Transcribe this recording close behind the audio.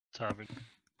tavern.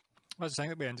 I was saying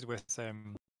that we ended with,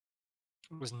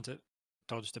 wasn't it?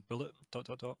 Dodged a bullet. ...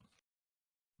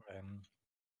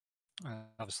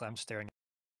 Obviously, I'm staring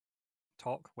at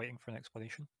talk, waiting for an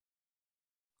explanation.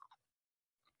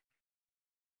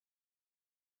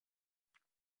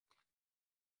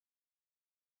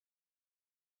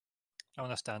 I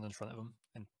want to stand in front of him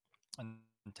and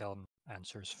tell him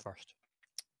answers first.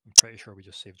 I'm pretty sure we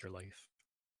just saved your life.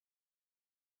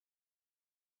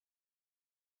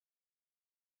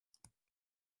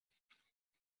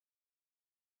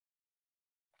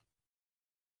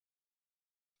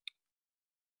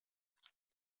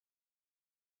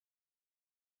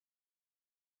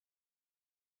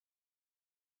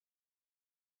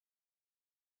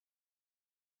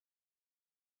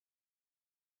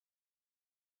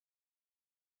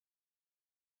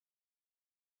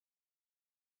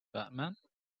 Batman?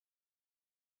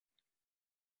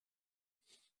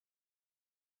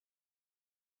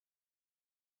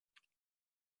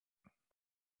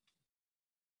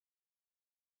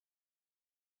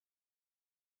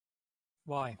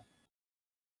 Why?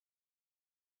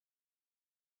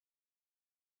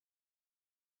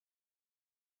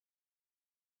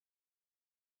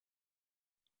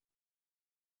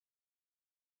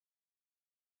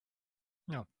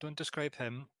 No, don't describe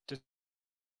him. Just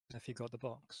if he got the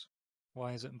box.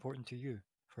 Why is it important to you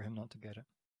for him not to get it?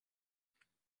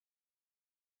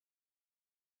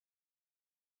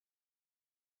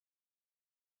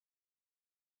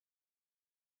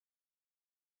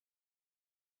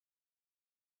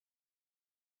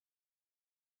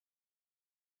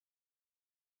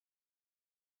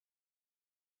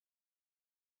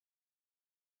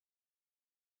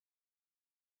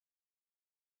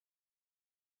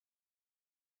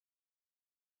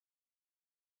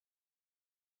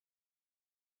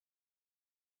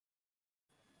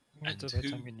 And by the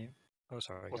time we knew. Oh,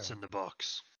 sorry. What's in the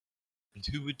box? And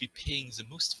who would be paying the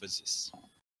most for this?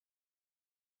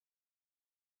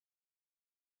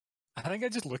 I think I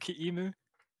just look at Emu.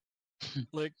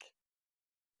 Like,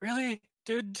 really?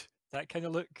 Dude? That kind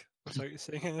of look without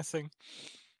saying anything.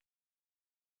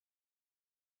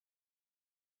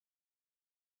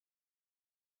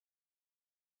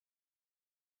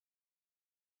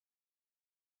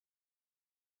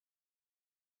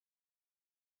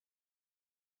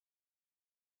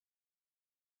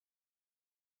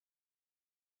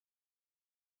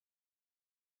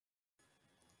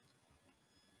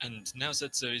 And now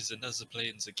that there is another player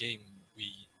in the game,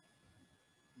 we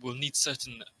will need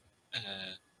certain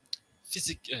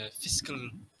physical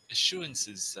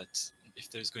assurances that if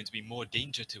there's going to be more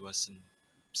danger to us and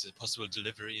the possible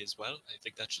delivery as well, I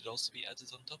think that should also be added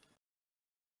on top.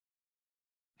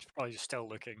 Probably still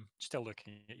looking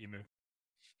at Emu.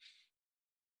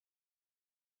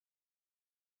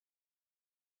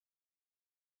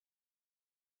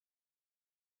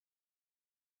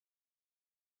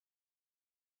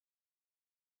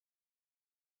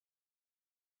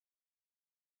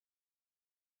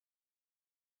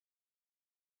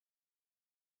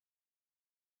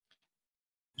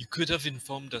 You could have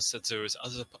informed us that there was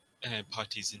other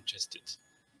parties interested.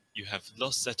 You have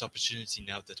lost that opportunity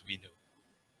now that we know.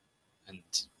 And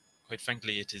quite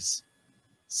frankly, it is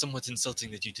somewhat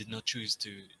insulting that you did not choose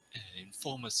to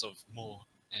inform us of more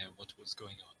what was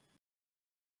going on.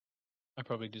 I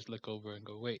probably just look over and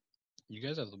go, wait, you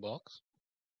guys have the box?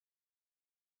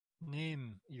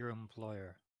 Name your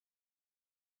employer.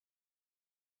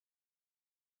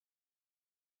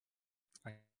 I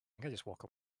think I just walk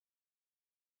up.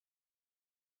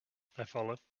 I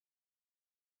follow.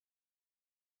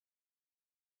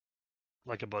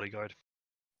 Like a bodyguard.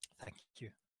 Thank you.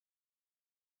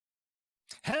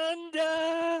 And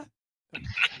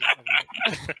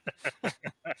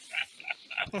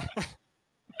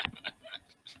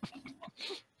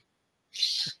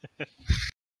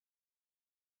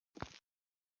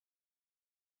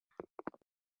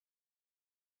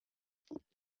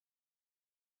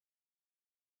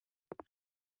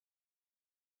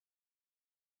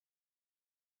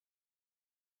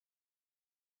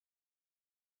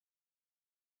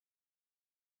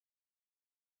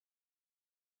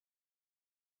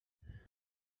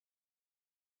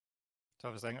So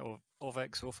I was thinking of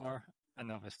Ovek so far,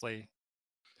 and obviously.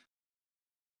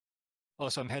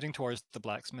 Also, I'm heading towards the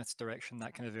blacksmith's direction,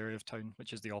 that kind of area of town,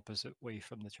 which is the opposite way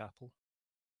from the chapel.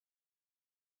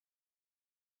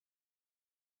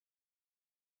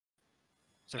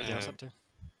 What's everybody else up to?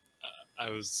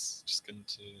 I was just going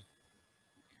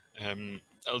to...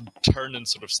 I'll turn and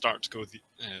sort of start to go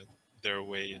their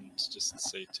way and just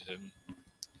say to him,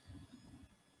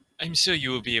 I'm sure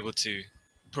you will be able to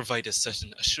provide us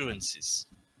certain assurances,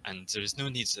 and there is no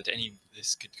need that any of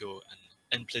this could go an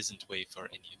unpleasant way for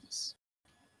any of us.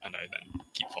 And I then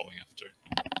keep following after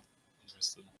the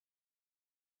rest of them.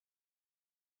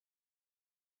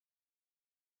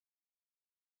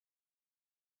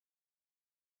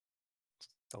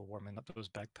 Still warming up those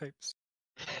bagpipes.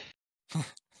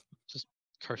 Just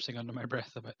cursing under my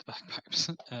breath about the bagpipes.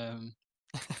 I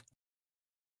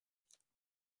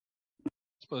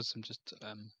suppose I'm just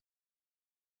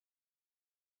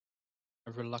I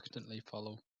reluctantly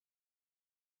follow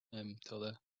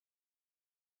Tilda,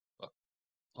 but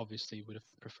obviously would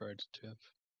have preferred to have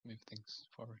moved things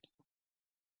forward.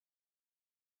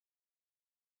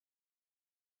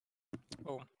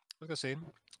 Oh, I was gonna say,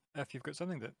 if you've got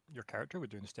something that your character would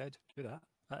do instead, do that.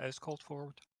 That is called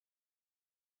forward.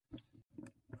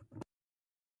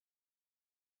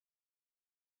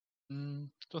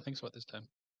 Don't think so at this time.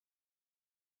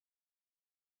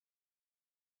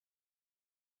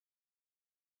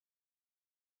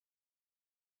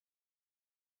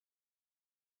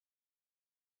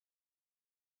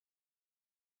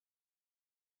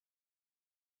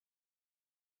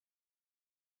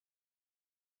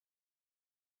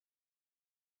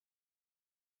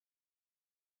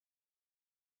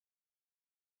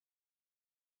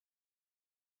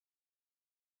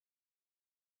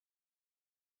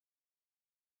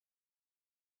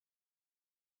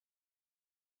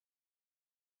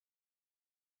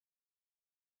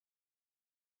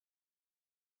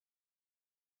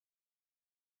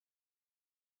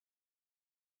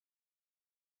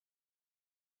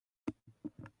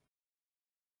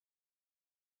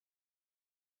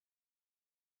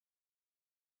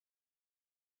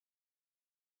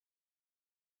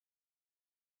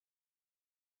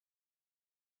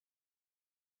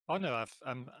 Oh no,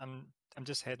 I'm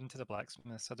just heading to the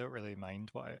blacksmith. I don't really mind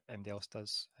what anybody else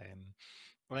does. I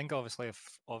think obviously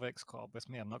if Ovix caught up with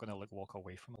me, I'm not going to like walk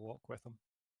away from a walk with him.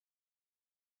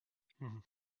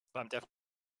 But I'm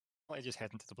definitely just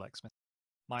heading to the blacksmith.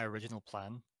 My original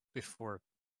plan before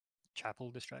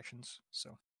chapel distractions.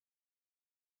 So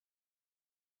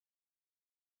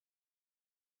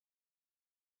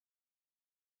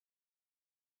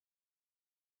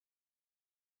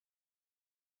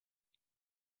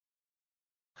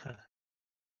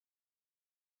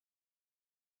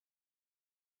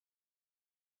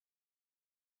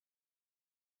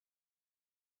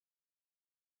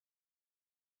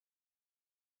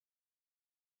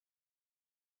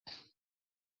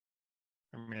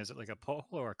I mean, is it like a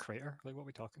pothole or a crater? Like what are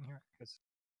we talking here? 'Cause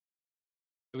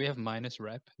Do we have minus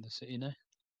rep in the city now?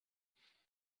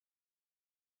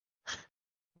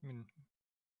 I mean,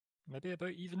 maybe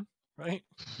about even, right?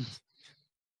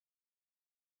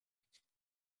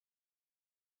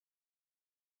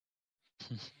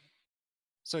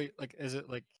 So like, is it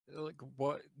like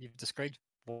what you've described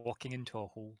walking into a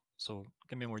hole? So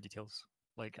give me more details.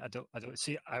 Like I don't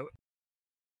see.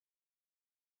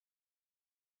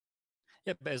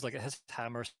 Yeah, but is like his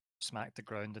hammer smacked the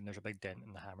ground and there's a big dent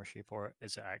in the hammer shape, or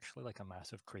is it actually like a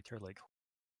massive crater? Like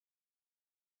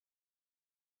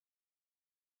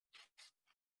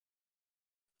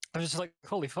I was just like,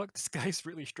 holy fuck, this guy's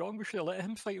really strong. We should have let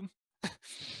him fight him.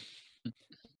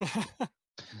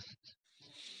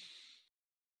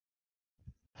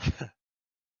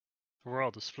 The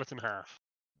world is split in half.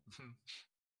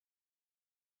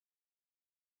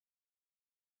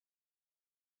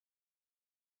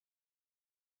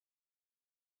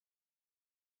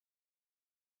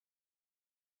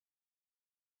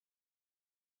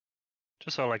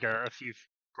 Just saw like a few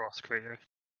frost crater.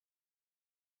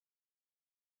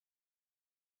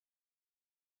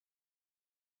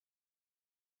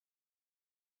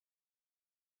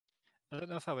 I don't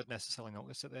know if I would necessarily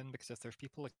notice it then, because if there's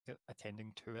people like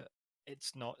attending to it,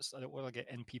 it's not. I don't want to get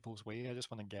in people's way. I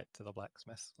just want to get to the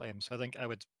blacksmith. So I think I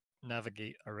would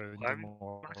navigate around Why a are we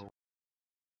more. blacksmith?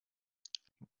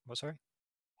 What? Sorry.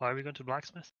 Why are we going to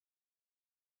blacksmith?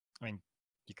 I mean,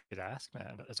 you could ask me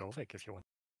as Ovik if you want.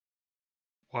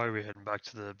 Why are we heading back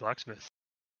to the blacksmith?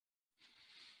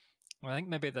 Well, I think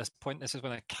maybe at this point, this is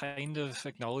when I kind of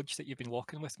acknowledge that you've been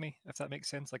walking with me, if that makes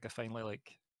sense. Like I finally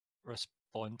like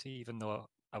respond to you, even though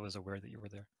I was aware that you were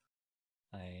there.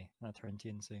 I turn to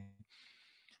you and say,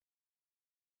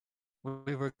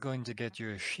 "We were going to get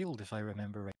you a shield, if I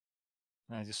remember right."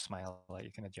 And I just smile at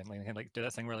you kind of gently and kind of like do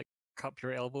that thing where like cup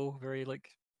your elbow very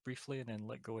like briefly and then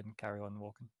let go and carry on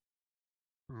walking.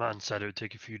 Man said it would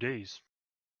take a few days.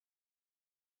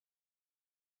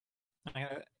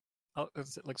 I'll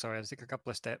like sorry, I'll take a couple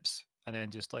of steps and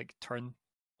then just like turn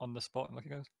on the spot and look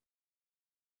at you guys.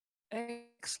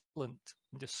 Excellent.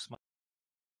 And just smile.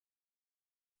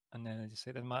 And then I just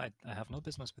say, then Matt, I have no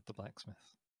business with the blacksmith.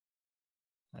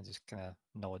 I just kind of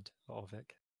nod at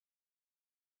Ovik.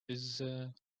 Is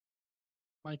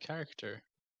my character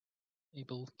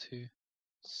able to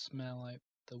smell out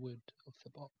the wood of the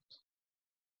box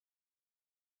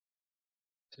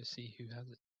to see who has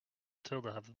it?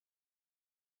 Tilda have them.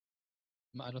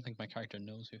 I don't think my character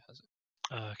knows who has it.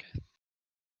 Okay.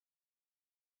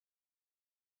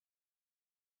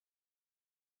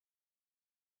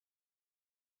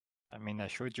 I mean, I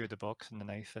showed you the box and the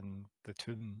knife and the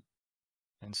tomb,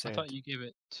 and I said, thought you gave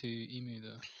it to Emu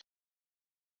though.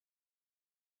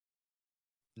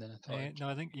 And then I thought. No,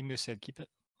 I think Emu said keep it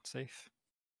safe.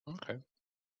 Okay.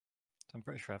 So I'm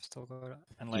pretty sure I've still got it,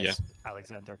 unless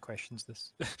Alexander questions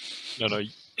this. No,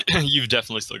 you've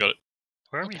definitely still got it.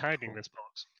 Where are we Okay, hiding cool. this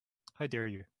box? How dare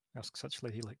you ask such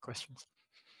ladylike questions?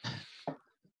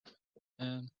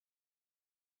 Can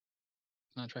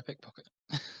I try pickpocket?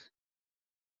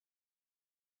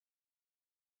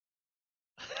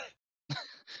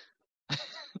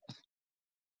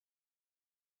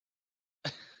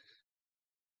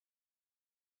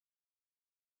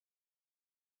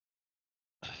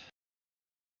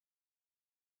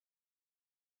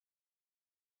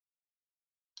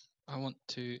 I want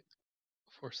to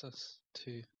force us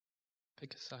to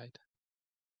pick a side.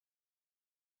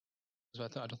 So I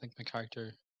don't think my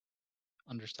character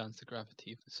understands the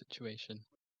gravity of the situation,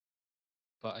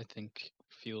 but I think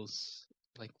feels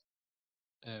like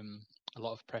a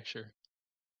lot of pressure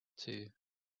to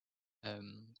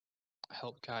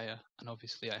help Gaia. And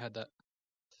obviously I had that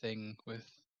thing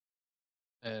with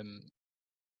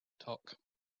talk,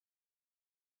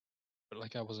 but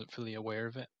like I wasn't fully aware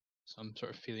of it, so I'm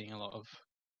sort of feeling a lot of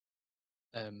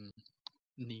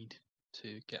need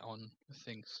to get on with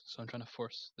things. So I'm trying to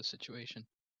force the situation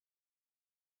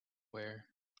where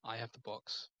I have the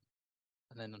box,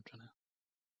 and then I'm trying to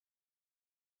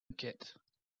get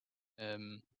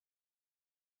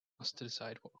us to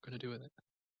decide what we're going to do with it.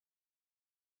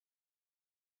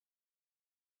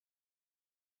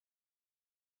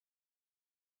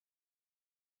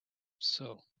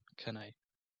 So, can I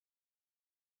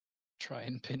try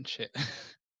and pinch it?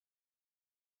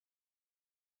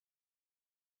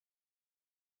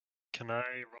 Can I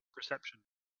roll perception?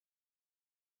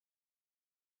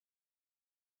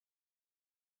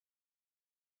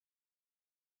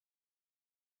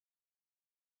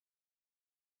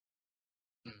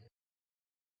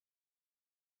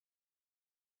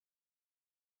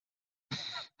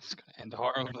 It's going to end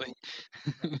horribly.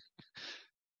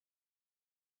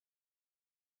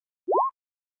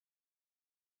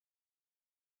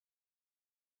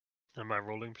 Am I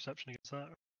rolling perception against that?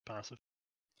 Or passive?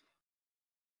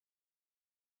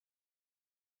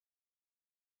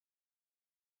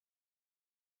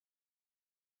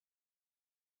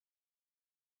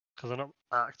 Because I'm not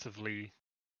actively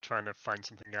trying to find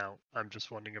something out. I'm just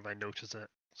wondering if I notice it.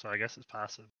 So I guess it's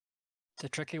passive. It's a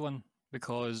tricky one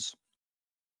because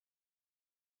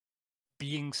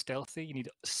being stealthy, you need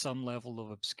some level of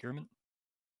obscurement.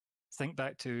 Think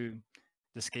back to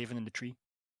the Skaven in the tree.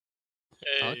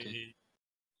 Okay.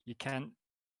 You can't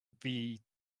be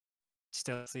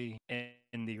stealthy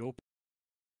in the open.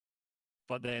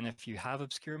 But then if you have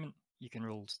obscurement, you can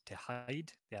roll to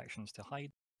hide, the actions to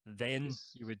hide. Then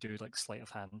you would do like sleight of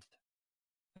hand,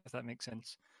 if that makes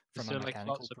sense. Is From there a like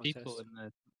mechanical lots of process. people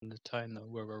in the town though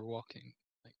where we're walking?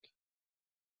 Like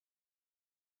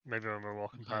Maybe when we're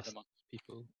walking hide past amongst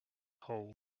people.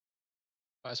 hole.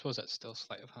 But I suppose that's still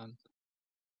sleight of hand.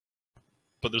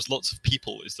 But there's lots of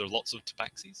people. Is there lots of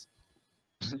tabaxis?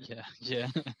 yeah.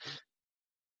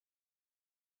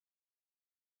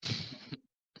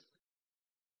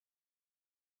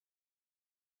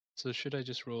 So should I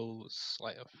just roll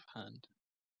sleight of hand?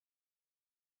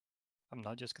 I'm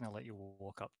not just going to let you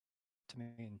walk up to me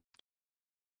and...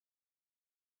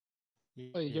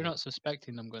 Oh, you're Yeah. not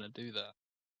suspecting I'm going to do that.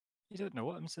 You don't know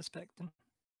what I'm suspecting.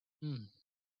 Hmm.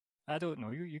 I don't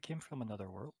know you. You came from another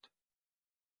world.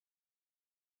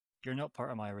 You're not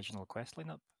part of my original quest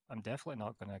lineup. I'm definitely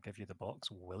not going to give you the box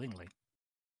willingly.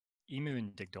 Emu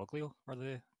and Digdoglio are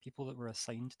the people that were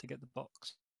assigned to get the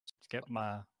box. To get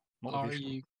my motivation. Are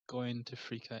you going to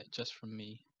freak out just from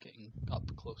me getting up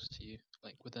close to you,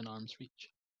 like within arm's reach?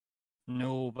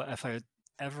 No, but if I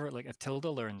ever, like, if Tilda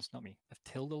learns, not me, if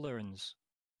Tilda learns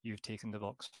you've taken the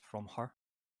box from her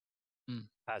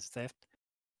as theft,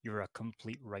 you're a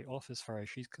complete write-off as far as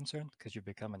she's concerned, because you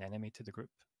become an enemy to the group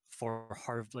for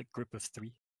her, like, group of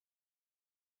 3.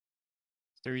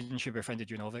 The reason she befriended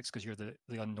you and Ovix because you're the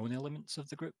unknown elements of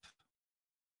the group.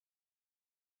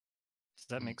 Does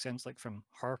that make sense, like, from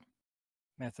her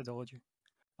methodology?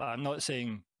 But I'm not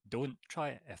saying don't try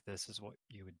it if this is what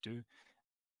you would do.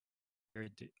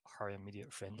 her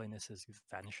immediate friendliness is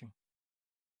vanishing.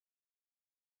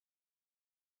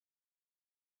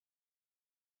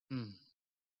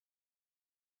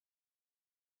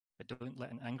 But don't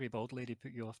let an angry bald lady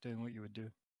put you off doing what you would do.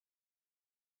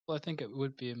 Well, I think it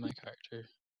would be in my character.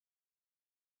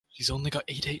 She's only got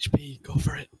 8 HP. Go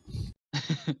for it.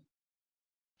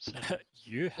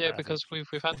 You Yeah, have because it.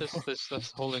 we've had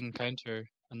this whole encounter,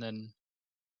 and then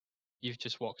you've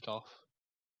just walked off.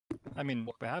 I mean,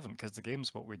 we haven't, because the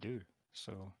game's what we do.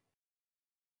 So,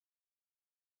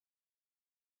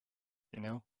 you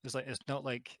know, it's not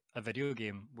like a video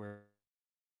game where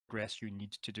progress you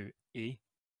need to do A.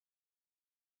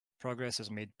 Progress is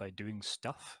made by doing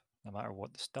stuff, no matter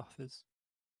what the stuff is.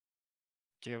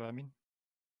 Do you know what I mean?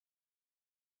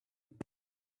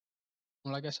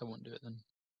 Well, I guess I won't do it then.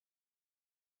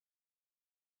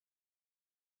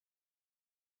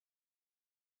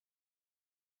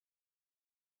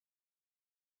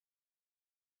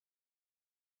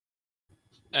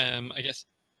 I guess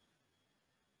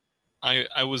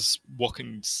I was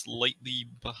walking slightly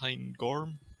behind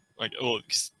Gorm. Like, oh,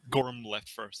 'cause Gorm left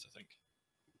first, I think,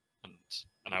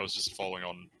 and I was just following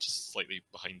on, just slightly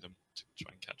behind him to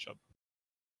try and catch up.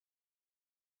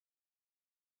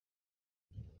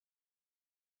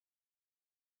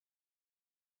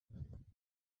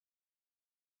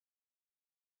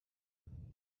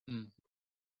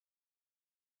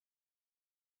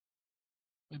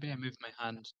 Maybe I move my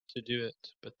hand to do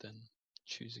it, but then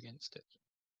choose against it.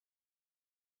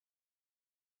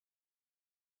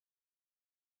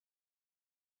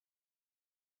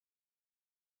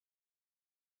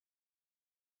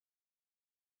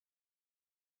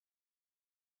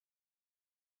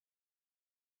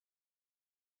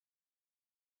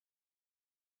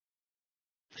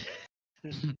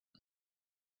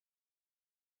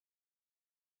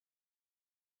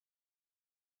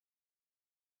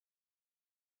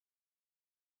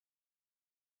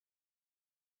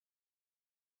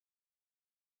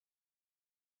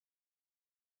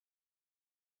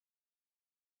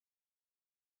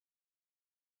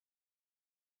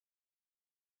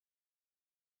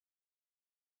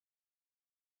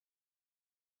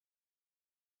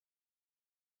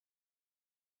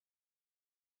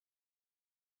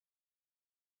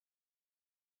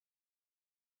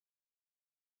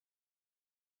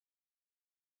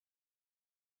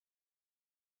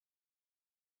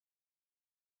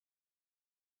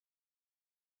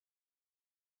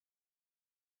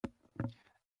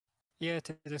 Yeah,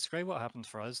 to describe what happened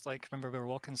for us, like, remember we were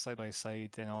walking side by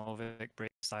side, and Alvic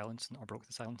breaks silence, or broke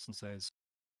the silence and says,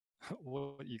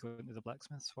 what are you going to the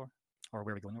blacksmith's for? Or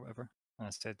where are we going, or whatever. And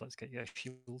I said, let's get you a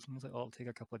shield. And he was like, oh, it'll take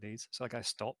a couple of days. So like I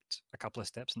stopped a couple of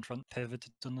steps in front,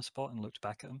 pivoted on the spot, and looked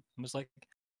back at him, and was like,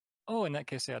 oh, in that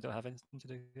case, yeah, I don't have anything to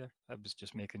do there. I was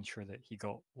just making sure that he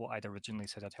got what I'd originally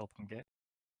said I'd help him get.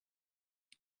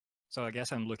 So I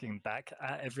guess I'm looking back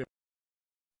at every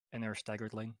in our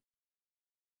staggered line.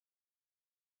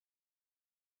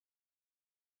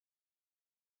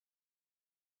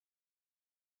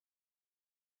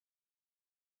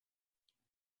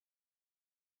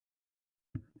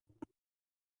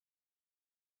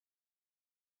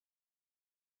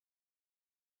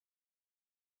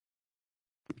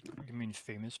 You mean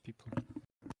famous people?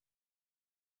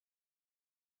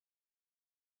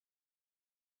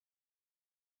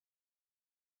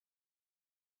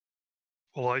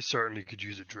 Well, I certainly could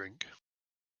use a drink.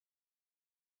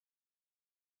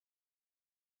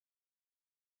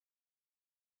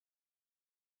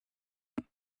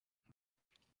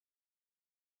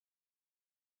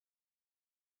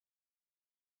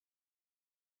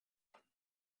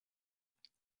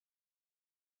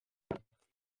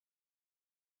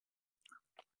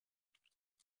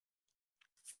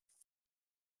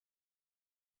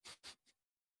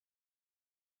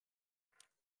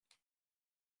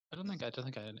 I don't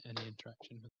think I had any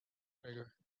interaction with Gregor.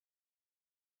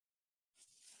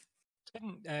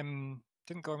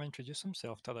 Didn't Gorm introduce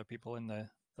himself to other people in the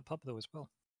pub though as well?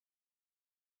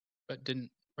 But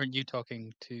weren't you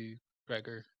talking to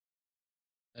Gregor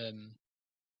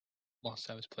whilst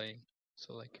I was playing?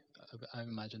 So like I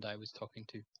imagined I was talking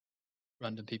to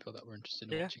random people that were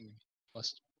interested in watching me,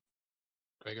 whilst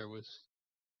Gregor was.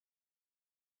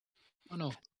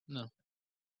 Oh no,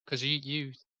 because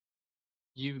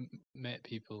you met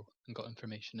people and got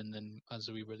information, and then as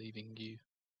we were leaving, you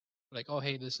like, oh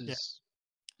hey, this is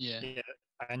yeah.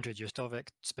 I introduced Ovik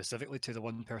specifically to the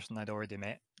one person I'd already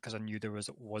met because I knew there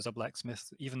was a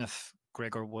blacksmith. Even if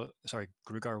Grugar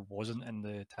wasn't in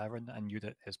the tavern, I knew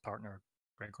that his partner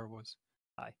Gregor was.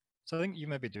 Aye. So I think you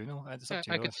maybe do know. It's up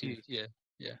to you. I could see. Yeah.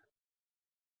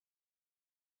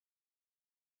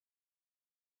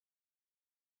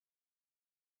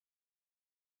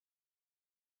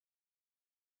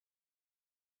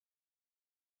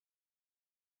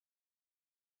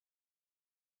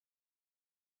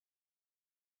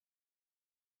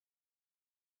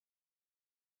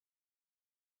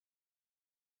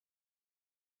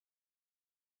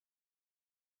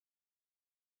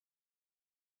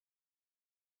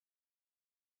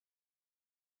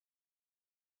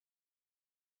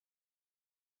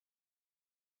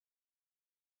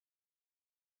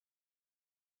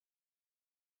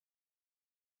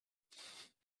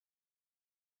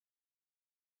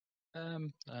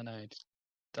 And I'd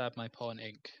dab my paw in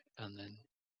ink and then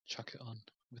chuck it on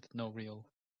with no real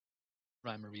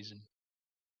rhyme or reason.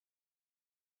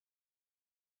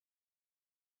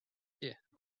 Yeah.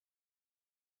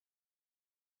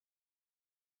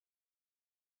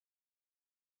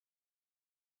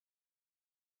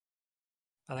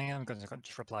 I think I'm going to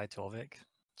just reply to Ovik,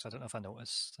 so I don't know if I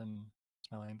noticed him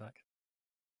smiling back.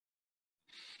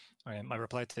 Okay, my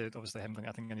reply to obviously him going,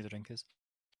 I think I need a drink is,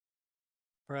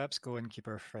 perhaps go and keep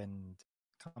our friend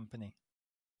company.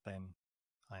 Then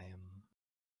I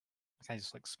kind of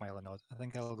just like smile and nod. I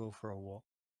think I'll go for a walk.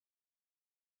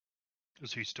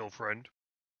 Is he still friend?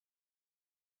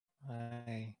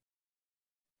 I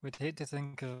would hate to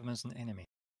think of him as an enemy.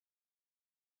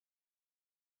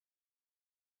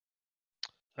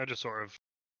 I just sort of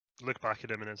look back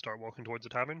at him and then start walking towards the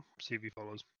tavern, see if he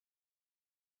follows.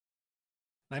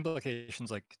 My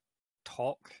implication's like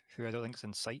talk, who I don't think's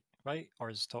in sight, right? Or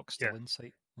is talk still in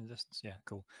sight in the distance? Yeah,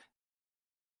 cool.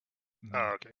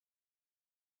 Oh, okay.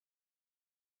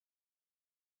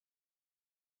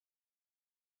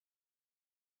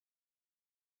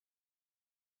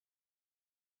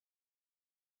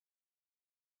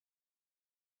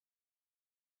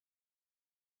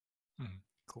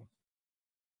 Cool.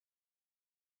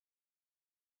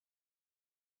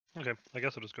 Okay, I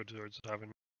guess I'll just go towards the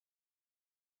tavern.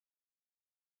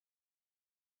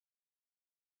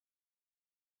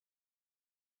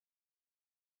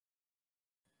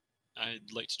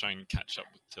 I'd like to try and catch up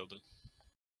with Tilda.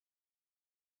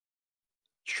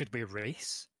 Should we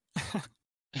race?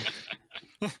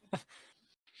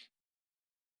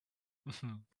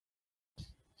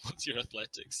 What's your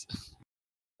athletics?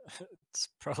 It's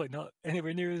probably not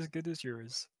anywhere near as good as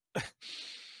yours.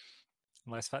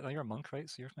 Unless, in fact, you're a monk, right?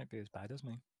 So yours might be as bad as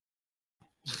mine.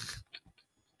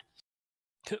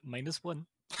 -1.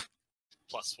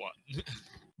 +1.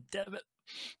 Damn it.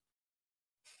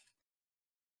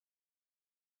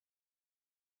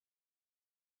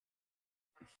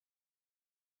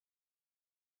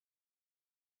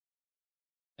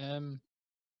 I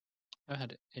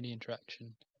haven't had any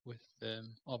interaction with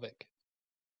Ovik,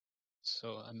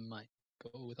 so I might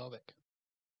go with Ovik,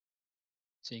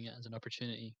 seeing it as an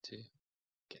opportunity to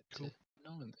get to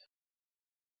know him.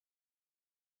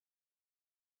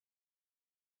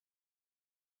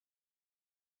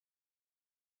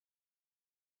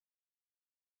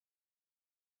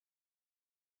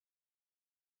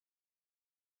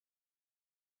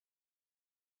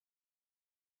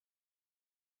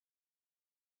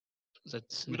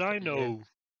 Would I know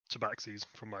tabaxis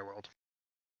from my world?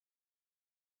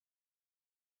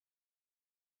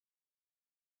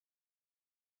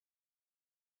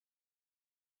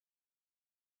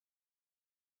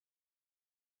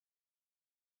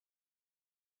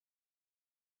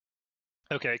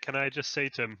 Okay, can I just say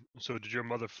to him, so did your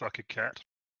mother fuck a cat?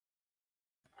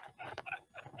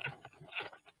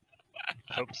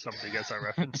 Hope somebody gets that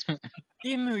reference.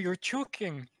 Emu, you're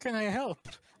choking. Can I help?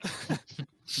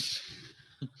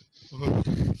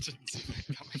 Didn't see that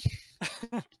coming.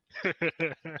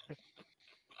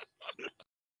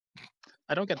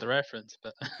 I don't get the reference,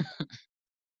 but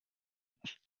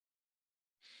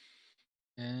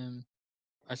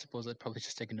I suppose I'd probably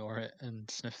just ignore it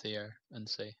and sniff the air and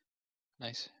say,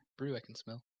 "Nice brew I can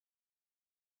smell."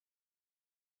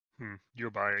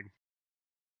 You're buying.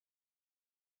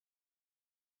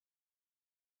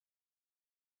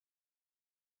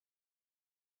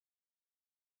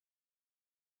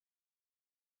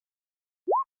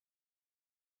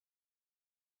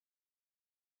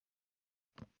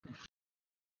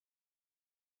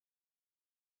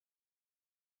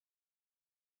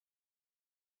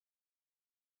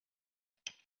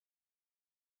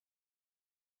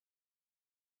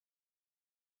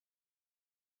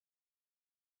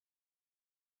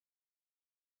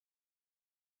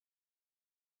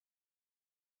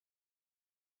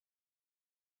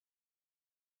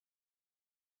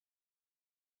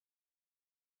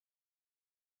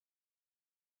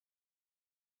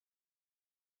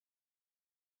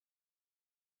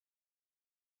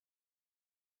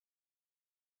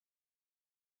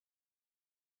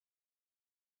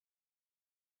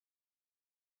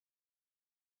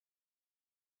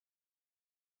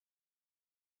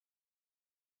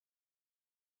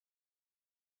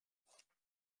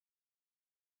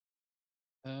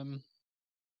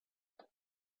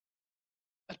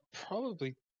 I'd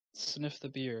probably sniff the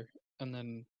beer and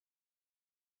then,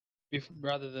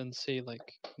 rather than say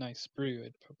like "nice brew,"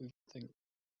 I'd probably think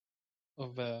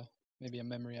of maybe a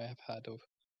memory I have had of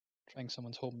trying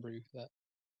someone's homebrew that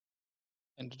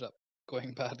ended up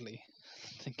going badly,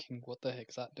 thinking, "What the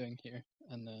heck's that doing here?"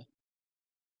 And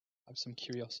have some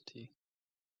curiosity,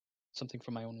 something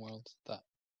from my own world that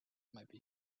might be.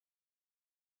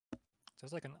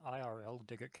 Sounds like an IRL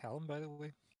dig at Callum, by the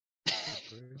way.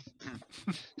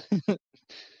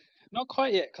 Not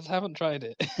quite yet, because I haven't tried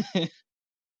it.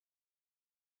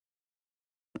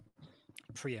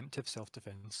 Preemptive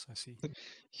self-defense, I see.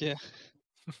 Yeah.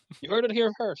 You heard it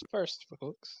here first,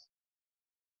 folks.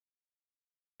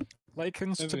 Like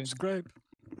and Maybe. subscribe.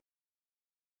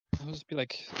 I was be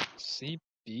like, CB?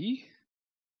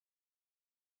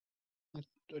 I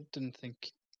didn't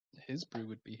think his brew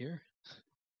would be here.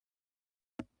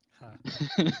 Huh.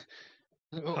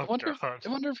 I wonder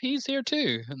if he's here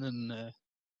too, and then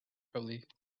probably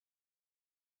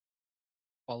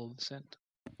follow the scent.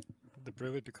 The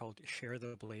brew would be called Share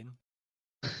the Blame.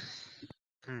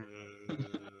 We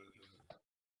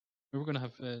were gonna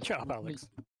have. Shut up, Alex.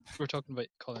 We're talking about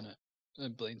calling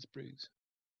it Blaine's Brews.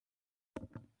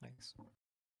 Nice.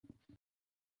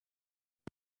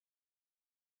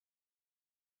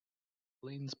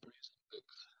 Blaine's Brews.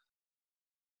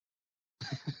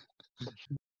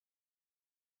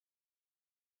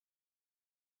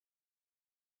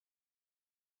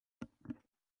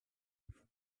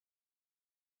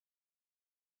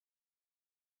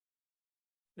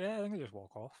 Yeah, I think I just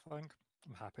walk off. I think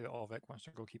I'm happy that Ovik wants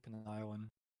to go keep an eye on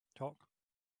talk.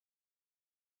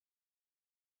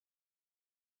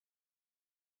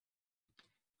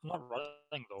 I'm not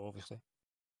running though, obviously.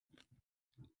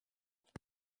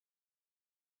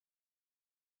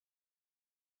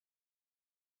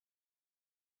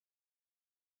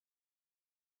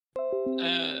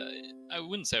 I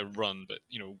wouldn't say run, but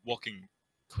walking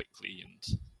quickly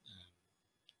and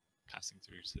passing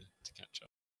through to catch up.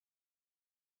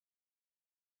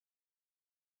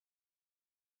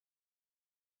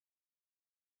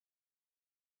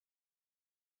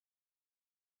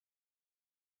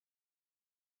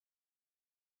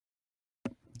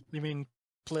 You mean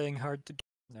playing hard to get?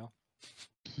 No.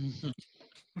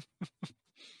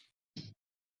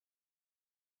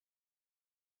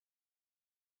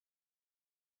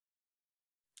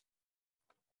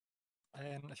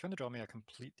 If you want to draw me a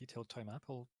complete detailed time map,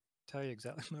 I'll tell you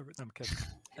exactly my route. No, I'm kidding.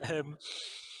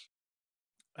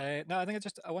 No, I think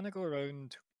I want to go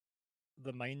around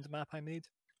the mind map I made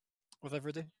with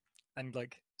every day and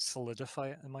like solidify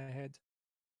it in my head.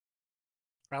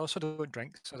 I also don't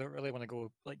drink, so I don't really want to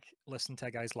go like listen to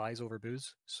a guy's lies over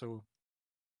booze. So,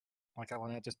 like, I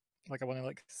want to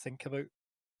think about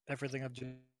everything I've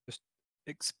just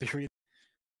experienced.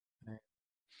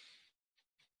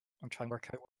 I'm trying to work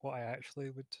out what I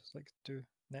actually would like do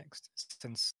next,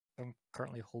 since I'm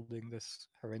currently holding this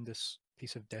horrendous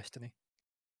piece of destiny.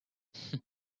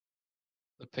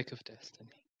 The pick of destiny.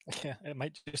 Yeah, it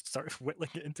might just start whittling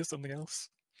it into something else.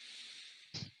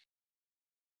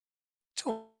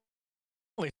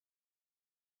 Totally.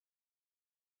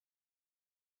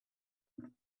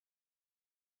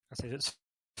 I said it's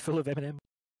full of M&M.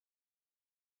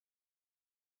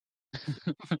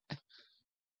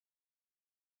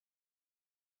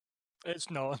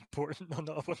 It's not important, no,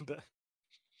 not one bit.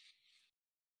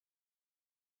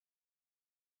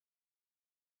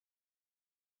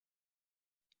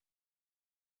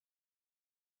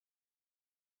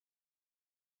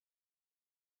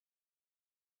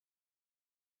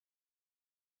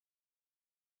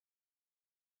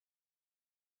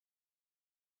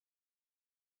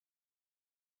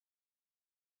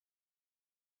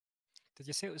 Did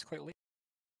you say it was quite late?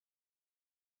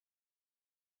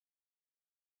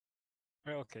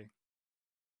 Right, okay.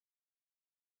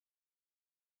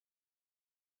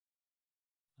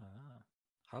 Ah.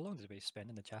 How long did we spend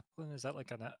in the chapel? And is that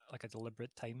like a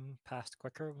deliberate time passed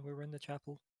quicker when we were in the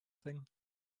chapel thing?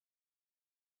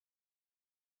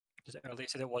 Just early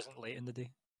said it wasn't late in the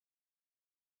day.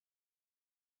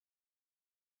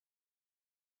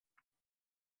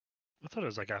 I thought it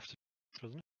was like after,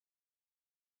 wasn't it?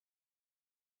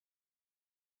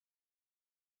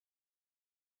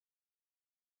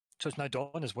 So it's now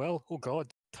dawn as well. Oh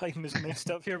god, time is messed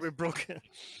up here. We broke it.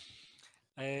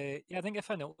 Yeah, I think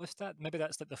if I noticed that, maybe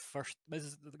that's like the first. This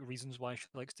is the reasons why she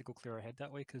likes to go clear her head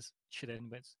that way, because she then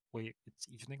went, wait, it's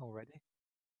evening already.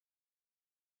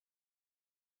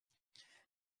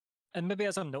 And maybe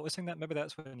as I'm noticing that, maybe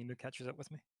that's when Emu catches up with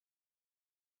me.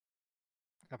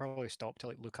 I probably stop to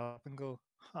like look up and go,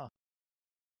 huh.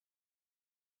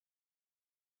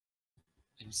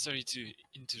 I'm sorry to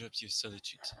interrupt your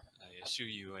solitude. I assure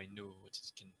you I know what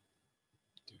it can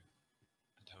do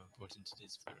and how important it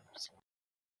is for us.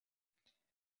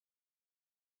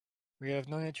 We have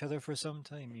known each other for some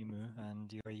time, Emu,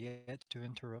 and you are yet to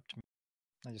interrupt me.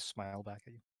 I just smile back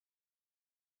at you.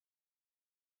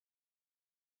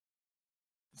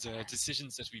 There are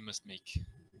decisions that we must make,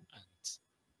 and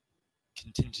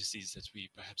contingencies that we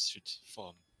perhaps should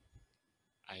form.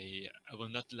 I will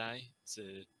not lie,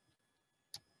 the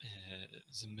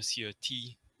Monsieur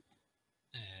T,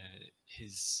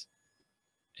 his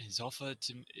offer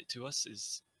to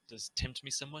us does tempt me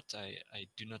somewhat. I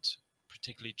do not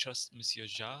particularly trust Monsieur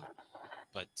Jar,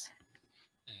 but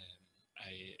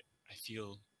I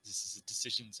feel this is a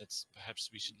decision that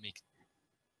perhaps we should make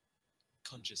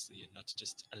consciously and not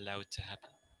just allow it to happen.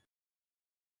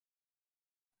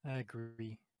 I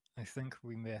agree. I think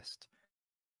we must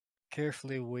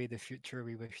carefully weigh the future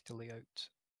we wish to lay out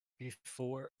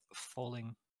before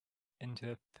falling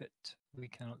into a pit we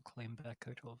cannot climb back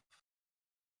out of.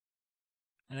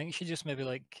 I think she just maybe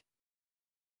like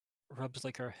rubs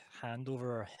like her hand over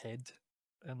her head,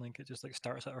 and like it just like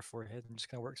starts at her forehead and just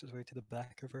kind of works its way to the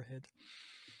back of her head.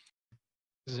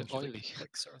 Is it And she, oily?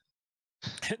 Like sort of...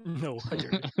 No, I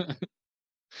dare you.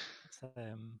 It's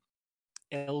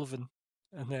elven,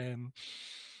 and then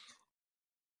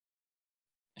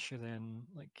she then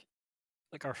like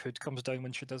our hood comes down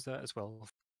when she does that as well.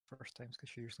 First times because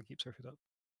she usually keeps her hood up,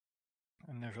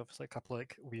 and there's obviously a couple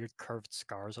like weird curved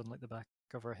scars on like the back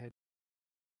of her head,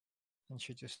 and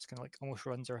she just kind of like almost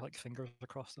runs her like fingers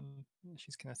across them. And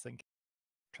she's kind of thinking,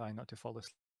 trying not to fall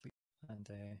asleep, and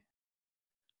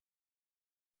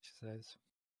she says,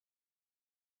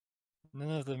 "None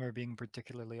of them are being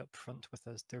particularly upfront with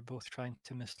us. They're both trying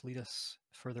to mislead us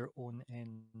for their own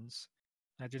ends.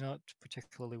 I do not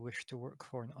particularly wish to work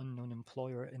for an unknown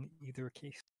employer in either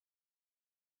case.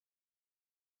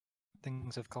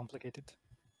 Things have complicated."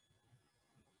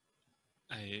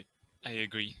 I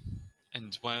agree,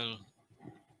 and while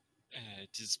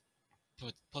it is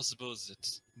possible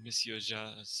that Monsieur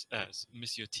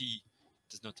T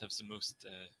does not have the most,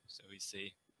 shall we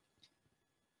say,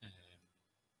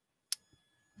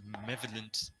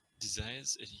 malevolent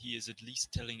desires, he is at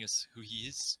least telling us who he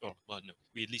is, or well, no,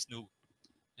 we at least know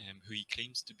who he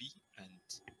claims to be, and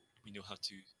we know how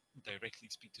to directly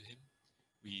speak to him.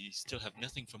 We still have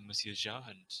nothing from Monsieur Jar,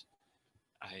 and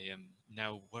I am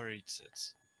now worried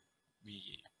that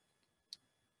we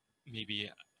may be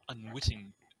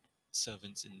unwitting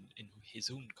servants in his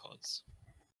own cause.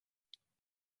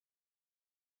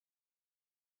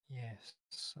 Yes,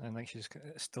 and like she's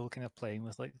still kind of playing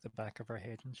with like the back of her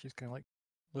head, and she's kind of like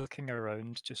looking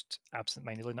around, just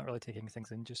absent-mindedly, not really taking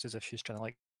things in, just as if she's trying to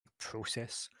like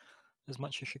process as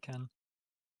much as she can.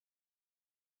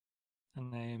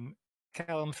 And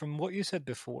Callum, from what you said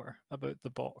before about the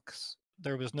box,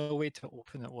 there was no way to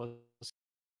open it, was?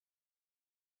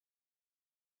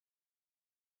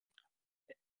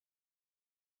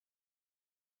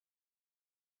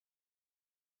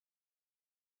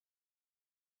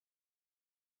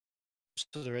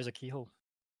 So there is a keyhole.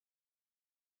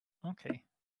 Okay.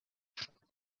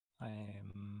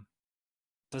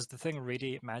 Does the thing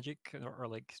radiate magic or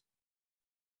like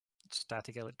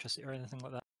static electricity or anything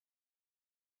like that?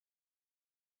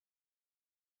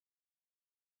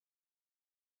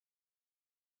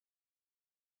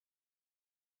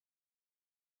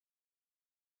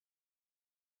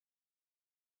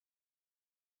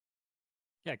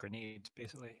 Yeah, grenades,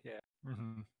 basically. Yeah.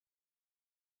 Mm-hmm.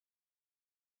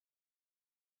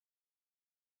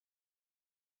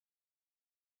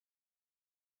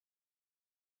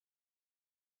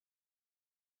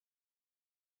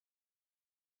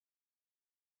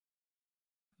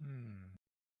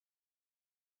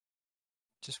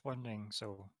 Just wondering,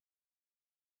 so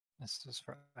this is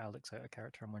for Alex out of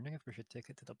character. I'm wondering if we should take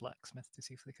it to the blacksmith to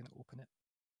see if they can open it.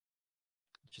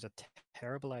 Which is a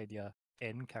terrible idea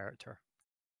in character,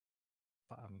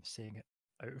 but I'm saying it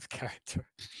out of character.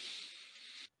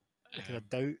 Because I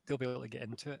doubt they'll be able to get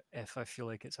into it if I feel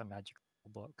like it's a magical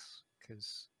box.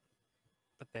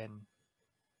 But then,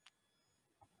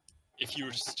 if you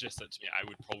were to suggest that to me, I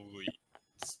would probably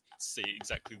say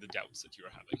exactly the doubts that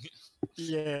you're having.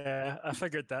 Yeah, I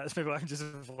figured that. It's maybe I'm just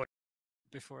avoiding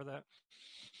before that.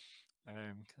 I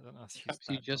don't know if she's Perhaps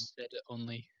you just said it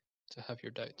only to have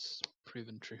your doubts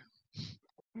proven true.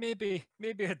 Maybe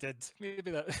I did. Maybe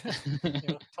that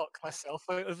talk myself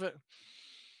out of it.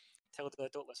 Tilda,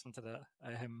 don't listen to that.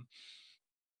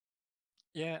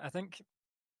 Yeah, I think.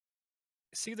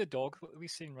 See the dog that we've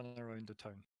seen running around the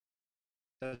town.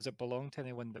 Does it belong to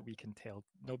anyone that we can tell?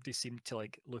 Nobody seemed to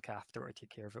like look after or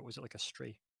take care of it. Was it like a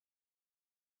stray?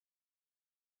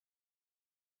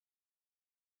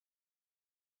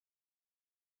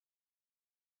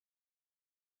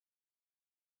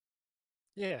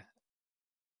 Yeah.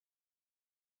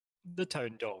 The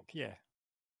town dog, yeah.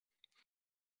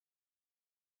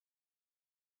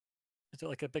 Is it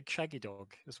like a big shaggy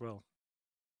dog as well?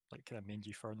 like kind of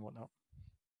mangy fur and whatnot.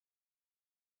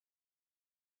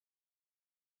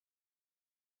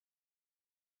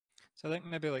 So I think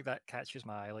maybe like that catches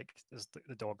my eye, like as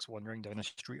the dog's wandering down a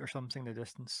street or something in the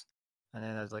distance, and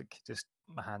then I'd like just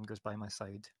my hand goes by my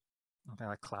side, and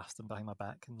kind of clasp them behind my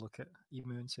back and look at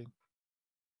Emu and say,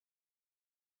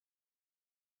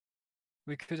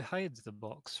 "We could hide the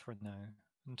box for now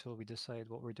until we decide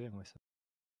what we're doing with it."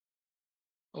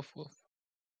 Woof woof.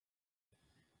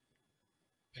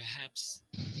 Perhaps,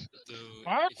 though,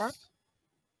 Quack, if quack.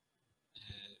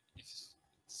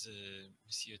 the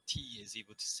Monsieur T is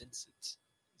able to sense it,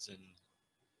 then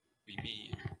we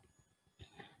may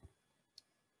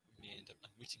end up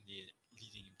unwittingly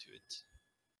leading him to it.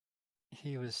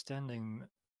 He was standing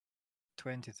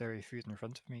 20, 30 feet in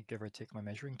front of me, give or take my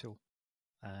measuring tool,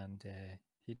 and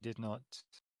he did not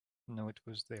know it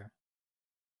was there.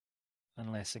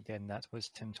 Unless, again, that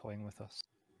was him toying with us.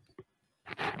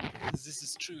 This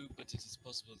is true, but it is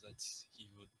possible that he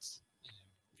would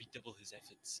redouble his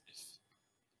efforts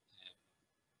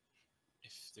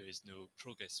if there is no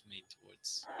progress made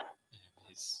towards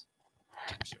his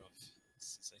capture of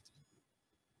this item.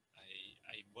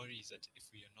 I worry that if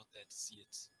we are not there to see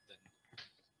it, then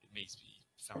it may be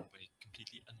found by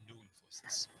completely unknown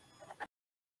forces.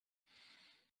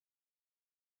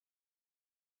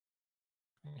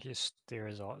 He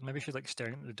stares out. Maybe she's like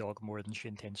staring at the dog more than she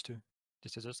intends to.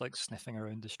 Just as it's like sniffing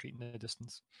around the street in the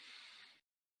distance.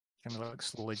 Kind of like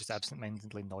slowly, just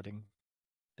absent-mindedly nodding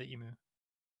at Emu.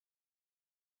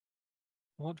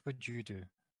 What would you do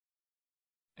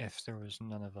if there was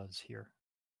none of us here?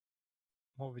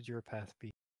 What would your path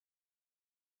be?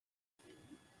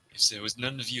 If there was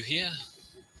none of you here,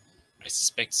 I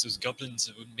suspect those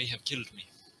goblins may have killed me.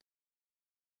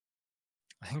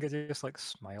 I think I just like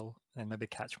smile and maybe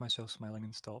catch myself smiling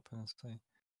and stop and say,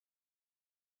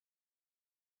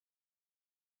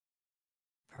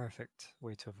 perfect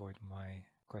way to avoid my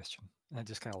question. And I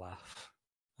just kind of laugh.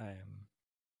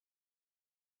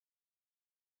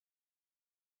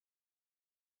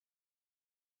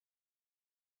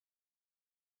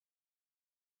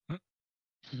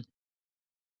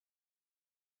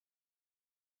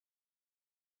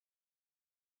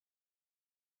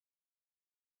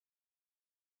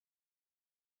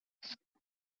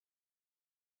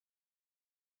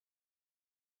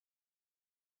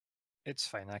 It's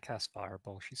fine, I cast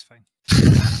Fireball, she's fine.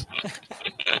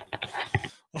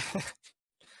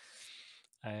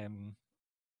 I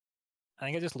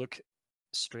think I just look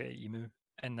straight at Emu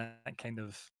and that kind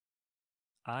of,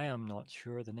 I am not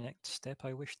sure the next step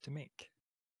I wish to make.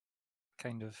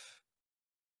 Kind of,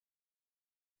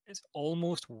 it's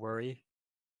almost worry,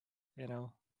 you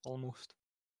know, almost.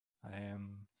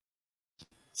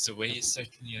 The way is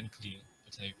certainly unclear,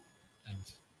 but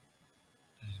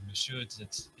I'm assured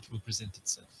that it will present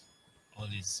itself. All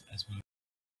is as will.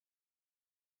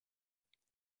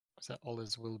 Is that all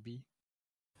as will be?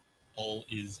 All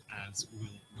is as will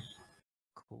be.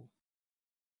 Cool.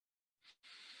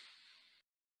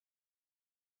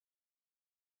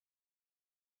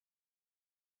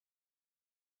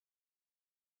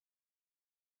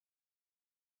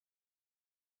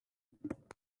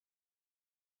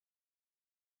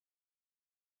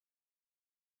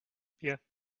 Yeah.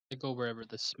 I go wherever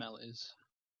the smell is.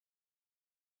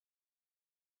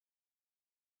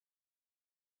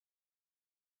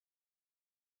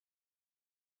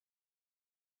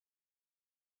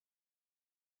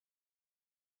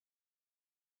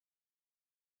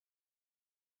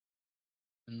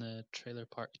 And the trailer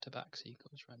park tabaxi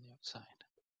goes around the outside.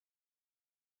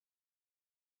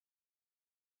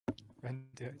 Round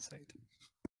the outside.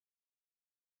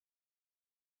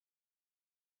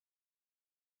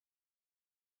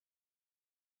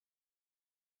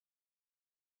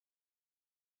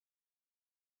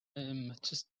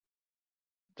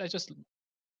 I just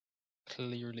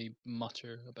clearly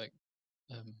mutter about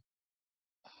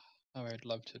how I'd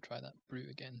love to try that brew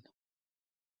again.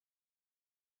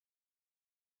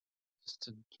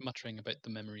 Just muttering about the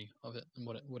memory of it and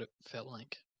what it felt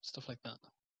like, stuff like that.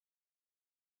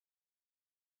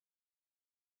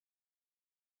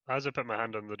 As I put my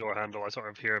hand on the door handle, I sort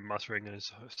of hear him muttering and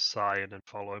sort of sigh and then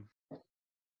follow him.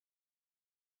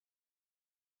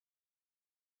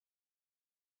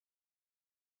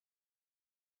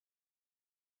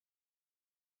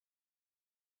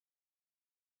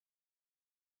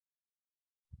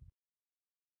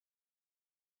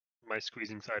 Am I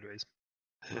squeezing sideways?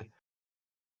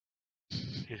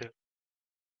 Yeah.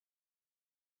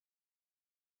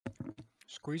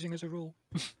 Squeezing is a rule.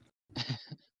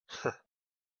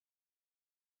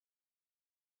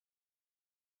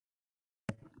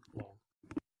 Well,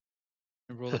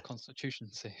 Roll a Constitution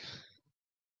save.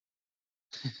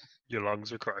 Your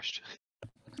lungs are crushed.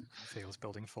 Fails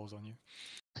building falls on you.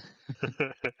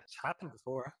 It's happened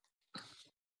before.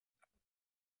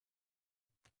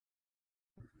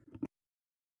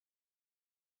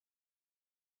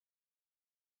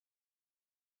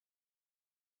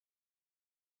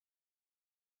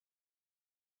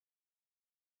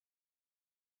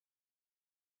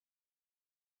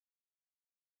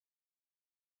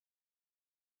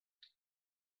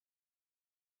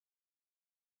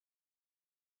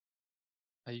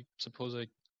 I suppose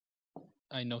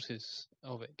I notice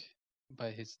Ovik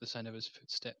by the sound of his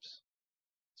footsteps,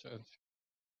 sort of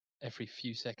every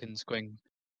few seconds going,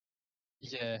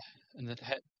 yeah, and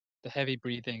the heavy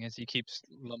breathing as he keeps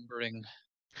lumbering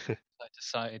side to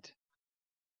side.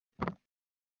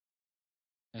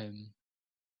 And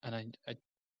I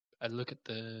look at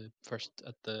the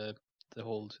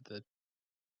hole to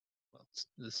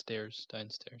the stairs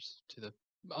downstairs to the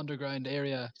underground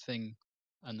area thing,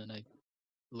 and then I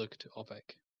look to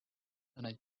Ovik and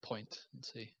I point and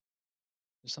say,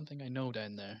 "There's something I know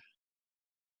down there,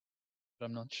 but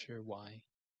I'm not sure why."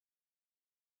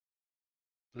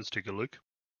 Let's take a look.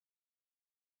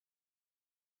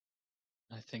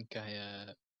 I think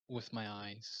I, with my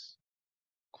eyes,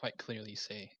 quite clearly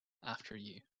say, "After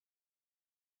you."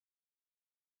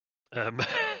 How am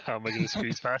I going to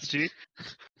squeeze past you?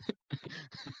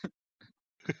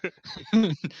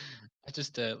 I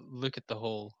just look at the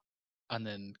hole and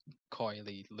then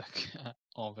coyly look at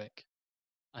Ovik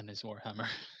and his warhammer.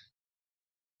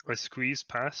 I squeeze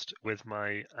past with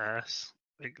my ass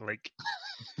like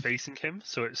facing him,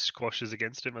 so it squashes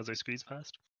against him as I squeeze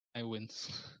past. I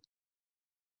wince.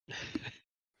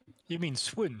 You mean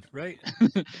swoon, right?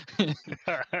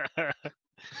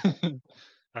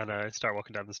 And I start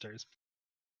walking down the stairs.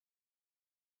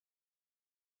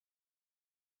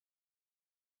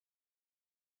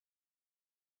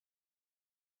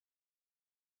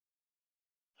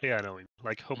 Yeah, I know him.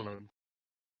 Like Home Alone.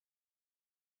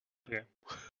 Yeah.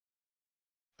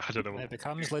 I don't know. It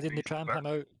becomes Lady and the Tramp. I'm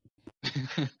out.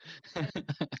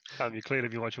 You clearly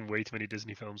been watching way too many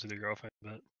Disney films with your girlfriend,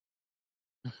 but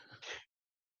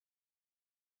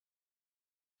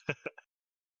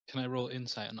Can I roll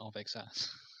insight on Ovik's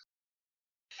ass?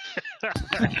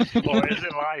 or is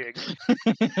it lying?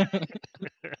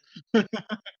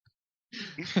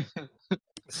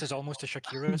 This is almost a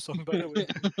Shakira song, by the way.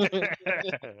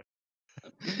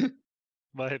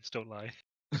 My hips don't lie.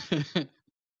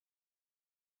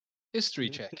 History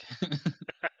check.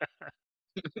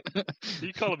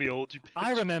 You calling me old? You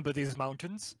I remember these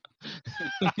mountains.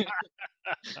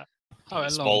 How I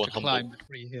Small long and to climb humble. the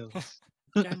 3 hills.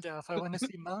 Gandalf, I want to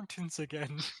see mountains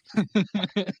again.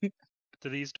 Do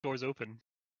these doors open?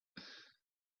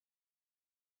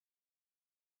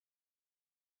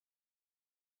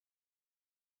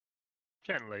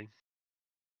 Gently.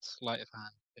 Sleight of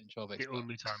hand. Pinch Ovik's The butt.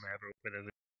 only time I ever open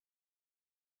it.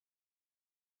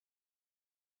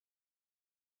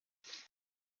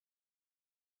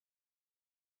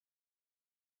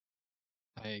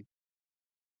 I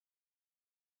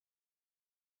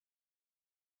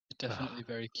definitely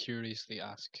very curiously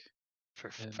ask For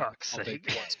fuck's Ovik sake.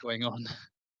 what's going on.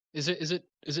 Is it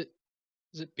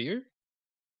beer?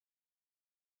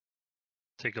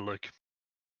 Take a look.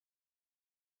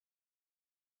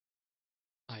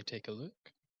 I take a look.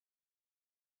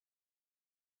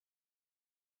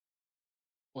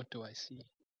 What do I see?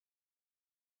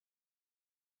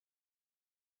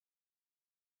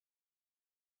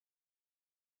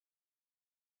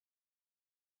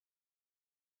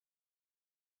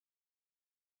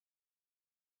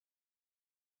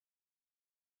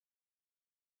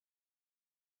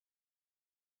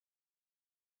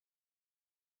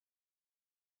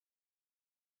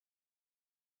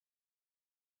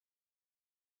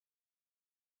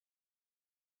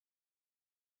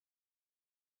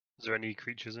 Is there any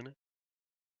creatures in it?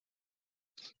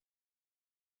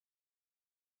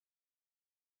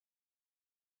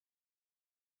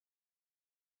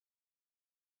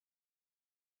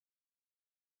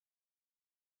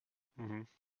 Mm-hmm.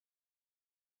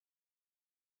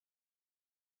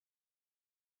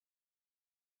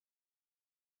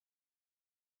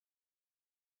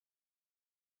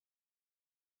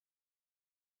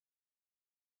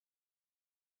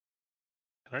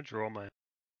 Can I draw my...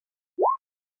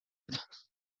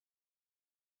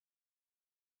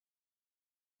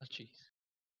 Oh, jeez.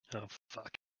 Oh,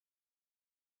 fuck.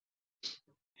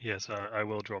 Yes, I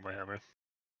will draw my hammer.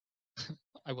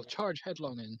 I will charge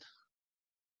headlong in.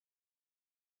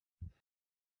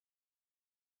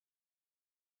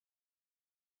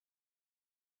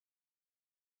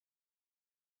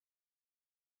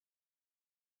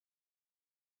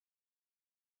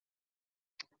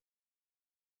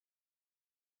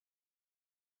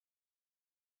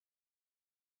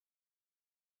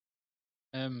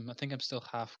 I think I'm still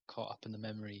half caught up in the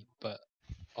memory, but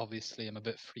obviously I'm a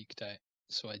bit freaked out,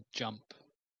 so I jump,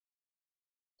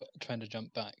 trying to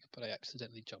jump back, but I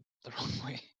accidentally jumped the wrong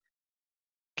way.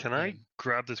 Can I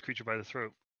grab this creature by the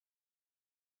throat?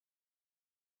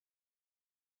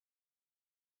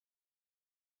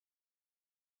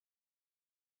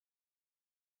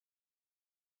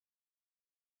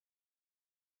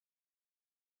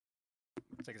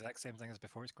 It's the exact same thing as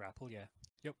before. It's grapple, yeah.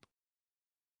 Yep.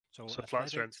 So flat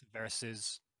strength athletics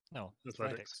versus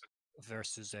athletics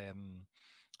versus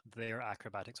their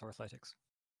acrobatics or athletics.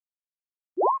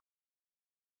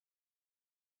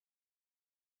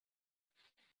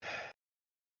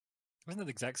 Wasn't it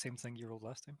the exact same thing you rolled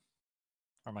last time?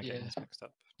 Or am I getting this mixed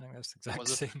up? I think that's the exact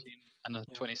Was it same. 15 and a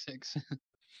 26?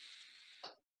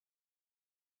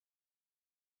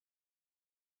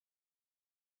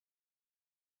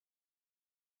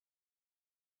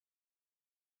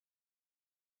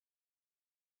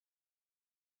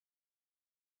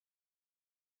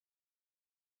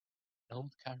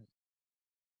 Old carrot.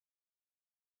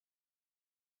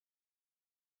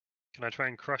 Can I try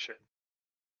and crush it?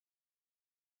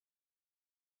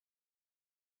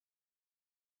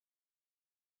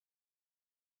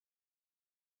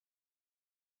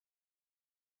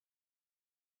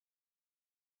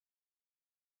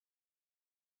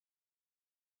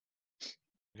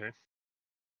 Okay.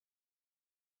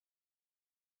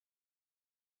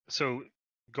 So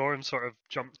Gorm sort of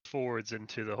jumped forwards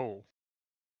into the hole.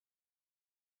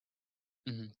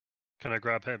 Mm-hmm. Can I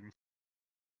grab him?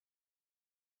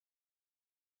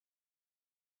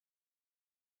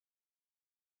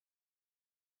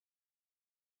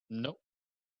 Nope.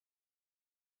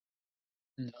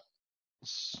 No.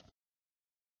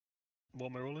 What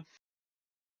am I rolling?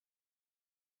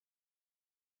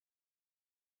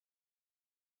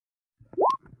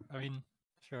 I mean,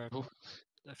 if you're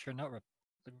not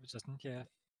resistant, yeah.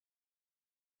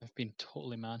 I've been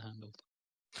totally manhandled.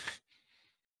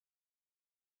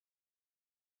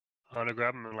 I'm gonna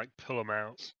grab him and like pull him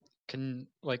out.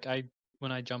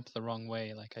 When I jump the wrong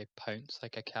way, like I pounce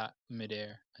like a cat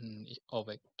midair, and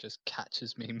Ovik just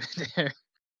catches me midair.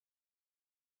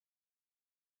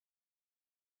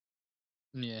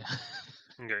 Yeah.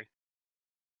 Okay.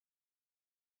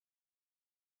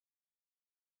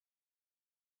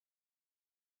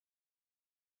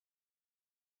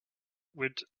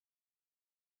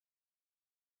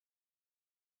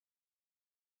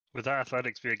 Would that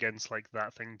athletics be against like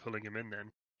that thing pulling him in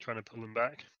then? Trying to pull him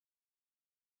back?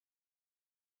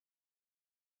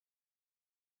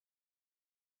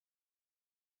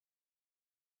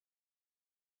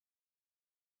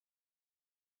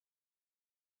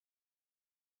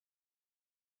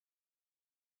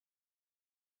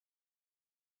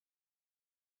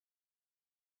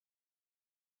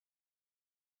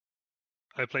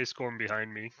 I place Gorm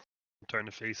behind me, trying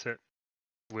to face it,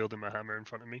 wielding my hammer in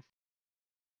front of me,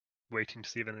 waiting to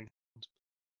see if anything.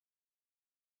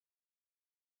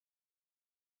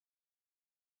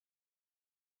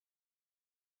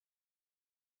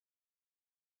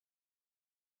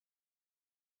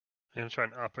 I'm gonna try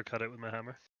and uppercut it with my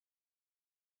hammer.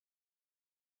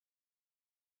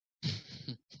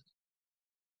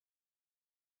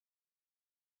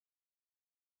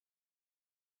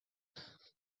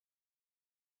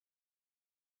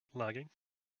 Lagging.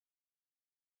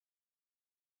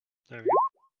 There we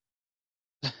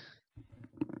go.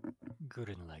 Good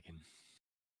in lagging.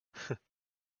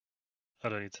 I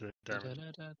don't need to damage.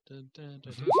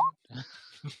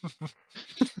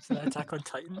 Is that Attack on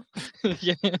Titan?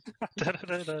 Yeah.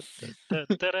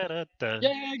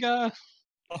 Yeah, go.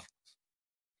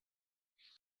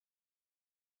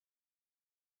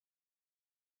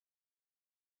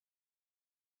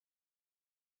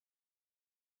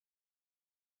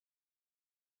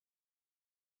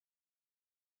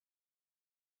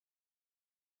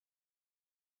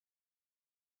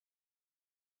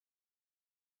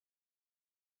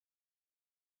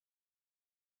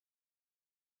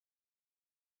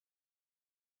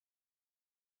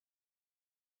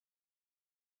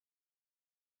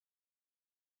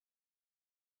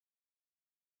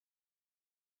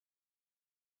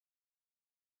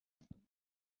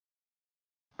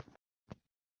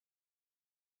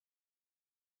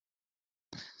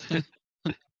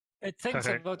 It thinks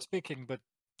Okay. I'm not speaking, but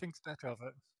thinks better of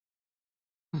it.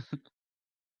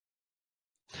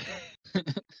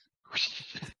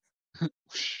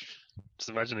 Just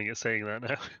imagining it saying that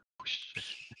now.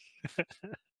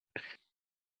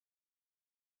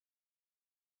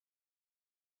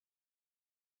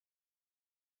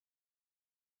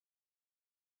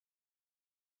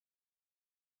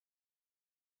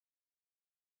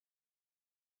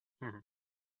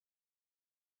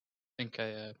 think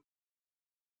I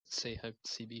say how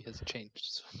CB has changed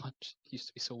so much. He used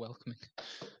to be so welcoming.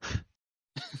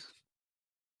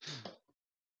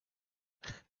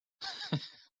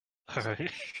 All right.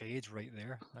 Shade right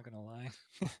there, not gonna lie.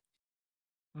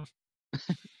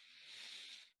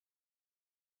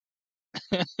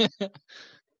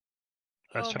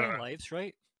 Let's Oh, try my to- lives,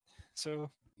 right?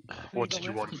 So, What got did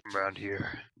you left? want from around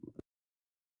here?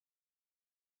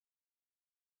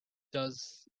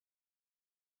 Does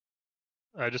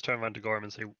I just turn around to Gorm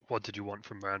and say, "What did you want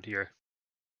from around here?"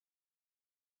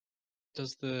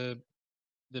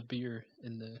 the beer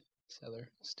in the cellar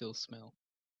still smell?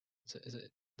 Is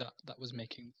it that was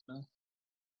making the smell?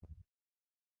 I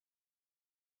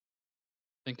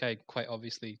think I quite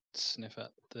obviously sniff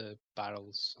at the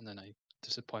barrels and then I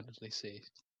disappointedly say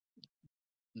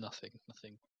nothing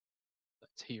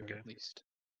that's here Okay. at least.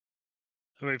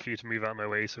 I'll wait for you to move out of my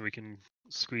way so we can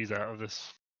squeeze out of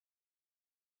this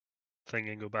thing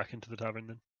and go back into the tavern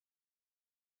then.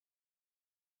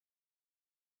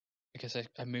 I guess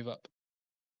I move up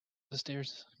the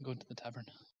stairs and go into the tavern.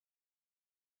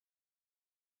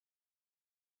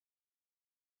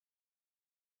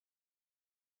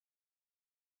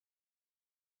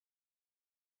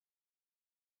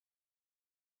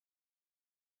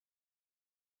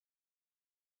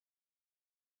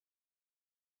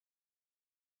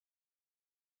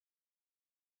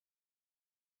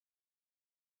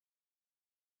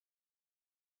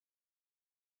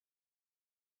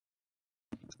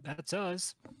 That's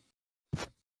us.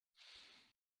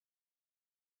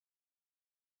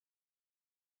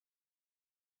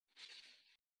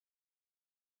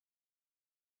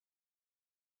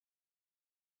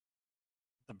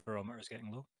 The barometer is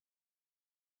getting low.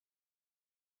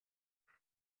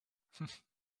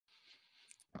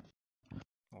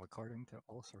 Well, according to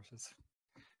all sources.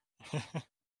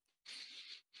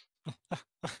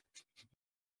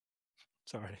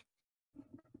 Sorry.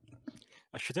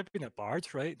 I should have been a bard,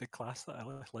 right? The class that I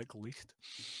like least.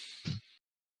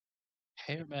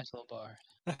 Hair metal bar.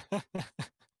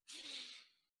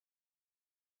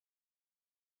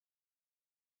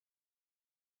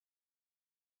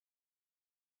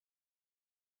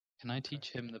 Can I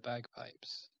teach him the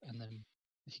bagpipes and then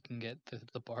he can get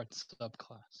the bard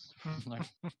subclass?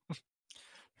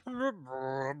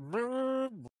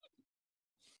 Learn.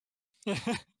 I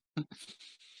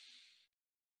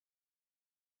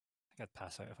think I'd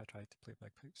pass out if I tried to play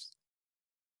bagpipes.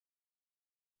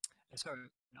 So,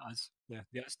 us. Yeah,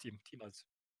 the us team us.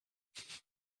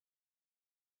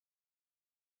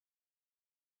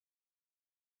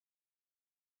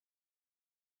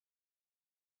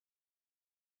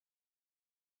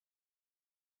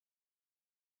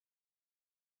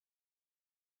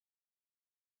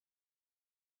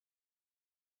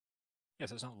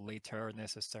 Yes, it's not later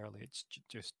necessarily, it's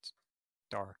just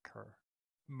darker,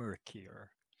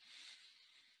 murkier.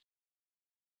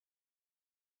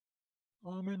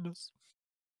 Ominous.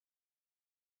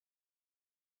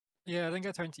 Yeah, I think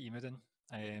I turned to Emodin.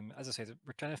 As I said,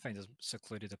 we're trying to find as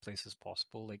secluded a place as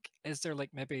possible. Like, is there like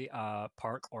maybe a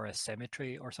park or a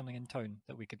cemetery or something in town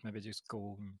that we could maybe just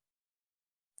go and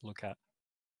look at?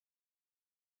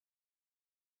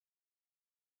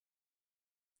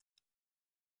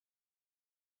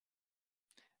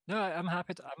 No, I'm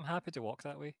happy to walk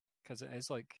that way because it is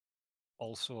like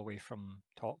also away from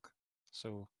talk.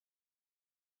 So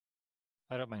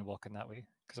I don't mind walking that way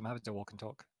because I'm happy to walk and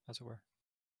talk, as it were.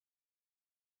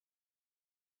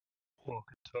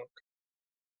 Walk and talk.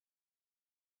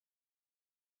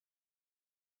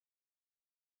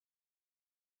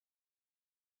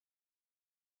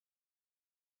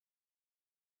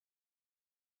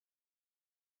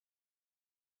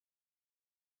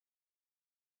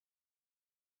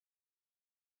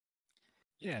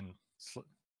 Yeah, and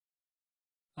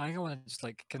I think I want to just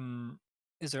like,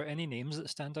 is there any names that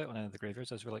stand out on any of the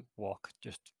graveyards as we like walk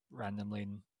just randomly?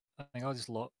 And I think I'll just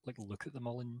look at them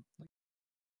all in like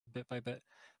bit by bit.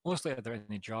 Mostly, are there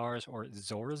any jars or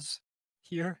Zoras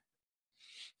here?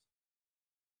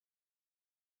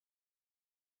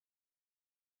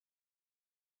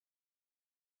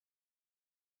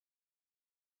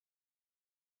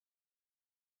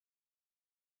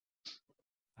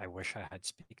 I wish I had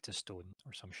Speak to Stone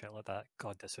or some shit like that.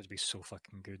 God, this would be so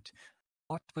fucking good.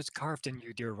 What was carved in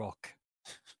you, dear rock?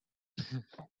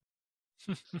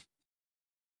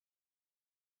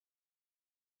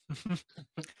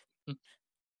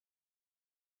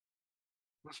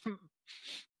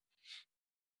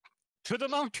 To the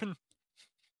mountain!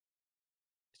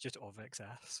 It's just Ovic's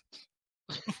ass.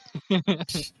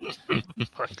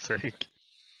 Fuck's sake.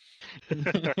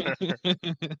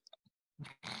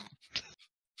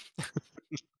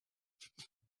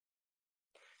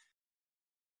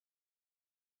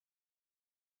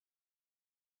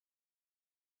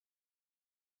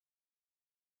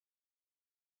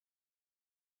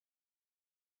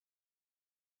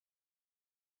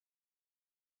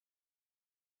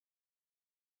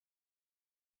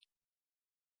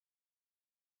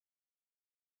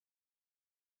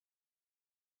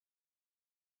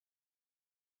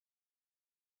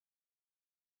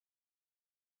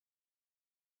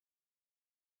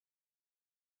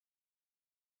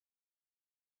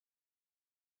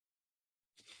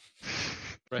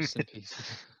 Rest in peace.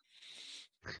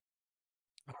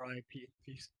 R.I.P.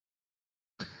 Peace.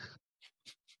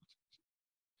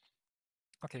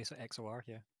 Okay, so XOR,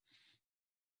 yeah.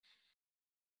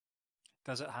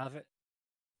 Does it have it?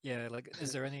 Yeah, like,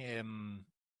 is there any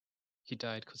He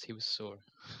died because he was sore.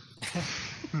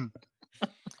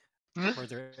 Were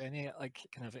there any like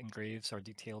kind of engraves or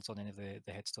details on any of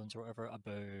the headstones or whatever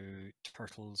about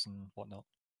turtles and whatnot,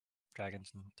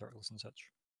 dragons and turtles and such?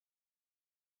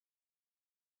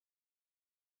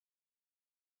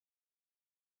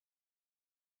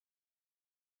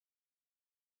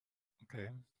 Okay.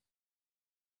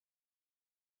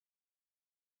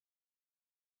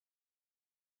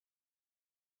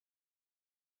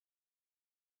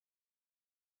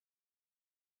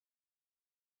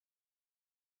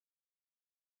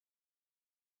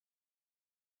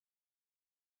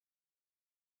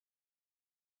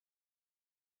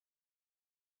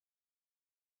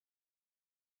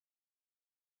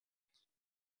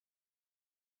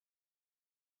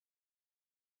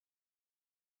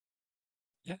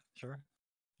 Yeah, sure.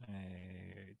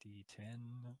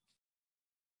 D10.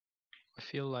 I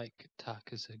feel like Tak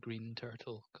is a green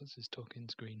turtle because his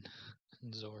token's green,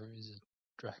 and Zor is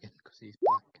a dragon because he's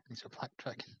black. He's a black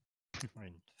dragon. I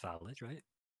mean, valid, right?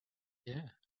 Yeah,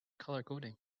 color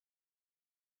coding.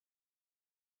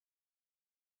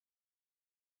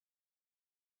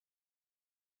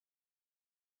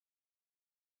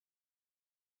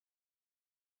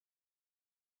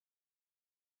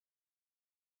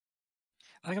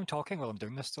 I think I'm talking while I'm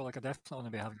doing this, so like I definitely want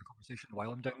to be having a conversation while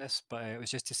I'm doing this, but it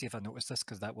was just to see if I noticed this,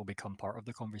 because that will become part of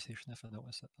the conversation if I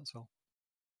notice it, that's all.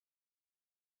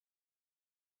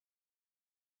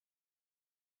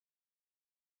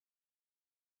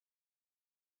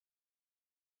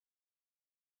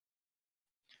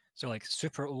 So like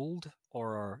super old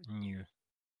or new?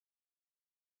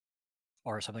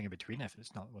 Or something in between if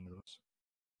it's not one of those.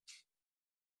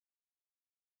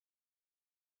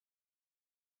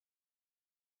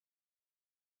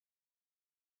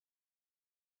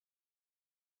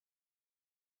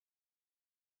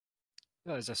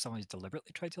 Oh, is there someone who's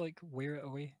deliberately tried to like wear it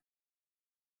away?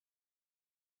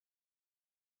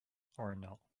 Or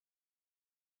not?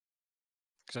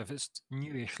 Because if it's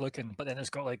newish looking, but then it's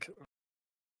got like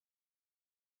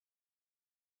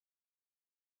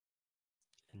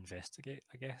investigate,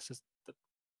 I guess, is the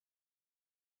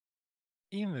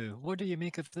Emu, what do you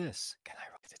make of this? Can I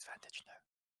roll with advantage now?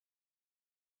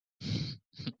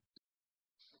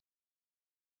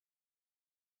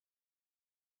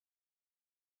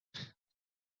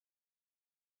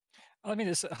 I mean,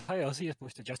 it's how else are you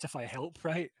supposed to justify help,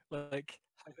 right? Like,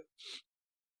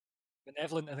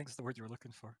 benevolent, I think is the word you were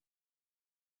looking for.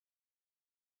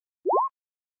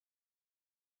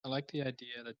 I like the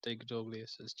idea that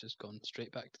Digdoglius has just gone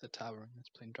straight back to the tower and is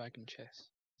playing dragon chess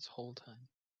this whole time.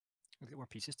 We'll get more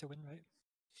pieces to win, right?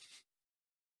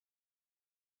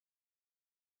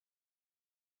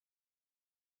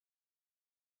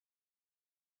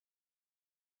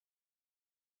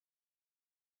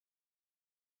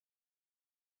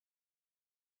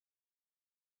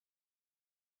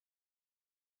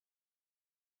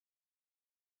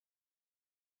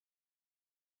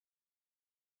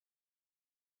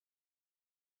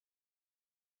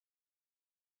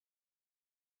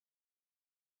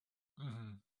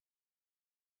 Mm-hmm.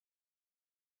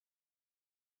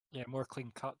 Yeah, more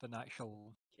clean cut than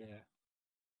actual. Yeah.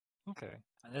 Okay.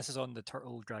 And this is on the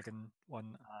turtle dragon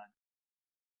one.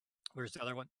 Where's the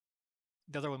other one?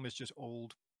 The other one was just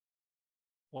old,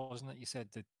 wasn't it? You said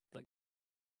that like,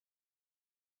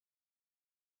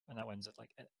 and that one's at like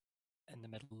in the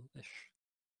middle-ish.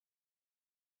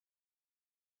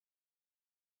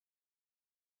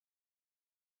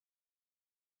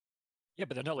 Yeah,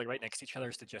 but they're not like right next to each other.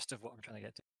 Is the gist of what I'm trying to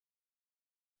get to.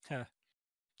 Huh.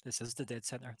 This is the dead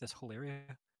center. This whole area.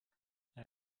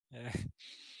 Yeah.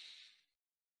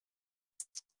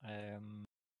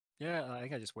 Yeah, I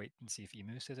think I just wait and see if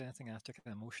Emu says anything after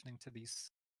kind of motioning to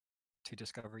these two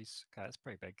discoveries. God, it's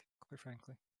pretty big, quite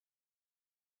frankly.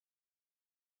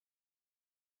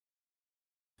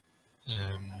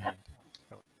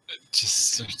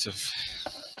 Just sort of.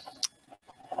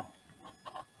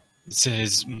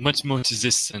 There's much more to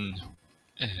this than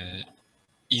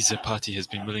either party has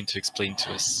been willing to explain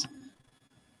to us.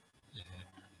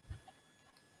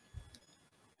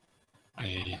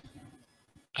 I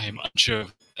am unsure.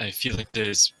 I feel like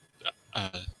there's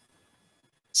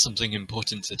something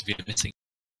important that we are missing.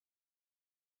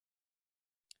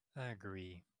 I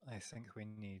agree. I think we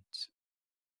need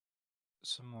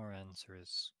some more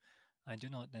answers. I do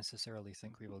not necessarily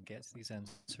think we will get these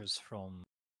answers from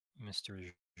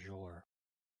Mr. Jor.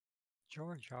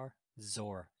 Jar?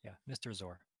 Zor. Yeah, Mr.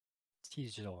 Zor.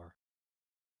 T-Zor.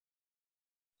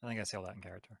 I think I say all that in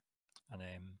character. And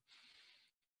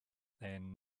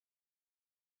then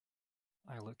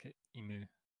I look at Emu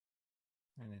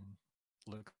and then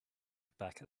look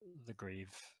back at the grave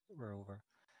we're over.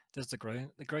 Does the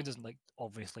ground isn't like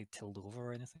obviously tilled over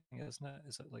or anything, isn't it?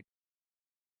 Is it like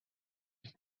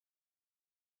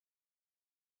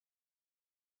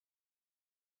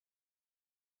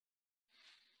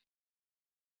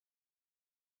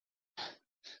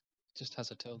Just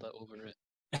has a tilde over it.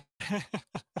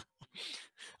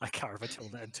 I carve a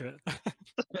tilde into it.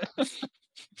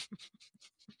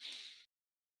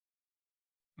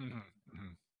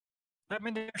 I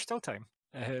mean, there's still time.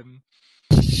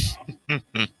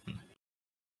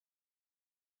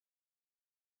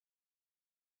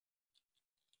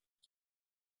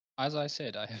 As I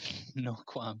said, I have no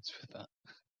qualms with that.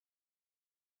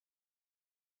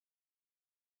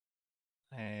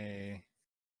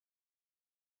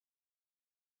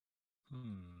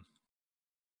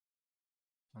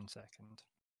 One second.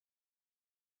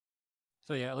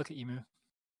 So yeah, I look at Emu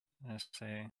and I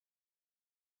say,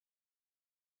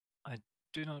 I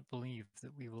do not believe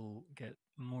that we will get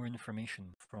more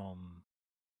information from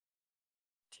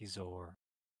Tizor.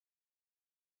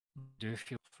 Do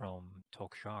feel from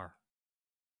Tokshar.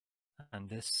 And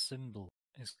this symbol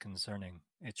is concerning.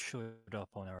 It showed up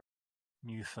on our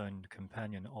newfound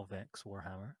companion of X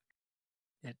Warhammer.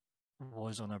 It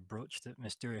was on a brooch that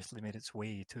mysteriously made its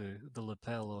way to the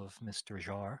lapel of Mr.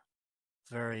 Jar,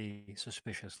 very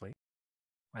suspiciously.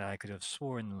 And I could have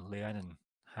sworn Leanin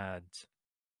had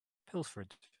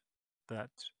pilfered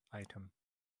that item.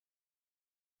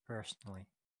 Personally,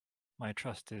 my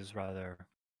trust is rather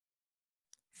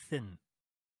thin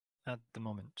at the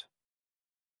moment.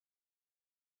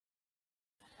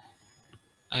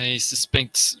 I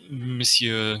suspect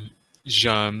Monsieur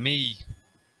Jar may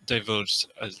divulge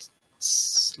a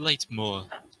slight more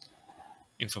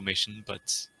information,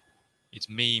 but it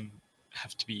may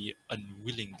have to be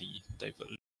unwillingly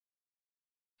divulged.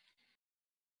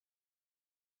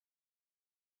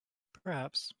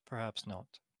 Perhaps, perhaps not.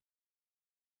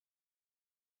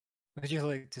 Would you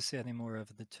like to see any more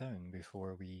of the town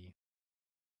before we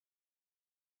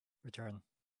return?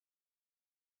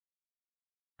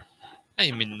 I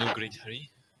am in no great hurry.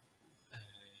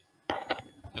 I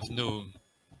have no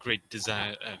great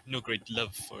desire, no great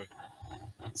love for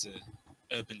the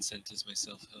urban centers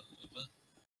myself, however.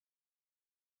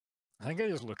 I think I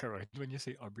just look around when you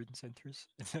say urban centres.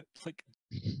 It's like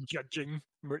judging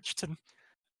Merchton.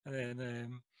 And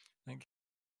then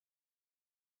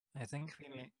I think we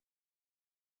may.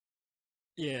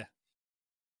 Yeah.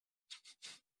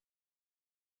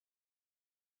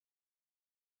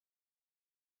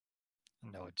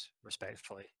 Nod,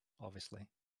 respectfully, obviously.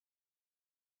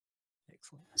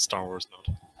 Excellent. Star Wars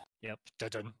nod. Yep,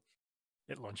 dun.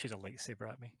 It launches a lightsaber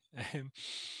at me.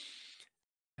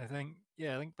 I think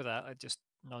with that, I just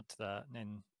nod to that, and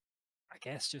then I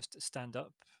guess just stand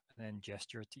up and then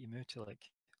gesture to Emu to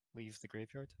like leave the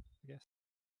graveyard, I guess.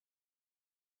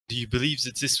 Do you believe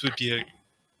that this would be a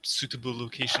suitable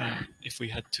location if we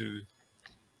had to,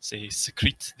 say,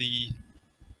 secrete the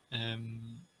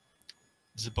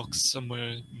box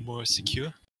somewhere more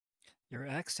secure? Your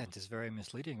accent is very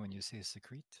misleading when you say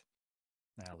secrete.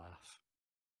 I laugh.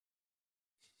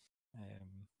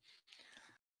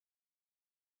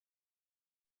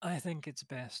 I think it's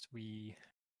best we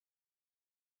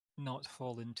not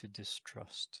fall into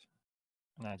distrust.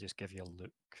 And I just give you a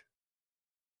look.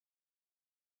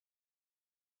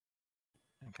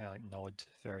 And kind of like nod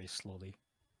very slowly.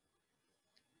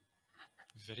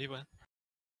 Very well.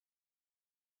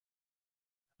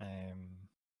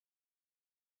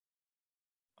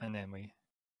 And then we,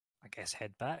 I guess,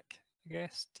 head back, I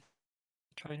guess, to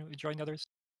try and join the others.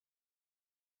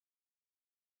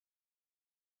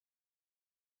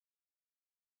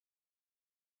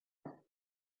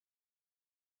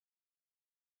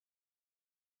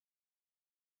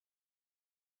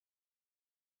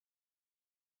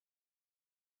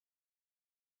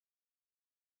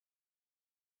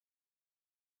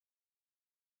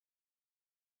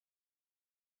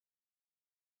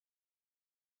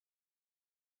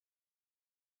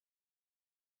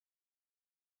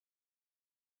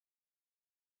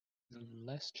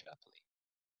 Less chappily.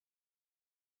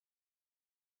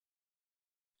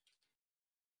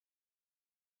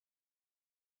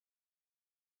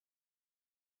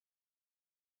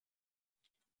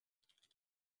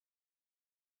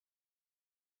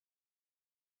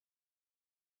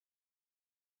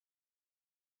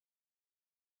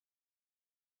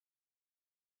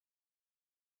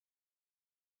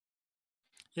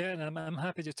 Yeah, and I'm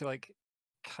happy just to like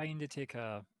kind of take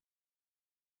a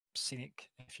scenic,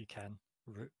 if you can,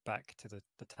 route back to the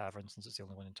tavern since it's the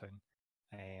only one in town,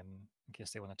 in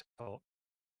case they want to talk.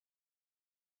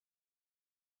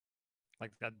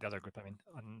 Like the other group, I mean,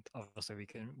 and obviously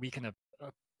we can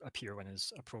appear when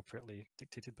is appropriately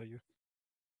dictated by you.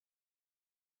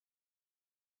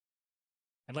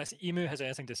 Unless Emu has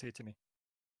anything to say to me.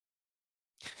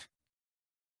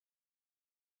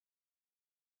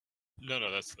 No,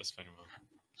 that's fine. We'll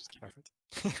just keep it.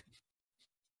 Perfect.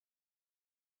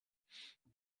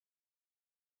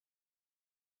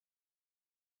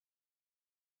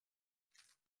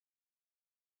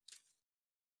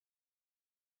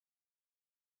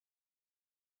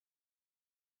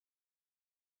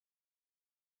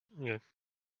 Yeah.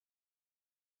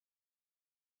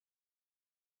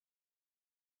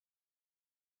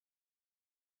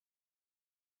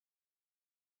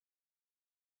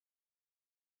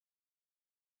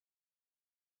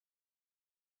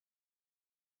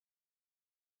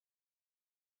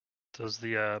 Does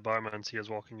the barman see us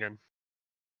walking in?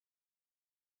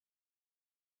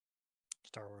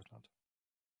 Star Wars not.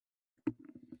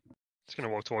 He's gonna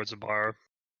walk towards the bar.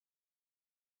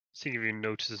 See if he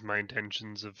notices my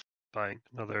intentions of buying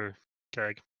another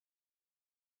keg.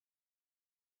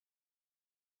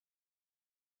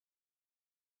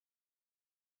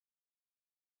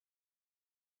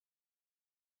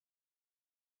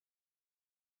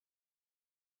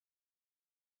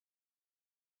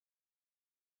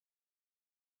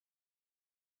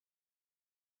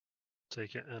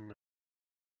 Take it and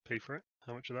pay for it.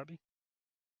 How much would that be?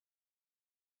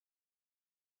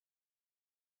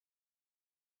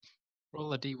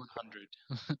 Roll a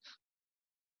d100.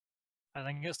 I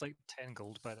think it's like 10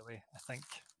 gold, by the way. I think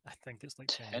it's like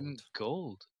 10 10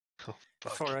 gold. gold. Oh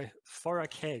fuck. For a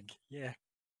keg, yeah.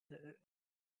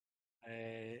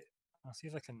 I'll see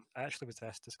if I can. I actually was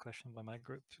asked this question by my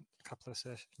group a couple of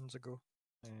sessions ago.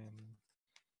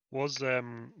 Was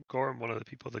Gorm one of the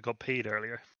people that got paid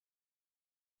earlier?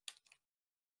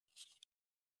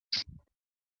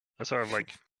 I sort of like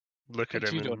look at But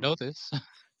him you don't and know this.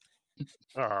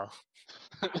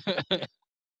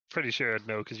 pretty sure I'd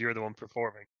know because you're the one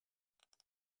performing.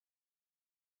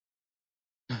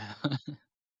 Darn.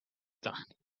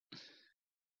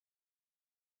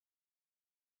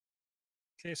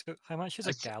 Okay, so how much is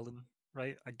a gallon?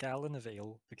 Right, a gallon of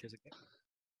ale because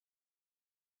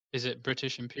Is it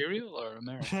British Imperial or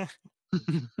American?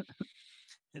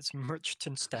 it's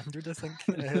Merchant Standard, I think.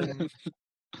 Can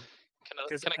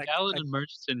a gallon a- in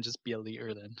Merchant just be a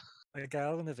liter then? A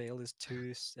gallon of ale is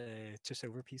two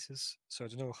silver pieces, so I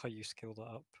don't know how you scale that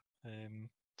up.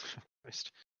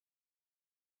 Christ.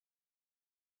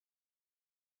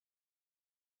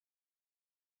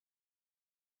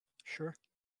 Sure.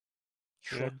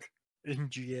 Yeah. Shrug in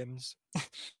GMs.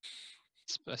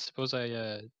 I suppose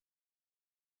I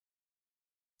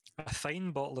A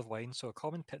fine bottle of wine, so a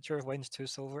common pitcher of wine is 2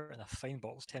 silver, and a fine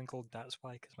bottle is 10 gold. That's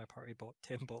why, because my party bought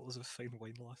 10 bottles of fine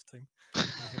wine last time. I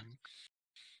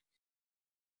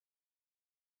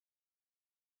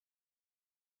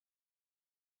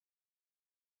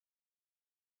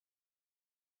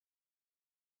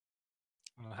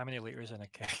don't know, how many liters in a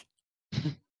keg?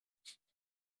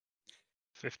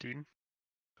 15,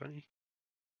 20.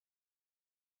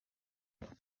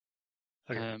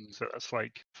 Okay, so that's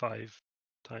like 5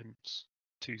 times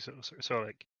 2, so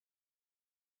like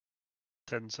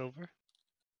 10 silver.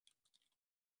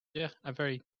 yeah,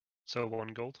 So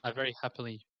 1 gold. I very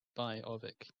happily buy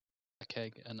Ovik a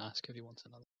keg and ask if he wants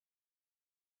another.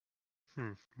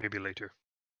 Maybe later.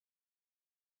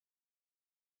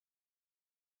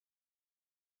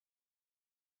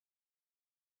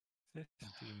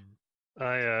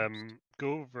 I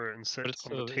go over and sit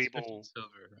on the It's table. 15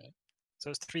 silver, right? So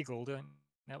it's 3 gold.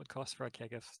 That would cost for a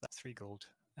keg if that's 3 gold.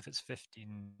 If it's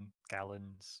 15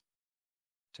 gallons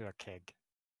to a keg.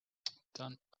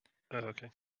 Done. Oh,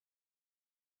 okay.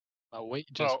 My weight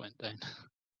just went down.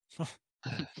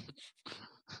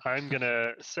 I'm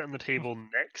gonna sit on the table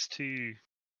next to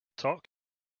Talk,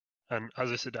 and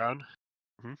as I sit down,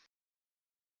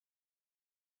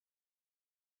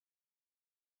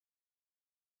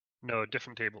 no,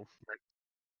 different table.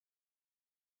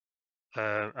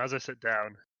 As I sit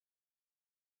down,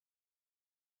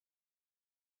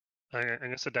 I'm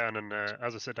gonna sit down, and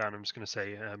as I sit down, I'm just gonna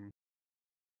say,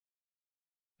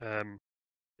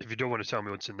 if you don't want to tell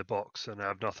me what's in the box, then I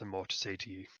have nothing more to say to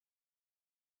you.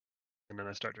 And then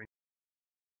I start drinking.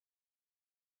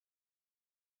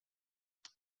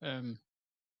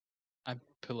 I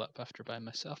pull up after buying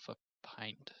myself a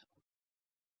pint.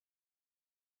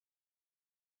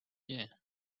 Yeah.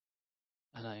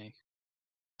 And I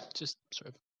just sort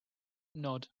of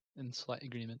nod in slight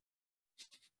agreement.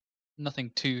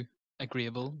 Nothing too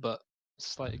agreeable, but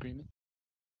slight agreement.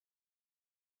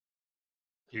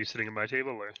 Are you sitting at my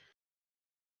table or?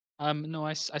 No,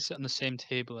 I sit on the same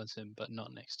table as him, but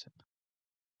not next to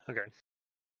him. Okay.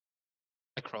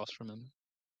 Across from him.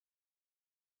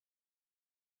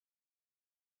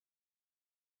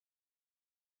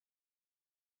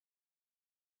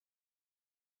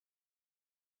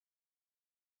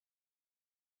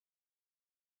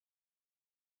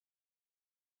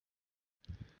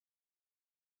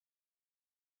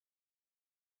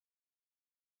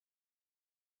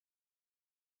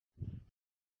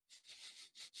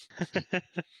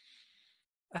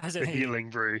 As The any healing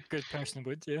brew good person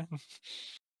would, yeah.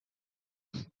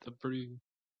 The brew.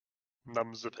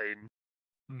 numbs the pain.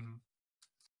 Mm-hmm.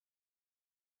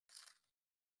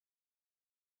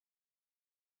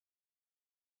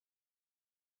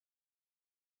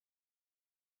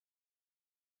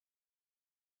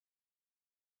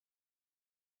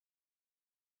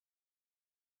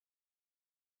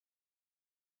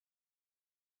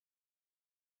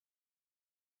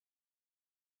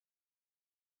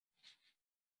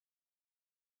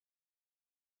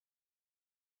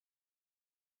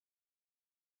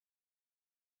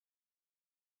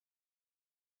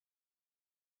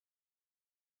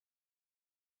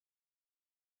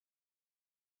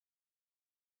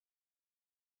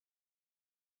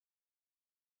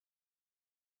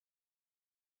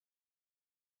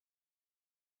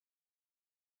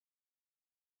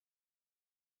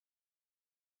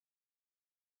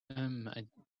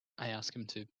 I ask him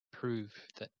to prove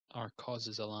that our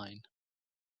causes align.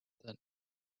 That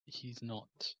he's not,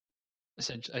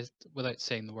 essentially, without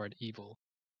saying the word evil,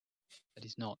 that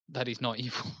he's not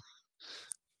evil.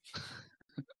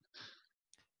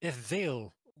 If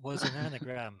veil was an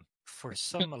anagram for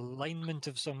some alignment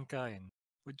of some kind,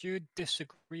 would you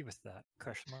disagree with that?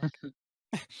 Question mark.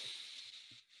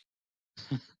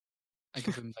 I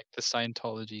give him like the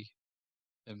Scientology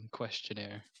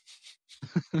questionnaire.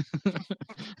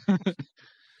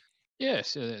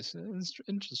 Yes, it's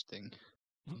interesting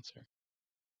answer.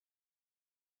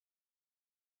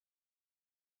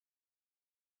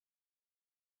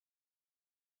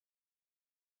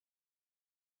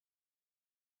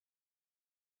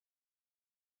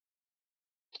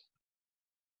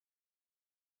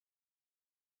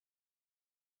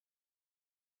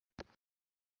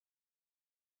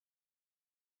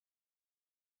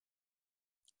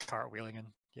 Cartwheeling in,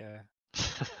 yeah.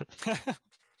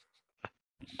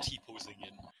 T-posing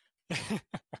in.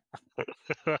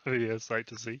 That'd be a sight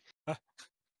to see.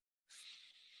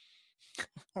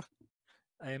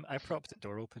 I propped the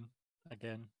door open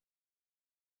again,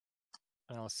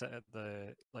 and I'll sit at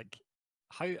the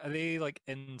How are they like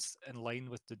in line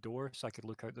with the door, so I could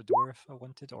look out the door if I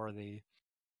wanted, or are they?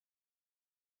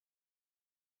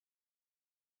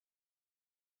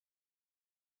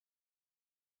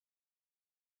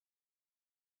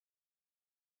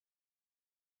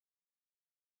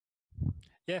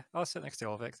 Yeah, I'll sit next to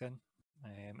Olvik then,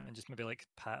 and just maybe like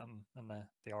pat him on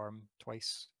the arm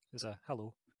twice as a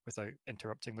hello without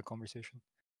interrupting the conversation.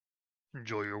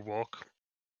 Enjoy your walk.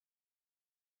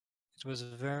 It was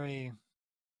very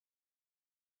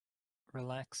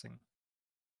relaxing.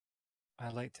 I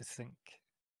like to think,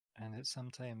 and it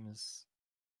sometimes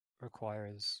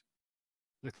requires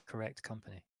the correct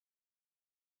company.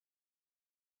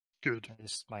 Good. I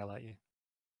just smile at you.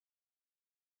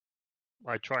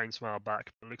 I try and smile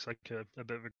back, but it looks like a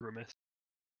bit of a grimace.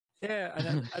 Yeah,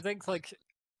 and I think like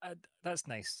that's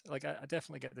nice. Like I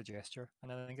definitely get the gesture,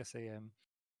 and I think I say,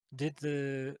 did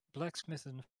the blacksmith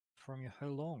inform you how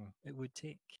long it would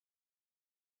take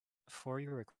for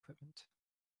your equipment?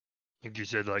 I think you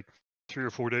said like 3 or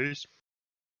 4 days.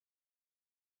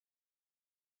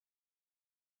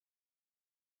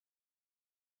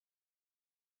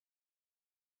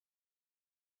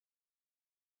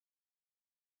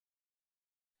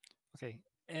 Okay,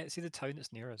 see the town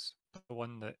that's near us, the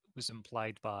one that was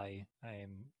implied by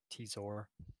Tizor.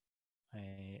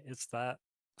 Is that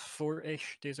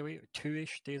 4-ish days away,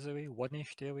 2-ish days away,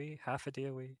 1-ish day away, half a day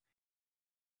away?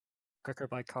 Quicker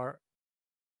by cart.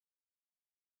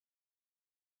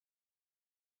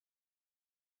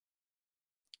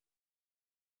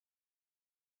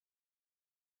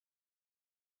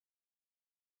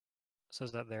 So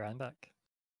is that there and back?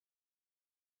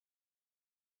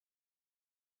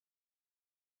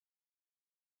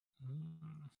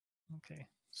 Okay,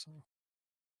 so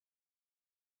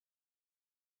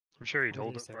I'm sure he'd 4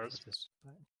 hold days it there for for us this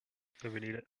back. if we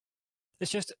need it.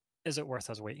 It's just, is it worth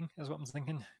us waiting? Is what I'm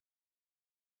thinking.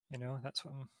 You know, that's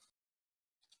what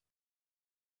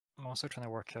I'm also trying to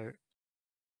work out.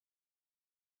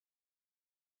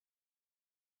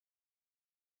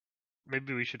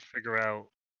 Maybe we should figure out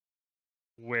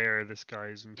where this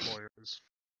guy's employer is.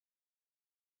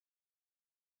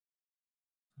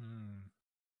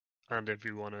 And if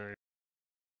we want to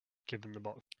give him the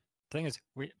box. Thing is,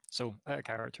 so out of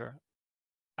character,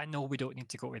 I know we don't need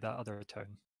to go to that other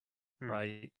town,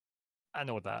 right? I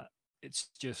know that. It's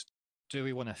just, do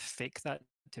we want to fake that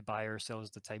to buy ourselves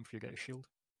the time for you to get a shield?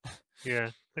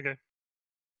 Yeah, okay.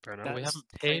 Fair enough. But we haven't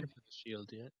paid for the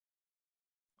shield yet.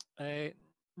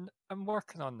 I'm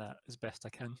working on that as best I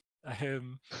can.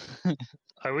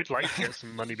 I would like to get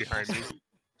some money behind me.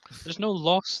 There's no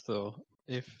loss though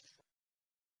if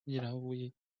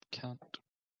we can't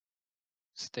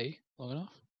stay long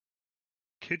enough.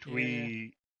 Could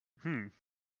we?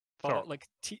 But like,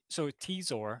 so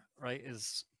Tzor, right,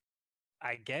 is,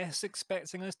 I guess,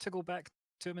 expecting us to go back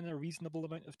to him in a reasonable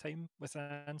amount of time with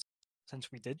an answer,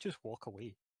 since we did just walk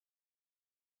away.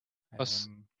 Plus,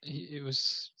 it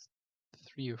was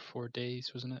 3 or 4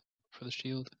 days, wasn't it, for the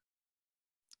shield?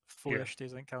 4-ish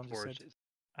days, I think Callum just said.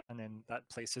 And then that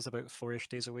place is about 4-ish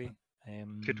days away.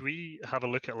 Could we have a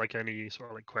look at like any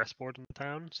sort of like quest board in the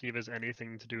town, see if there's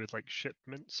anything to do with like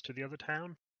shipments to the other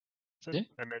town? Yeah.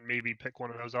 And then maybe pick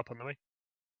one of those up on the way.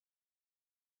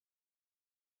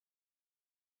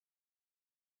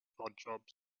 Odd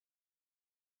jobs.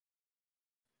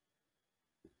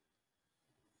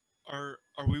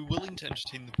 Are we willing to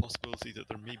entertain the possibility that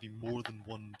there may be more than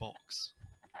one box?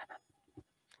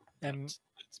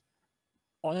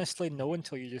 Honestly, no,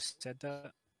 until you just said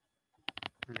that.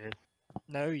 Yeah.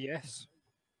 No, yes.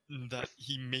 That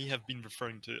he may have been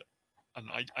referring to an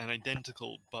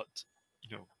identical, but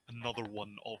another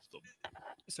one of them.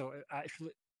 So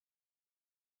actually,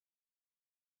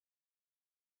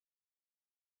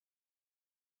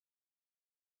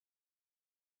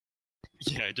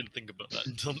 yeah, I didn't think about that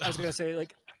until now. I was gonna say,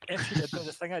 like, if you did,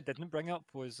 the thing I didn't bring up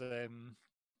was,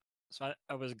 so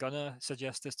I was gonna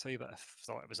suggest this to you, but I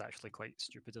thought it was actually quite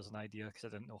stupid as an idea because I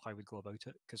didn't know how we'd go about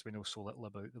it because we know so little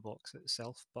about the box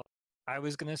itself. But I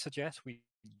was gonna suggest we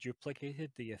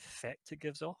duplicated the effect it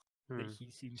gives off. That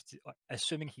he seems to,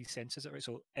 assuming he senses it right.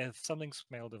 So if something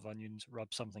smelled of onions,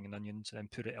 rub something in onions and then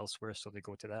put it elsewhere so they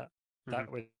go to that. That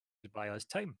would buy us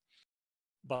time.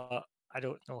 But I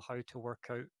don't know how to work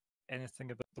out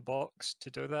anything about the box to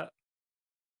do that.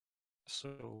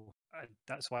 So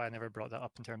that's why I never brought that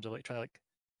up in terms of like trying to like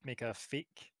make a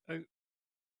fake out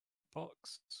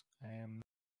box.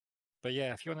 But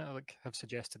yeah, if you want to like have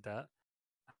suggested that,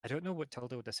 I don't know what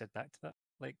Tilda would have said back to that.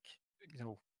 Like,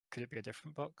 could it be a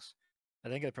different box? I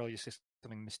think I'd probably just say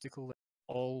something mystical. Like,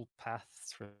 all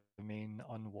paths remain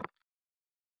unwalked.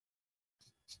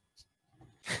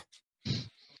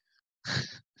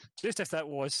 Just if that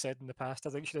was said in the past,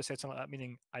 I think she should have said something like that,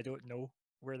 meaning I don't know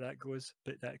where that goes,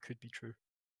 but that could be true.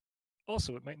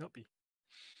 Also, it might not be.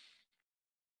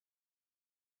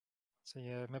 So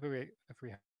yeah, maybe if we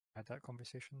had that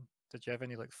conversation, did you have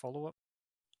any like follow up?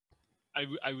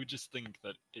 I would just think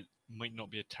that it might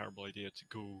not be a terrible idea to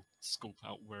go scope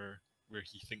out where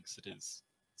he thinks it is.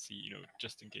 See,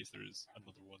 just in case there is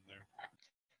another one there.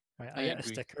 Right, I get a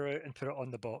sticker out and put it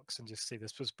on the box and just say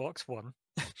this was box 1,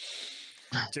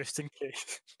 just in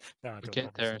case. No, I don't.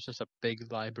 Get there, it's just a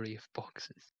big library of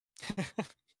boxes.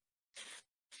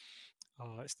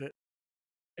 Oh,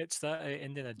 it's that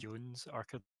Indiana Jones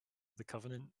Ark of the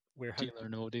Covenant warehouse. Deal or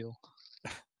no deal.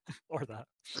 Or that.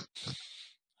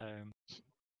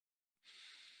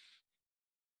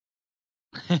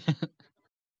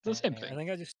 The same thing. I think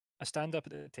I stand up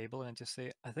at the table and I just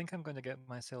say, I think I'm going to get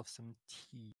myself some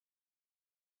tea.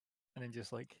 And then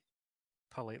just like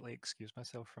politely excuse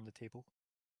myself from the table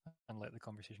and let the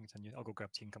conversation continue. I'll go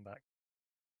grab tea and come back.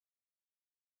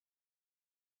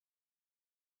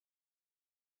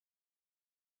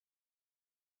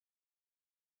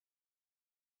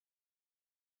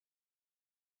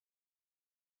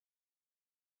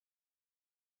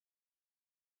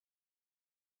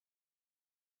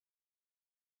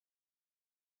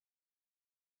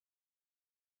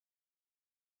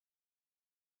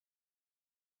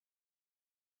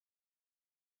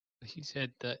 He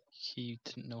said that he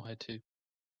didn't know how to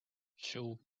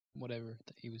show whatever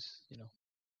that he was,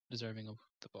 deserving of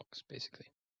the box, basically.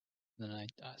 And then I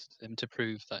asked him to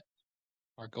prove that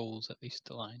our goals at least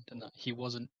aligned and that he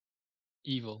wasn't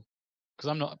evil. Because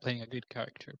I'm not playing a good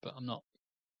character, but I'm not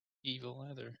evil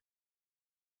either.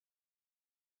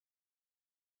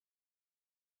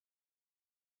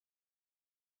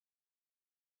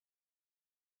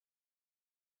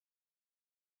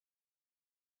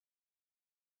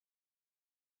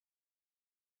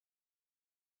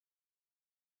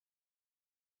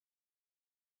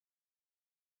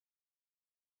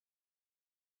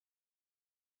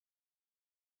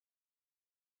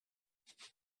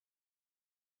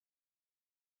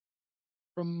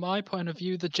 From my point of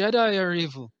view, the Jedi are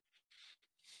evil.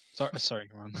 Sorry,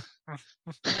 wrong. I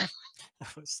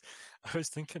was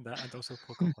thinking that, and also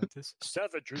Pocahontas.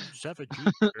 Savages,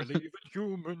 barely even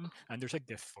human. And there's a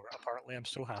gift for it. Apparently, I'm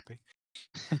so happy.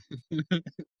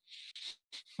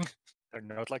 They're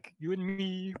not like you and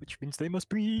me, which means they must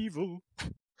be evil.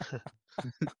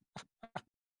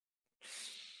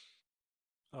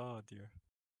 Oh dear.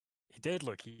 He did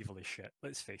look evil as shit.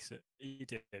 Let's face it, he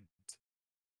did.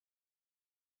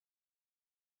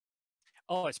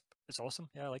 Oh, it's awesome.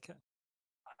 Yeah, I like it.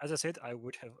 As I said, I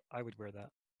would wear that.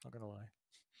 Not gonna lie.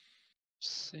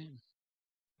 Same.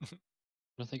 I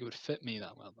don't think it would fit me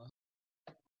that well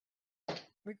though.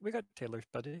 We got tailors,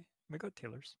 buddy. We got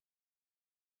tailors.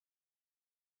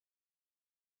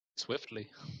 Swiftly.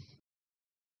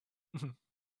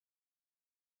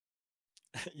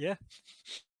 Yeah.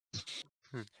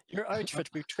 Your outfit.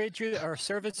 We trade you our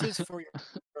services for your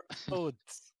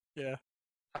clothes. Yeah.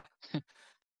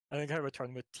 I think I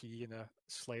returned with tea and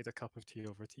slide a cup of tea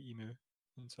over to Emu.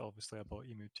 And so obviously I bought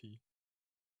Emu tea.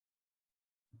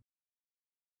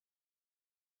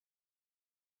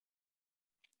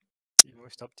 Emu,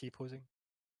 stop tea posing.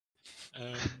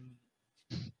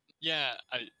 Yeah,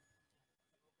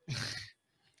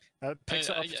 Picks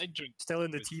it up. I drink Still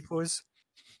in the with- tea pose.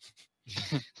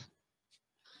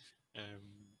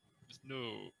 There's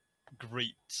no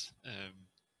great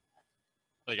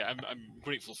like I'm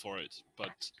grateful for it,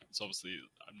 but it's obviously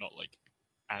I'm not like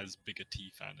as big a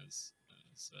tea fan as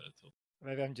Tilda.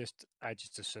 Maybe I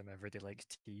just assume everybody likes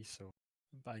tea, so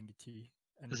I'm buying a tea.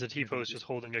 And Is a tea maybe pose just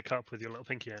holding a cup with your little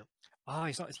pinky out? Oh,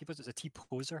 he's not a tea pose, it's a tea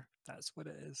poser. That's what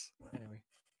it is. Anyway,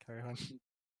 carry on.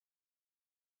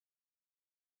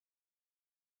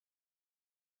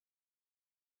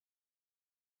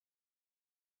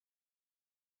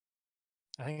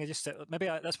 I think I just maybe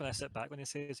that's when I sit back when they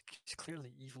say he's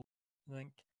clearly evil. I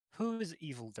think, who is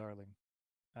evil, darling?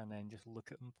 And then just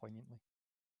look at him poignantly.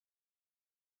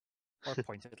 Or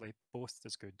pointedly, both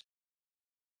is good.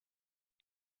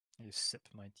 I just sip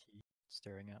my tea,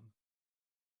 staring at him.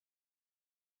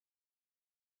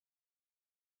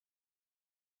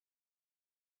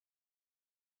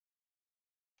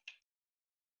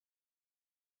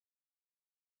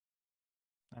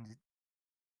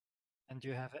 And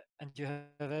you have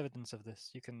evidence of this.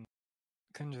 You can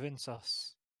convince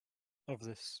us of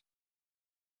this.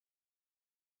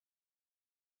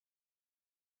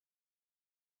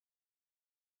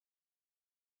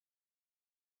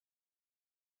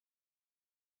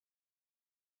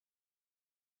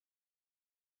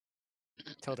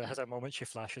 Tilda has a moment she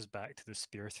flashes back to the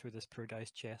spear through this poor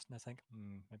guy's chest, and I think,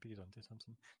 maybe he's onto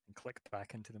something. And click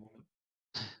back into the moment.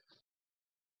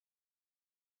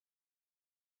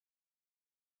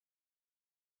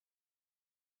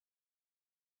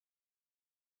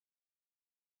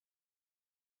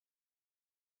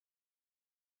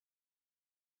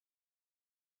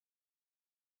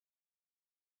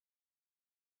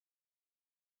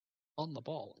 On the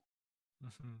ball.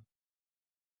 Mm-hmm.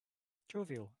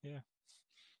 Jovial, yeah.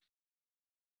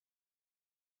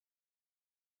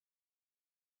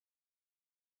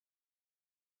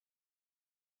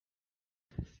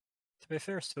 To be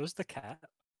fair, so's the cat.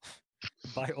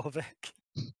 By Ovik.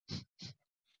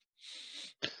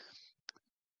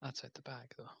 That's out the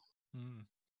bag though. Mm.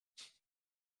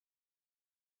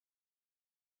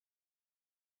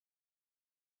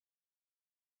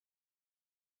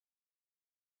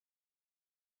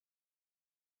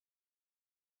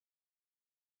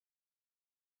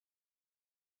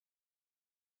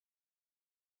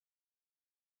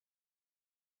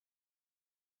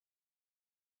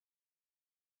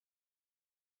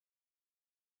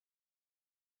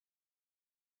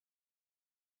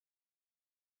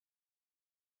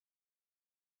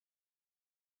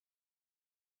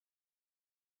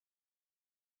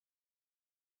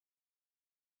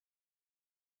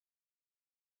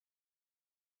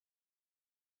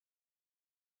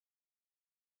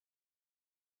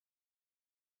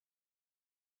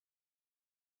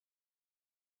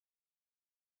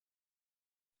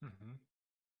 Mm-hmm.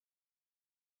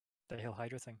 The Hail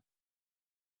Hydra thing.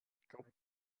 Cool.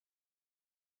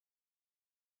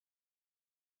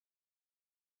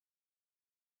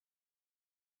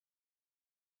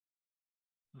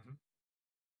 Mm-hmm.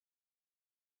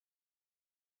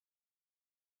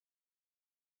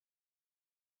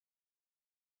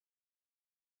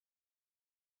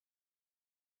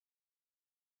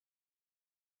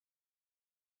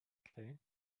 Okay.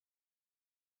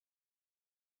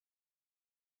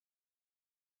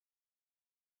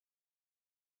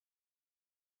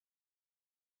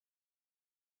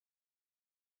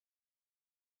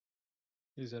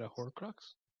 Is it a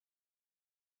Horcrux?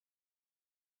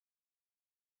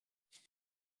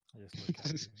 I just look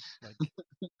at you like,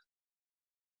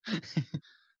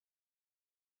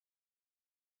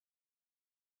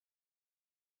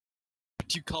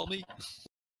 What you call me?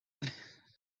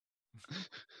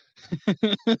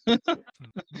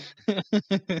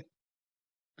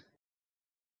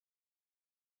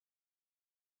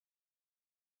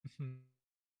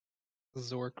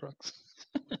 Zorcrux.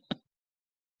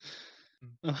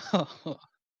 100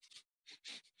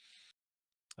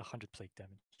 plague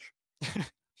damage.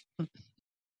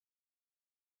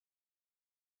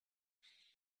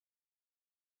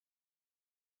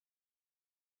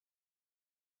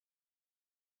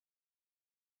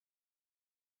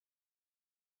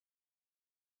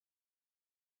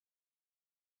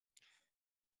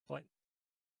 Like,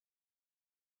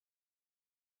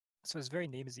 so his very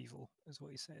name is evil, is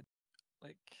what he said.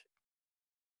 Like,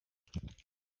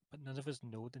 but none of us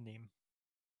know the name.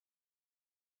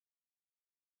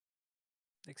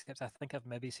 Except I think I've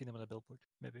maybe seen him on a billboard.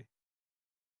 Maybe.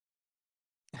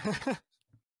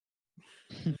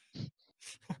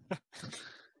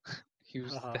 He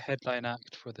was the headline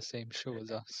act for the same show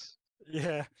as us.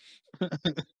 Yeah.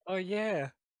 Oh yeah.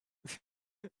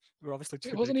 We're obviously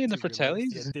too Wasn't big he in the to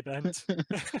realise Fratellis? the indie band.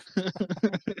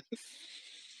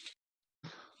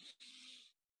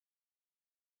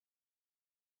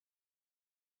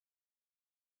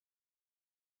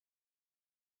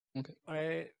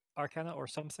 Okay. Arcana or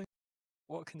something?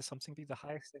 What can something be? The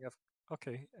highest thing I've.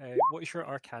 Okay. What is your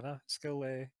Arcana skill,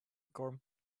 Gorm?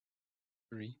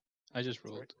 3. I just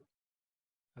Sorry. rolled.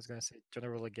 I was gonna say, do you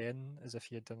wanna roll again as if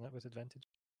you had done it with advantage?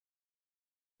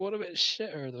 What a bit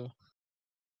shitter though.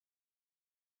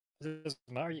 It doesn't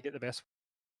matter. You get the best.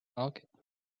 Okay.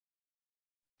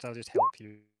 So I'll just help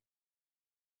you.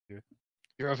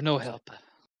 You're of no help.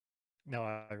 No,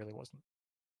 I really wasn't.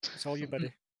 It's all you,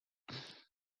 buddy.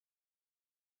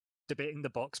 Debating the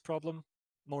box problem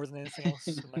more than anything else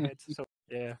in my head. So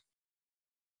yeah.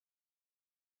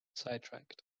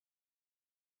 Sidetracked.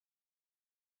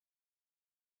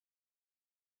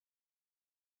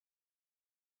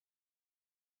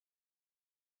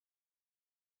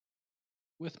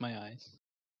 With my eyes.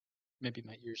 Maybe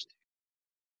my ears too.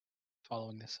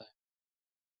 Following this side.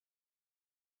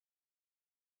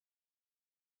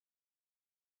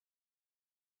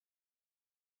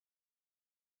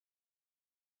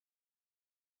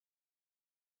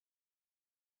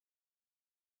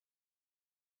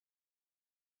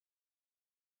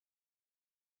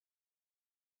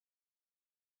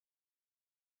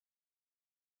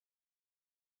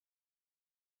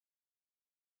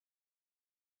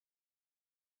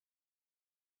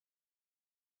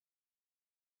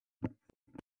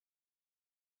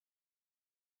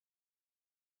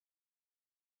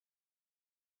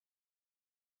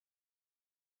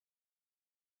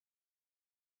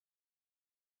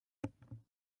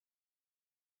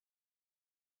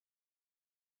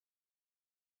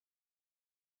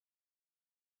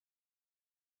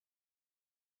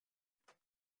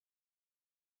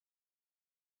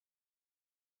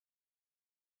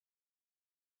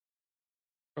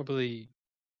 Probably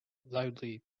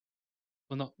loudly,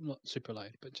 well, not super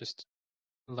loud, but just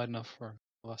loud enough for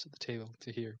us at the table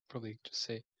to hear. Probably just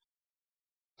say,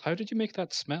 "How did you make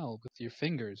that smell with your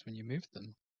fingers when you moved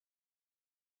them?"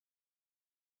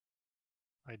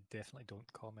 I definitely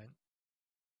don't comment.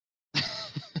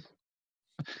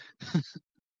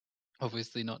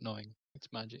 Obviously, not knowing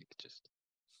it's magic, just.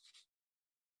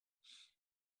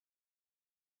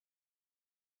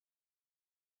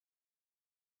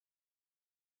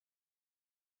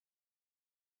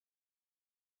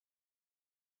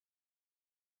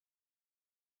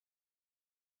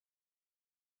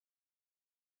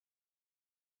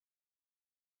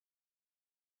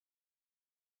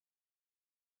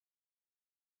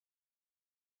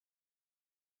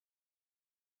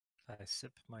 I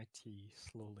sip my tea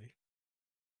slowly.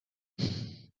 I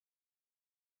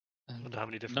wonder how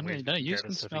many different ways None we of can you get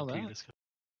can a smell sipping tea. that. This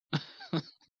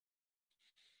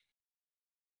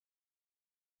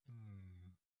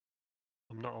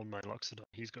I'm not on my Loxodon.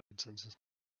 He's got good senses.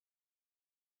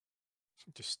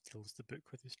 Just steals the book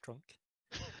with his trunk.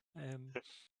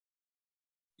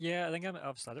 Yeah, I think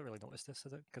obviously I don't really notice this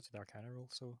because of the Arcana roll,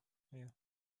 so yeah.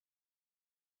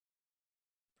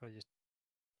 Probably just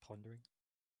pondering.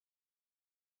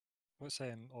 What's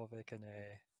Ovik and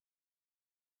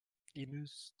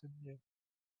emus? Yeah.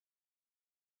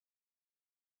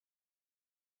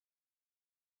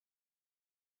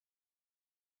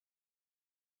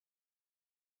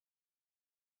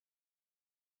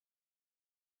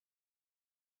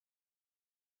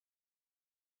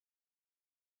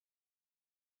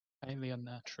 Highly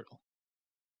unnatural.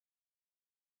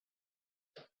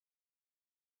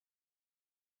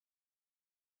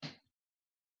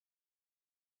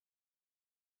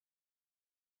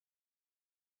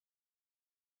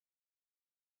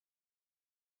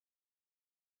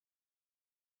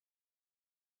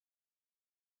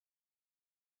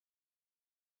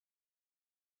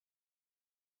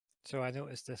 So I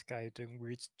noticed this guy doing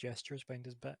weird gestures behind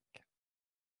his back.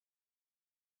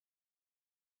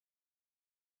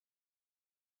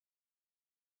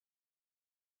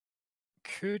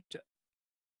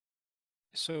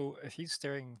 So if he's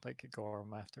staring like at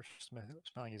Gorm after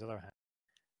smelling his other hand,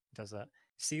 he does that.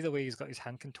 See the way he's got his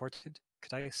hand contorted?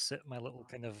 Could I sit my little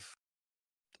kind of,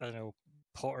 I don't know,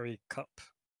 pottery cup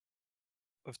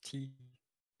of tea?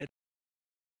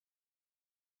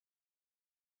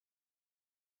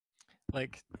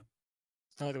 Like,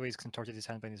 it's not the way he's contorted his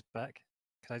hand behind his back.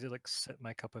 Could I just like sit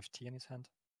my cup of tea in his hand?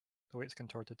 The way it's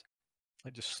contorted.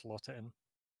 Like just slot it in.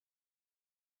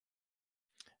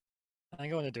 I'm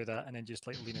going to do that and then just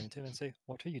like lean into him and say,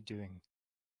 "What are you doing?"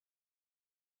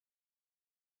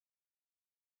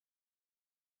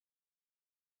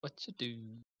 What you do?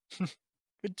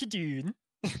 What you doing?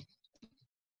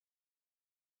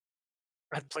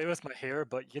 I'd play with my hair,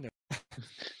 but you know.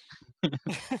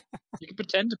 You can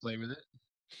pretend to play with it.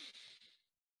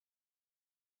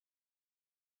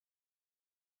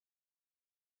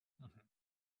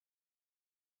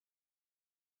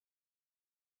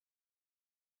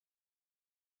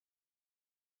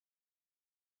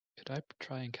 Could I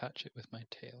try and catch it with my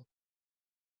tail?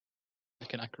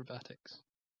 Like in acrobatics.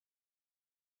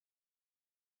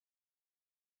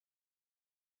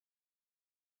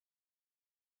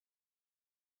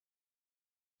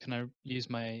 Can I use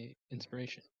my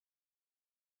inspiration?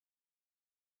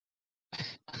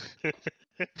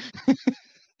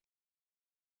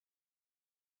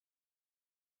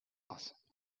 Awesome.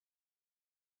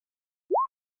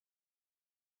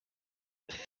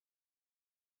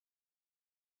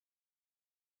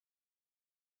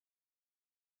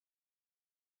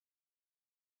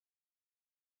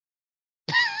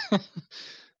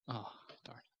 Oh,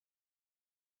 darn.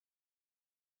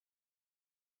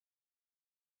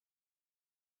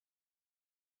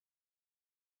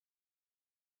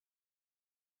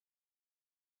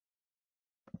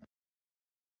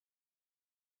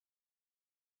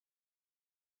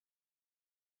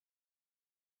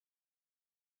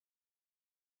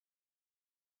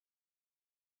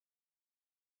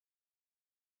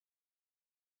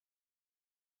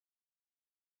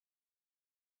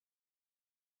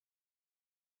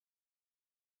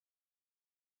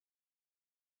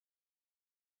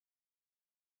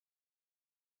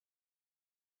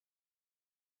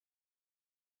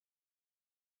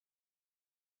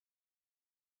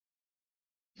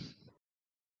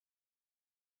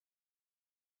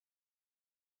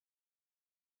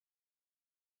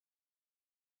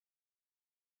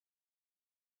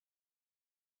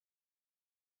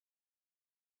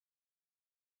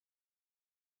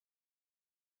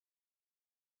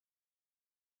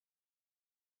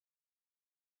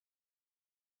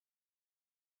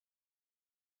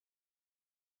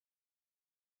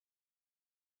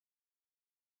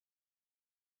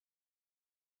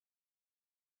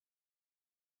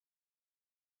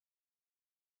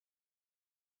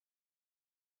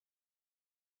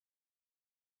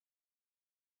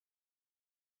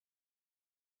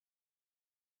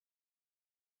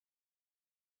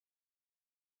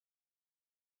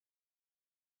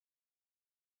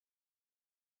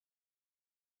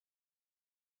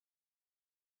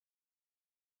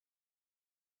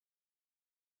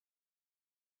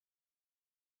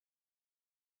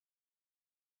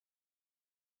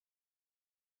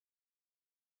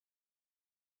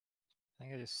 I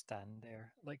think I just stand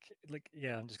there. Like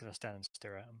yeah, I'm just gonna stand and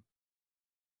stare at him.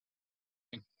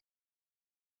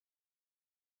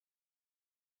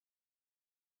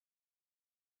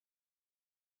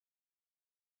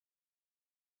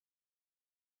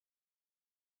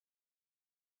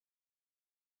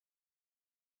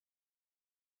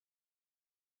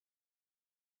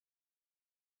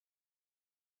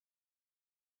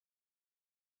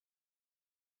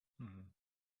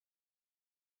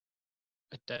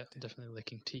 Definitely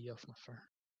licking tea off my fur.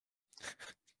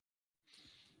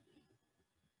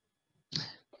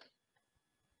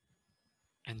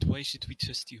 And why should we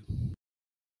trust you?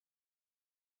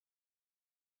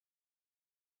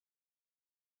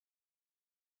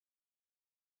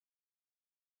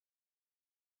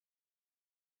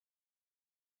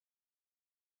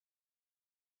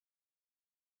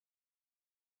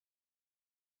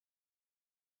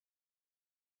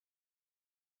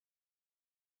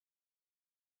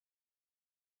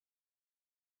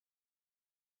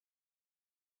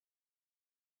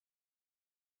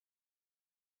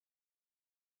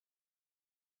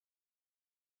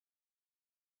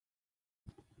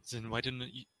 Then why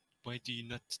do you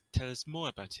not tell us more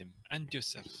about him and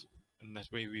yourself? And that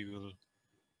way we will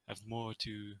have more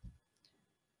to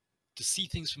see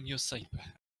things from your side,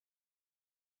 perhaps.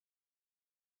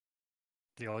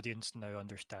 the audience now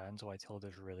understands why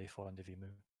Tilda's really fond of Emu.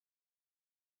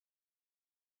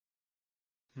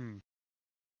 Mm-hmm.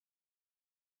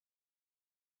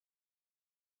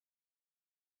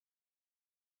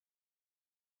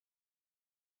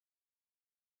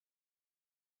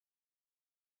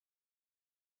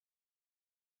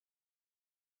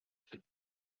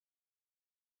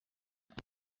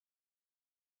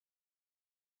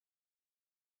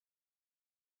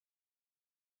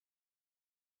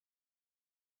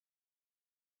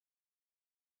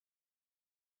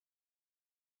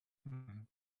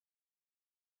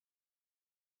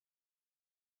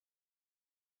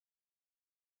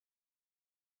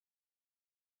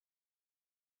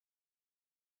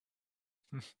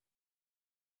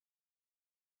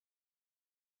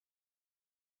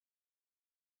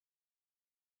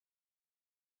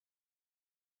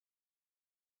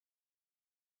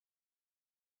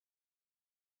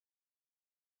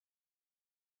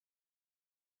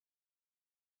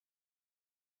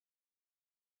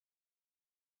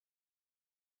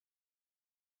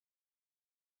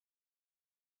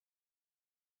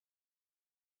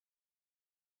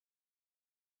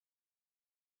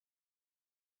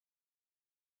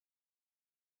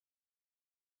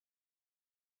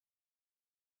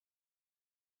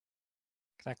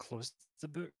 Can I close the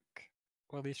book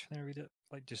while he's trying to read it?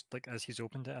 Like just like as he's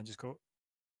opened it, and just go,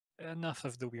 enough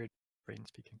of the weird brain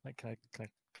speaking. Like can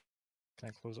I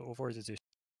close it over, or is it just?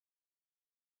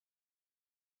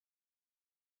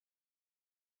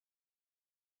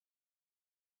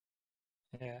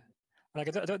 Yeah, like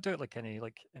I don't do it like any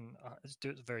like in. Just do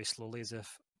it very slowly, as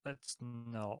if that's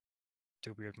not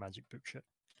do weird magic book shit.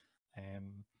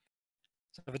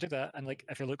 So if I do that, and like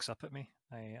if he looks up at me,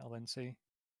 I'll then say,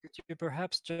 "Could you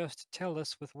perhaps just tell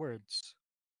us with words?"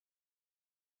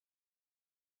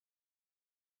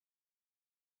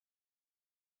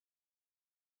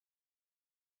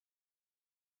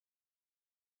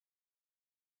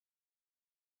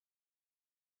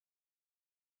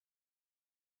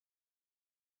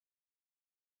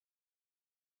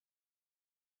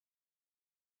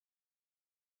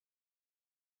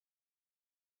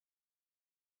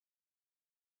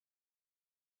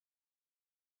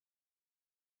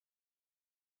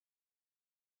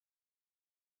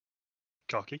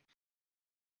 Cocky.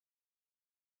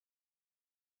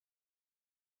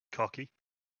 Cocky.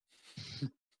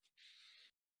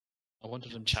 I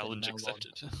wanted him to Challenge say melon.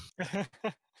 accepted.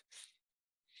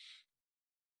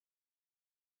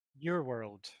 Your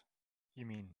world, you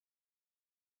mean?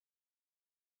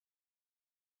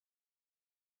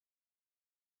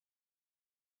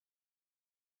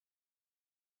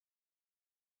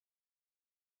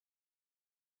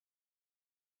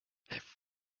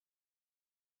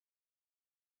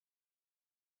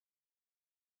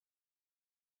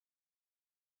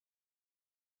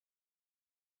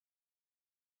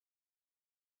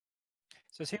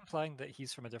 So is he implying that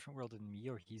he's from a different world than me,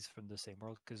 or he's from the same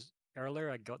world? Because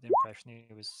earlier I got the impression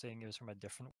he was saying he was from a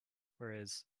different,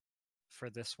 whereas for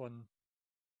this one,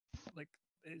 like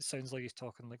it sounds like he's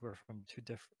talking like we're from two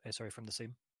different. Sorry, from the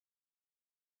same.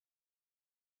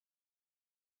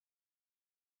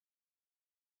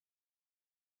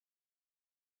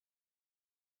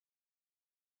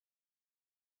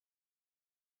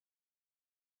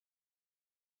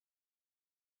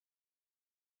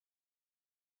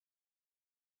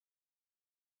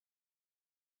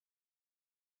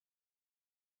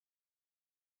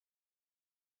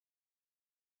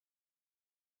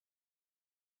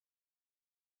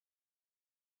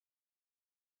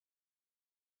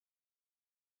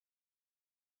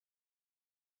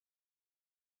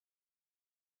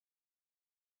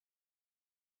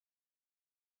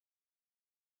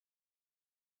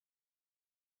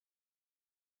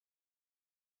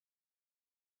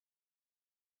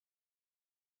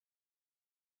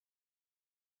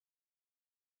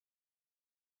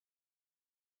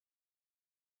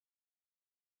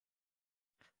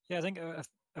 Yeah, I think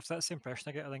if that's the impression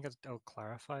I get, I think I'll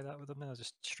clarify that with him, and I'll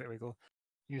just straight away go,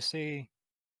 "You say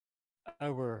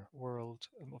our world,"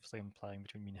 obviously implying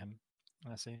between me and him,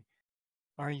 and I say,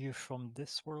 "Are you from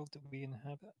this world that we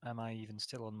inhabit? Am I even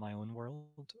still on my own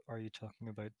world? Are you talking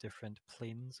about different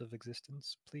planes of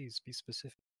existence? Please be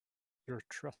specific. Your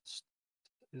trust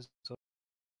is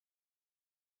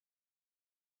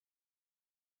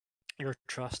your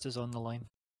trust is on the line."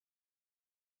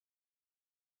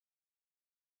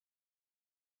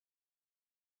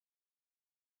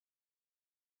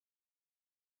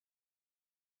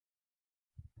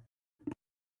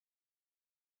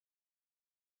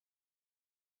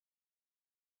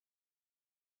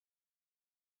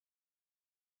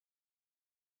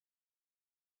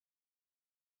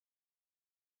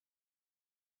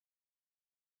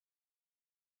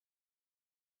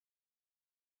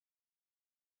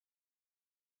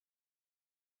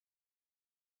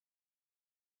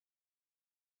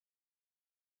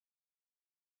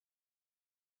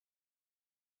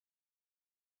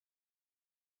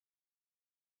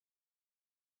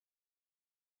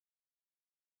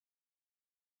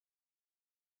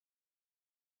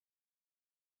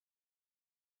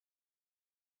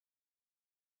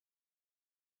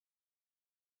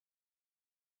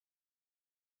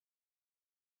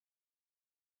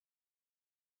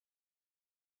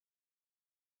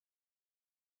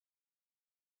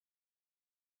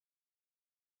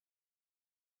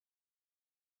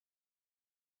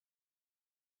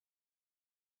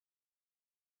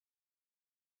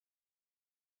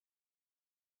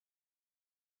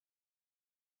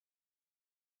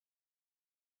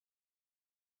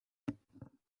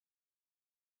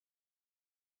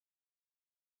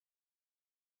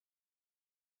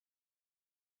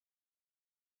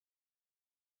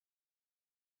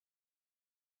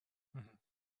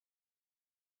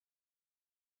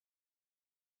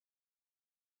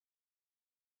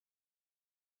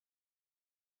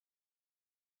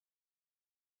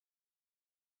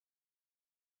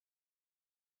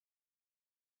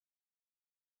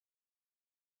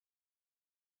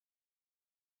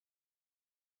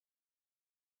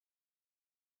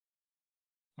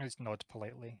 I just nod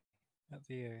politely at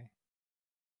the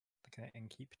kind of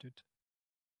innkeep dude.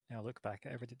 And I look back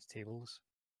at everybody at the tables.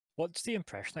 What's the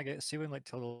impression I get? See when like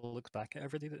Tilda looks back at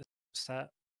everybody that sat,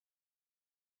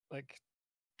 like,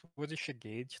 what does she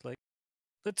gauge? Like,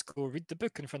 let's go read the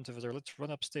book in front of us, or let's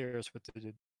run upstairs with the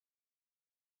dude.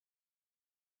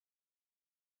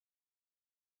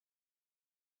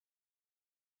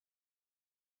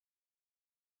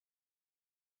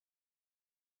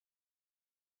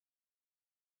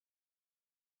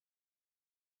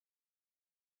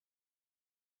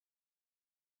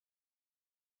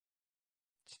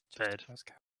 Bed.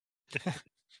 It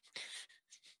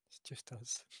just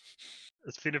does.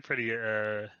 It's been a pretty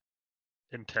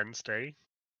intense day,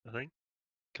 I think.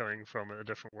 Coming from a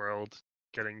different world,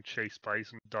 getting chased by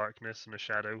some darkness and a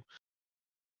shadow,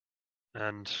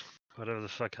 and whatever the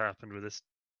fuck happened with this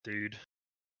dude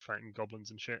fighting goblins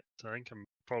and shit. So I think I'm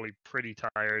probably pretty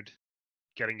tired,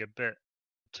 getting a bit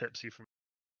tipsy from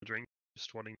the drink,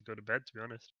 just wanting to go to bed, to be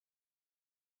honest.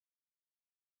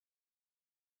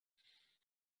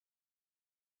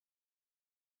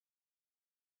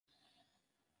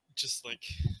 Just like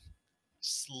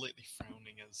slightly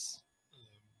frowning as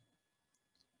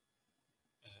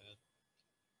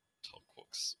Talk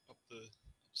walks up the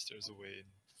stairs away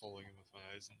and following him with my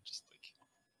eyes and just like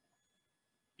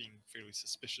being fairly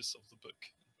suspicious of the book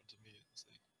in front of me as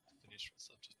I finish what's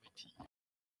left of my tea.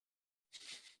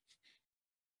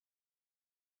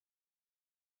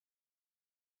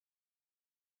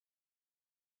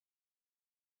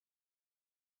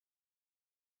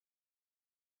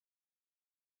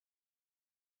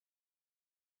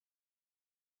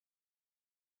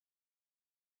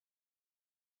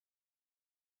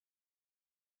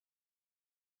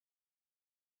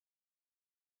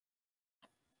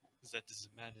 That is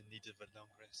a man in need of a long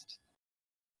rest.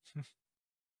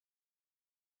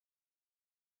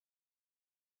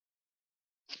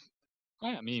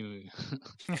 I mean,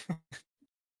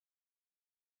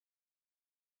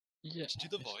 yeah. Just do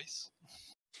the voice.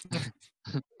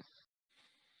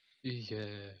 Yeah,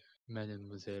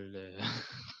 mademoiselle.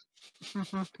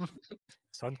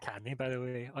 It's uncanny, by the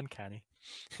way. Uncanny.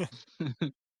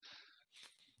 I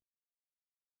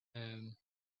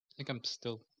think I'm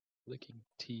still licking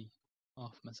tea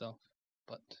off myself,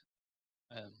 but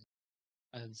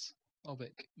as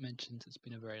Ovik mentioned, it's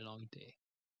been a very long day,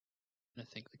 and I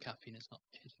think the caffeine is not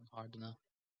hitting hard enough.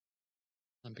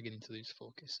 I'm beginning to lose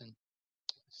focus, and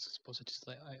I suppose I just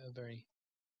let out a very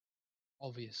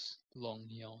obvious long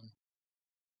yawn.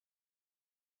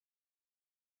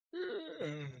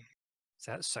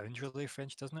 That sounds really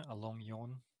French, doesn't it? A long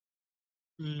yawn.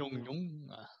 Long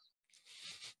yawn.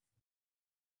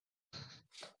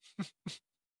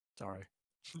 Sorry,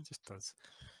 it just does.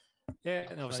 Yeah,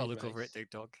 and obviously I Fried look over at rice. Dig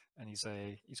Dog, and he's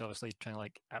obviously trying to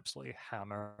like absolutely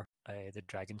hammer the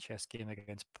dragon chess game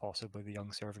against possibly the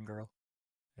young serving girl.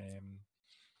 And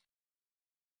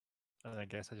I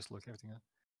guess I just look at everything up.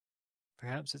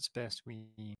 Perhaps it's best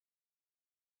we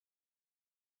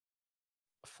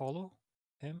follow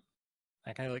him.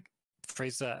 I kind of like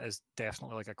phrase that as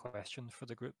definitely like a question for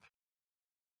the group.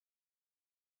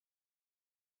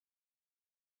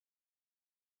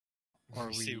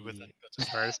 Or See we with that.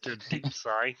 Sorry, let's do a deep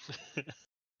sigh. Can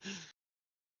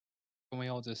we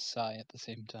all just sigh at the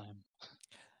same time?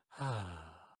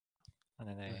 and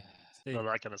then Well,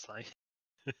 that kind of sigh.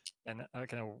 and I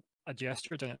kind of a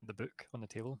gesture down at the book on the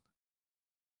table.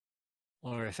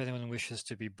 Or if anyone wishes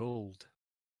to be bold.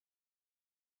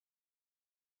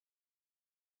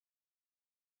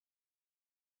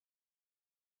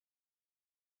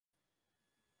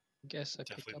 I guess I picked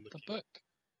Definitely up the looking book.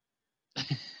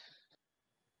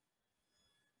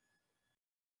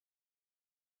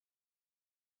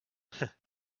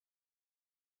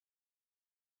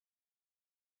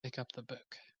 Pick up the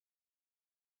book.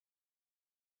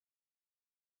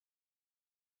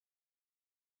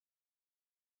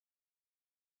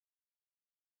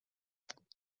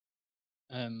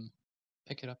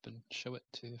 Pick it up and show it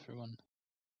to everyone,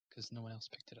 because no one else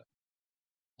picked it up.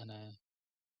 And I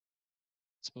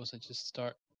suppose I just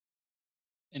start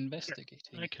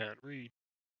investigating. I can't read.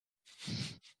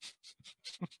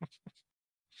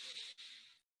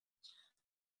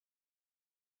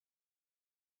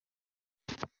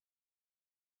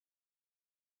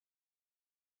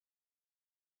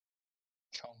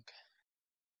 Chonk.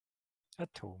 A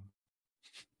tome.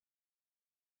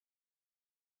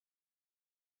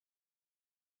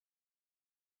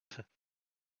 A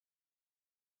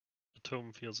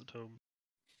tome feels at home.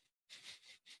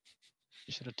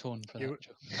 You should have toned for You- that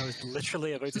joke. I was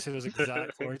literally about to say those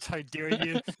exact words. How dare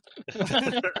you?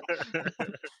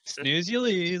 Snooze you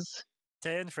lose.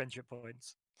 10 friendship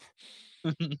points.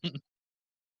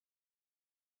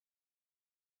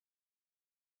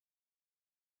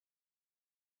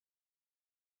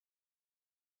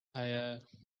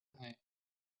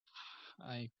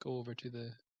 I go over to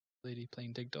the lady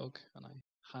playing Dig Dog and I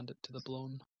hand it to the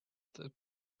blown.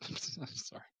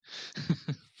 Sorry.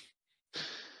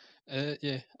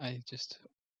 Yeah, I just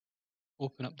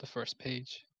open up the first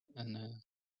page and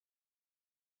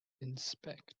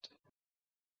inspect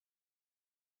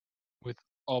with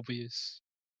obvious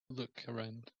look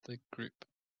around the group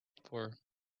for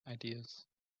ideas.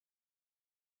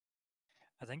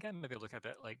 I think I maybe look a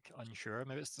bit like unsure.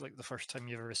 Maybe it's like the first time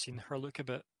you've ever seen her look a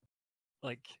bit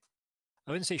like,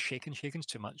 I wouldn't say shaken. Shaken's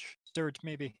too much. Stirred,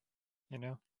 maybe. You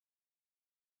know.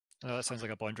 I know that sounds like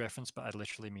a Bond reference, but I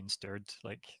literally mean stirred.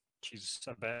 Like she's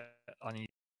a bit uneasy.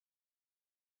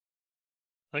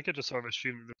 I think I just sort of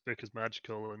assume that this book is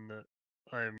magical and that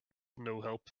I'm no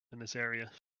help in this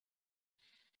area.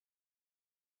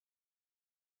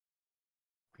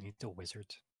 We need a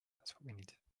wizard. That's what we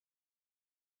need.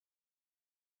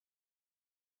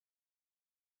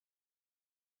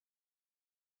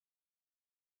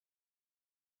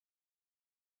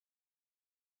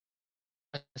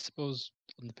 I suppose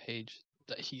on the page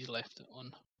that he's left it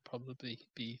on probably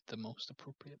be the most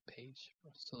appropriate page for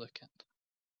us to look at.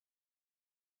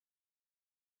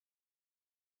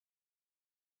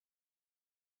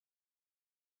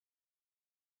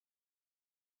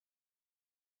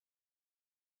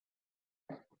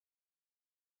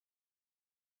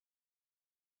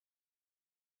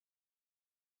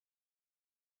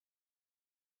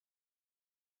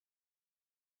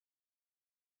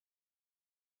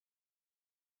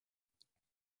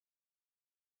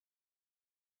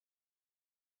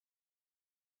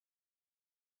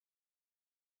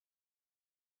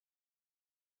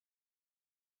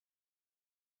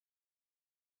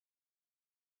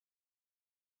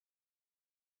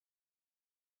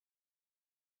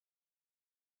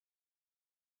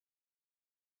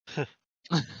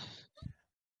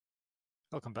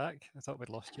 Welcome back. I thought we'd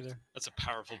lost you there. That's a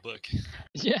powerful book.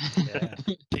 Yeah. Yeah.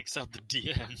 Takes out the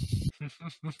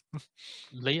DM.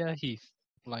 Leah Heath,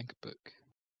 blank book.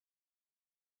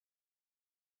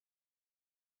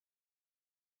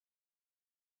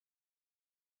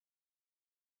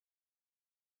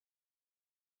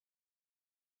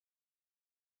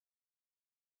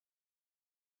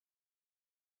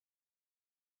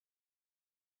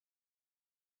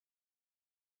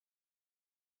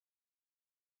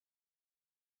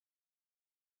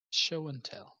 Show and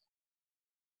tell.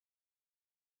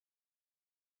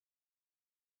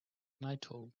 And I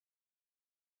told.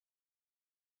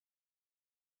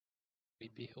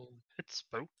 We behold. It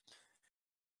spoke.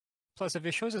 Plus, if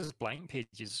he shows us blank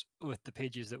pages with the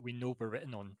pages that we know were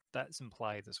written on, that's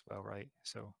implied as well, right?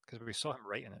 So, because we saw him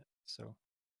writing it, so.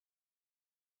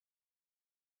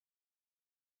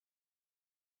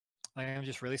 I am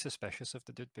just really suspicious of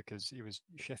the dude because he was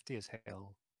shifty as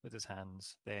hell with his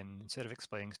hands. Then, instead of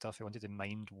explaining stuff, he wanted to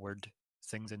mind word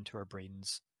things into our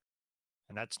brains.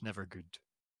 And that's never good.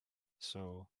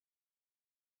 So,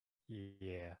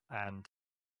 yeah. And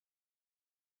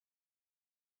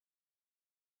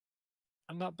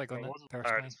I'm not big on If I it, wasn't tired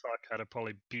personally. as fuck, I'd have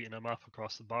probably beaten him up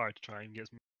across the bar to try and get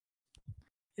some.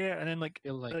 Yeah, and then, like,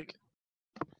 Feel like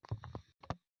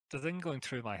the thing going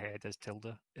through my head as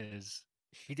Tilda is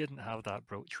he didn't have that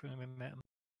brooch when we met him.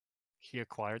 He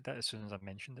acquired that as soon as I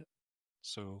mentioned it.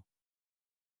 So,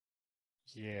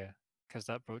 yeah, because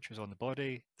that brooch was on the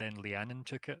body, then Leannon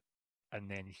took it, and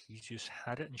then he just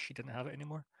had it and she didn't have it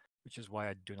anymore, which is why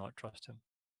I do not trust him.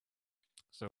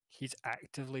 So he's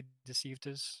actively deceived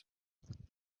us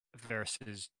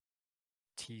versus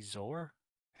Tizor,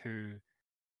 who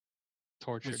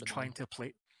tortured was him trying all. to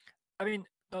play. I mean,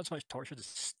 not so much tortured as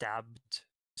stabbed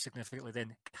significantly,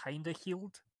 then kind of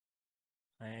healed.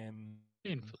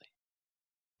 Painfully.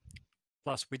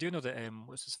 Plus, we do know that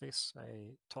what's his face?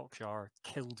 Talkjar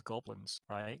killed goblins,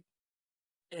 right?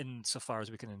 Insofar as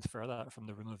we can infer that from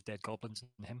the room of dead goblins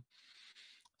in him.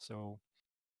 So,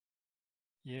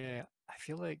 yeah, I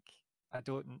feel like I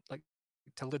don't like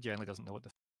Tilda generally doesn't know what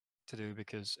to do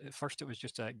because at first it was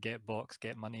just a get box,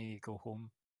 get money, go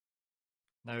home.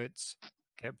 Now it's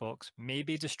get box,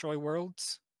 maybe destroy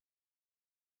worlds.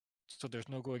 So there's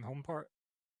no going home part.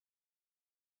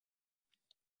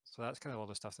 So that's kind of all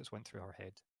the stuff that's went through our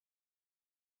head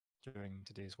during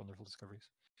today's wonderful discoveries.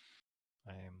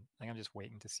 I think I'm just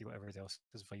waiting to see what everybody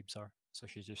else's vibes are. So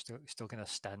she's just still kind of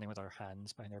standing with her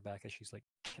hands behind her back as she's like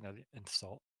kind of in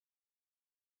thought.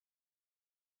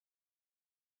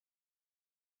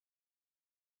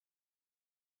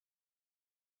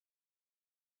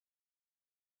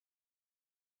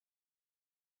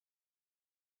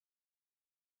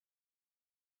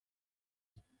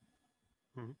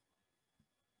 Mhm.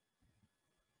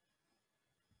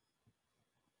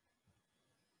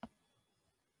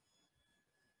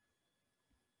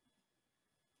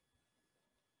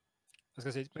 I was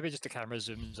gonna say maybe just the camera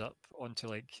zooms up onto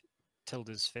like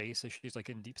Tilda's face as she's like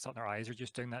in deep thought, and her eyes are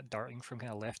just doing that darting from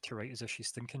kind of left to right as if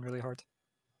she's thinking really hard.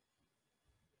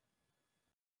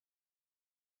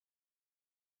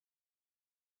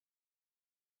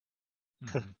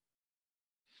 Mhm.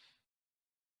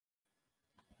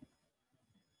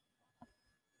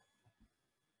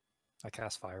 I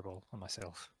cast Fireball on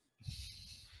myself.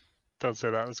 Don't say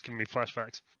that. It's giving me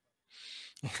flashbacks.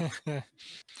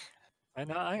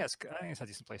 And I think it's a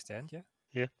decent place to end.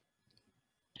 Yeah.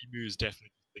 Emu is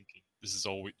definitely thinking this is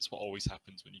what always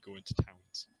happens when you go into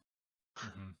towns.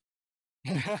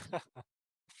 Mm-hmm.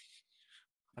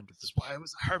 This is why I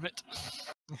was a hermit.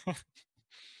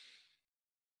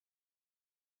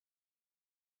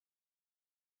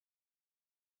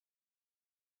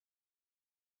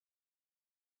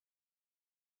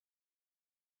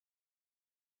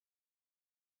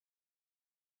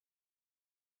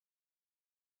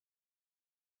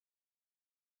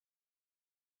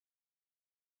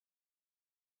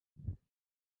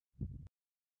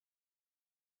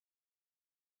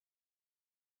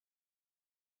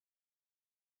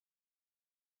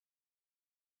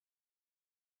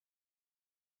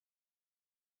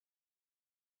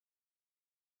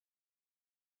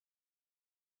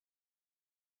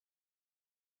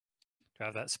 To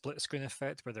have that split screen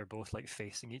effect where they're both like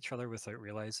facing each other without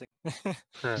realizing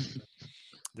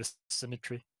this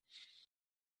symmetry.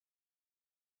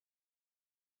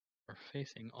 We're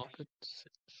facing opposites.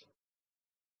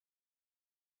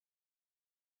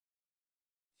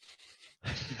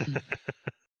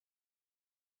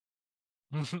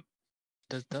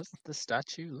 Does the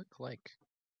statue look like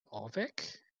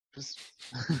Ovik? Just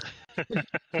It's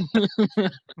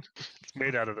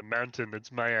made out of the mountain.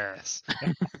 It's my ass.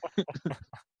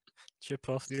 Chip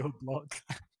off the old block.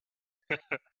 there's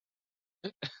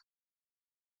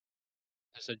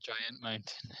a giant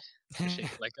mountain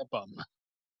shaped like a bum.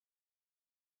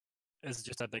 It's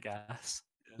just a big ass.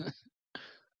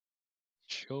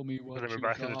 Show me what then we're you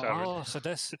back in the got. tavern. Oh,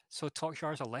 so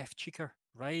Talkshar's a left cheeker,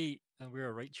 right? And we're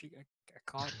a right cheeker. I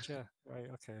gotcha. Right,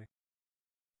 okay.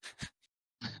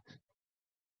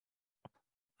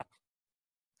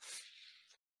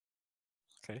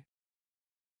 Okay.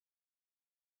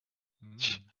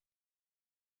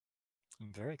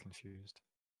 I'm very confused.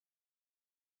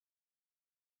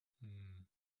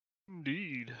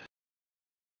 Indeed.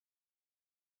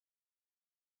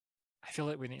 I feel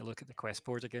like we need to look at the quest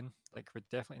board again. Like, we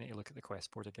definitely need to look at the quest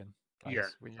board again. Guys. Yeah,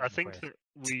 We need I some think quest. that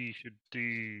we should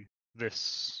do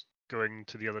this going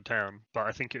to the other town, but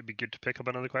I think it would be good to pick up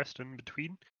another quest in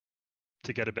between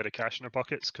to get a bit of cash in our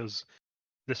pockets, because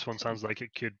this one sounds like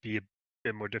it could be a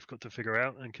bit more difficult to figure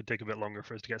out and could take a bit longer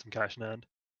for us to get some cash in hand.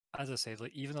 As I said,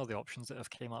 like even all the options that have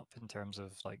came up in terms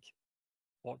of like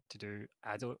what to do,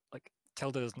 I don't like.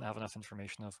 Tilda doesn't have enough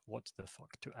information of what the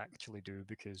fuck to actually do,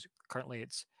 because currently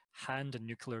it's hand and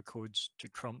nuclear codes to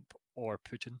Trump or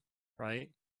Putin, right?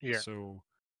 Yeah. So,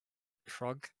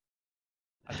 shrug.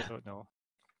 I don't know.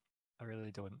 I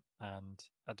really don't, and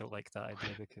I don't like that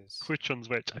idea because Which one's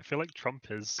which? I feel like Trump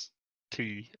is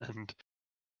tea and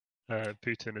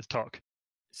Putin is talk.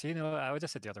 see, you know, I would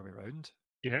have said the other way around.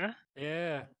 Yeah?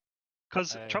 Yeah.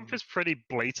 Because Trump is pretty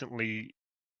blatantly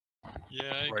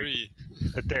Yeah, I Right. agree.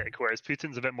 a dick, whereas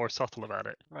Putin's a bit more subtle about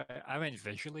it. Right. I meant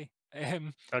visually.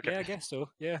 Okay. Yeah, I guess so.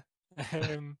 Yeah.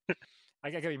 I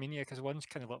get what you mean, yeah, because one's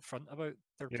kind of upfront about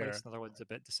their place, Yeah. and the other one's a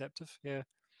bit deceptive. Yeah.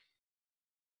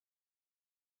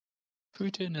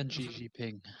 Putin and Xi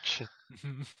Jinping.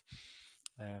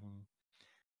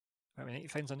 I mean, he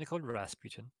finds something called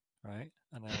Rasputin, right?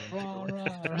 And then Rah,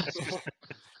 rah.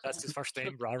 that's his first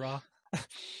name, Rara.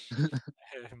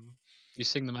 You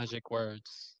sing the magic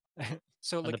words,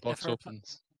 So, and the like, box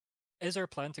opens. is our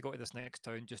plan to go to this next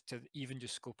town just to even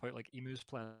just scope out like Emu's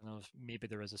plan of maybe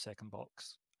there is a second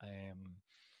box? So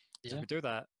Yeah. if we do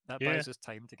that, that Yeah. buys us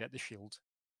time to get the shield,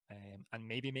 and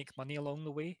maybe make money along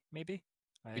the way. Maybe.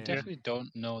 We definitely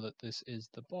don't know that this is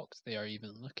the box they are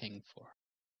even looking for.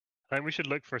 I think we should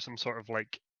look for some sort of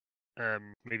like,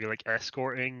 maybe like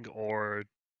escorting or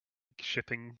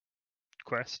shipping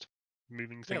quest,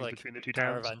 moving things like between the two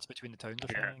towns. caravans between the towns. Or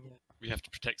Yeah. something, We have to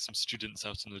protect some students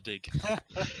out on the dig. yeah.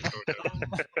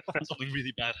 Something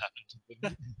really bad happened to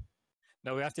them.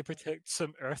 No, we have to protect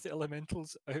some earth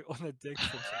elementals out on a dig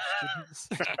from some students.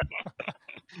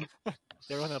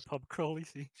 They're on a pub crawl, you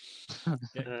see.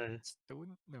 Get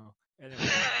stoned? No. Anyway.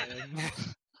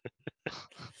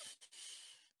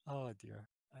 Oh dear.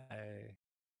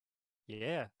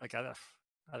 Yeah, like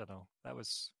I don't know. That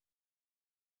was.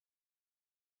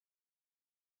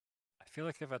 I feel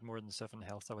like if I had more than 7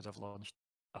 health, I would have launched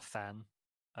a fan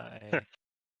at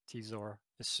T-Zor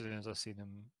as soon as I seen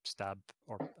him stab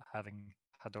or having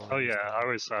Hador. Oh yeah, I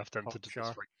always have tempted to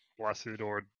just like lasso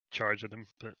or charge at him,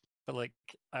 but like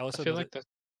I also feel like the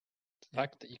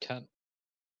fact that you can't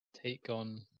take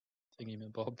on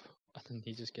Thingy-Mabob and then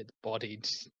he just gets bodied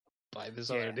by this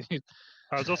other dude.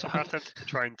 I was also half tempted to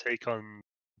try and take on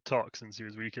Tok since he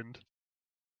was weakened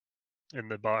in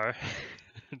the bar.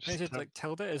 It's like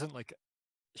Tilda isn't like,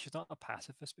 she's not a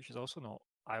pacifist, but she's also not,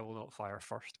 I will not fire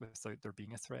first without there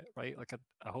being a threat, right? Like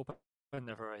I hope I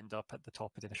never end up at the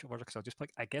top of the initial order because I'll just be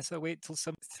like, I guess I'll wait till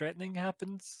something threatening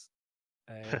happens.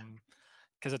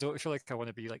 Because I don't feel like I want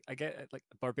to be like, I get like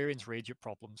barbarians rage at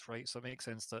problems, right? So it makes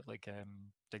sense that like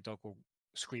Big Dog will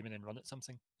scream and then run at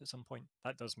something at some point.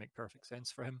 That does make perfect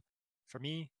sense for him. For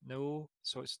me, no.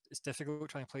 So it's difficult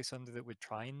trying to play somebody that would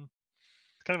try and.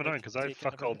 It's kind of annoying because I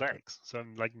fuck all decks, so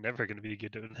I'm like never going to be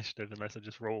good at initiative unless I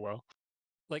just roll well.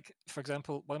 Like, for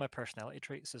example, one of my personality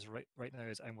traits is right now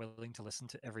is I'm willing to listen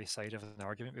to every side of an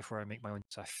argument before I make my own.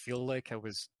 So I feel like I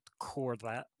was core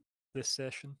that this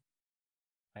session.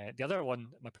 The other one,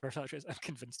 my personality trait is I'm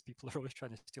convinced people are always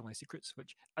trying to steal my secrets,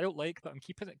 which I don't like, but I'm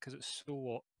keeping it because it's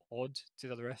so odd to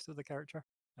the rest of the character.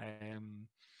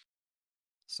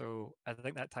 So I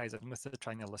think that ties in with the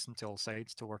trying to listen to all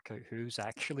sides to work out who's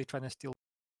actually trying to steal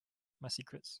my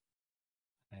secrets.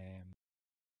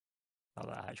 Not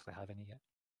that I actually have any yet.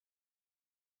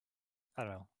 I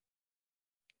don't know.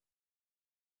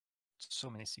 So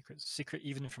many secrets. Secret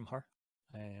even from her.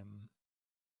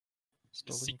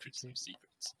 Stolen Secrets of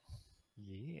secrets.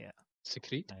 Yeah.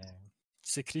 Secret?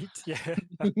 Secret, yeah.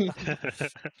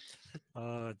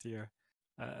 Oh dear.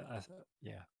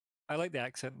 Yeah. I like the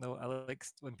accent though. I like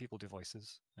when people do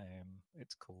voices.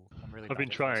 It's cool. I'm really. I've been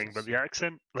trying, but the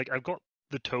accent, like I've got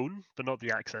the tone, but not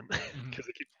the accent, because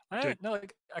I keep. No,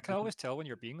 like, I can always tell when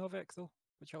you're being Ovek though,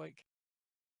 which I like.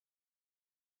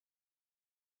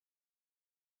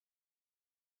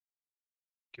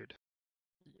 Good.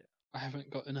 Yeah. I haven't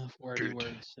got enough wordy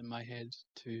words in my head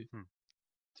to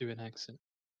do an accent.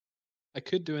 I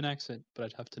could do an accent, but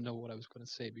I'd have to know what I was going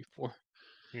to say before.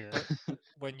 Yeah. But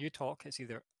when you talk, it's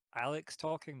either Alex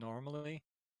talking normally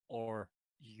or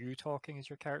you talking as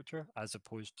your character, as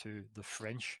opposed to the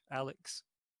French Alex.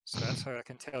 So that's how I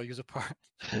can tell you apart.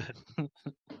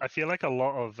 I feel like a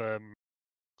lot of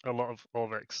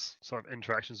Ulrich's sort of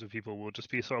interactions with people will just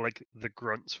be sort of like the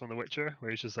grunts from The Witcher,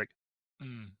 where he's just like,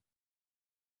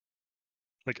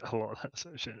 like a lot of that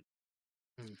sort of shit.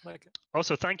 Like,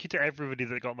 also, thank you to everybody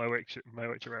that got my Witcher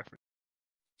reference.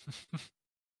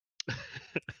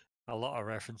 A lot of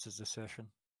references this session.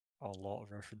 A lot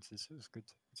of references. It was good.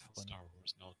 It's fun. Star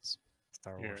Wars nods.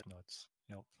 Star Wars nods.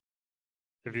 Yep.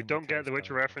 If you don't get the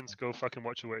Witcher reference, go fucking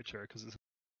watch The Witcher because it's.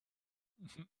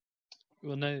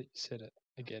 Well, now that you said it,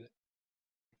 I get it.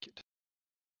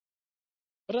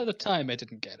 But at the time, I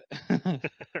didn't get it.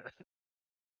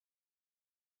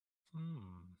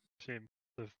 Shame.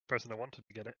 The person that wanted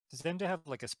to get it. Does them to have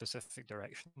like a specific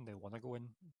direction they want to go in,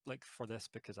 like for this?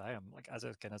 Because I am like as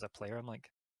a player, I'm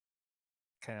like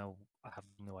kind of I have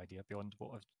no idea beyond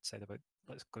what I've said about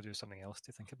let's go do something else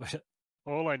to think about it.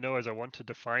 All I know is I want a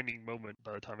defining moment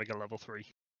by the time I get level 3.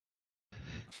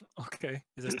 Okay,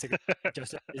 is this to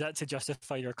is that to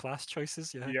justify your class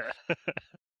choices? Yeah. Yeah.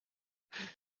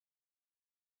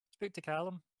 Speak to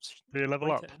Callum. Are we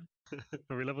level up?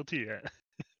 Are we level 2 yet?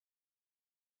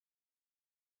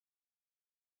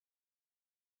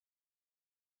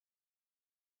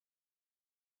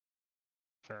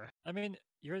 Fair. I mean,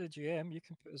 you're the GM. You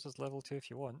can put us as level 2 if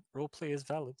you want. Roleplay is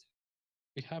valid.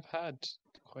 We have had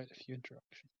quite a few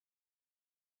interactions.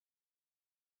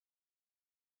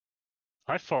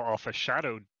 I fought off a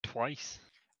shadow twice.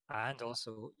 And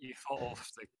also, you fought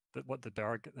off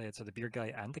the beer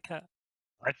guy and the cat.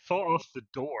 I fought off the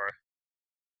door.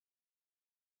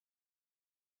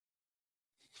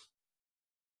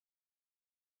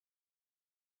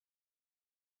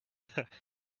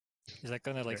 Is that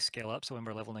going to like scale up so when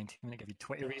we're level 19, we give you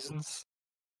 20 reasons?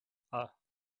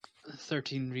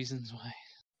 13 reasons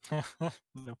why.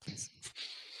 No, please.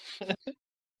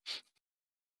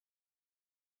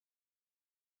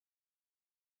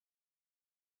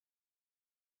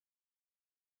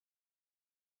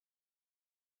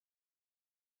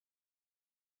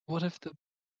 What if the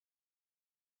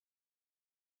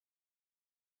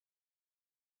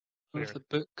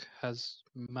book has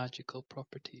magical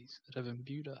properties that have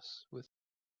imbued us with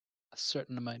a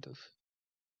certain amount of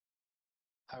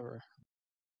power?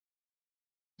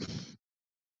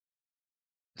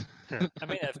 I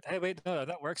mean, hey, wait, no,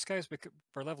 that works, guys.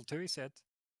 For level 2, he said.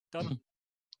 Done.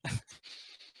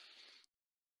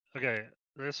 Okay,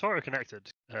 they're sort of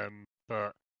connected,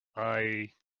 but I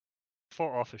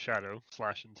fought off a shadow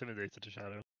 / intimidated a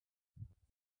shadow,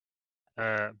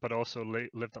 but also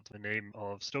lived up to the name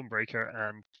of Stonebreaker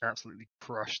and absolutely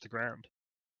crushed the ground.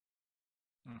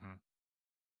 Mm-hmm.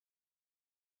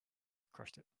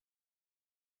 Crushed it.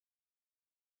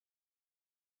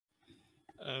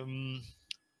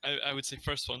 I would say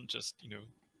first one, just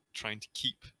trying to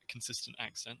keep a consistent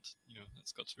accent.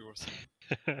 That's got to be worth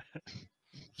something.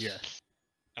 Yes.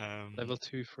 Level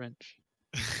 2 French.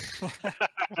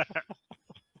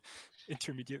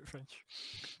 Intermediate French.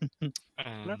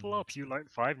 Level up, you learned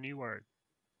 5 new words.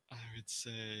 I would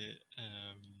say,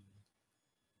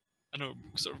 I don't know,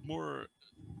 sort of more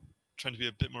trying to be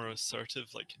a bit more assertive,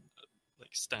 like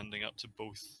standing up to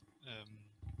both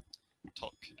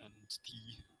Talk and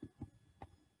T.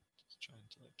 Just trying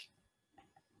to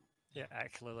Yeah,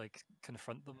 actually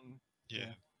confront them.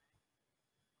 Yeah.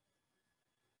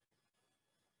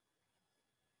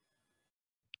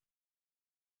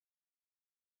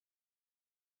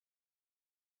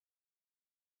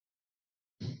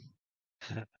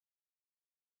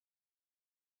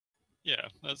 Yeah,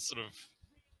 that's sort of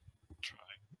trying.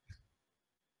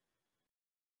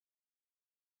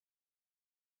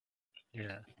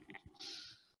 Yeah.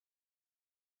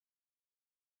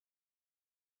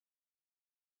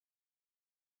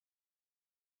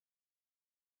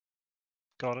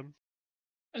 Got him.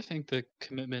 I think the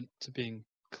commitment to being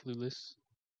clueless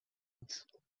is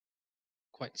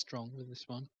quite strong with this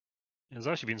one. There's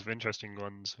actually been some interesting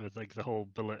ones with the whole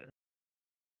bullet.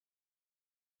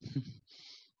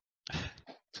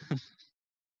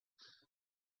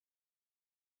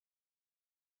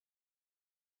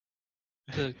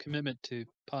 The commitment to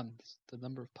puns, the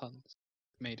number of puns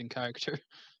made in character.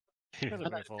 Well,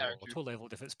 not we've all character.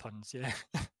 auto-leveled if it's puns, yeah.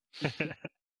 I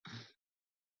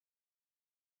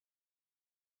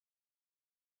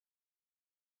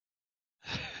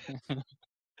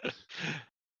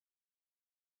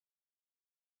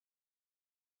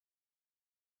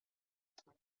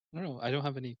don't know. I don't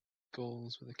have any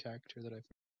goals with a character that I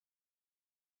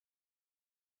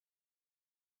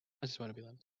just want to be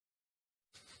loved.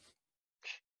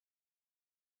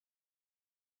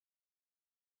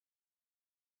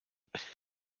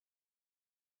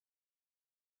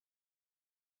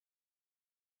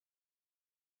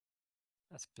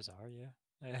 That's bizarre, yeah.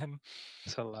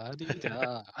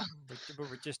 Saladi-da.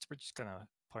 we're just gonna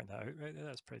point that out, right?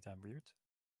 That's pretty damn weird.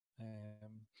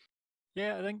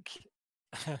 Yeah, I think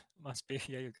must be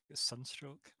you got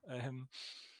sunstroke.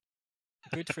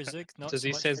 Good for Zig, not Does so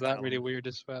he much says for that really Callum. weird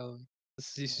as well?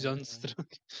 He's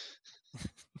sunstroke.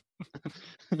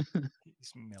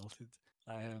 He's melted.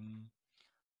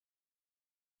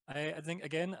 I think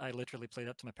again, I literally played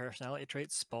up to my personality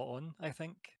traits spot on, I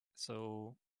think.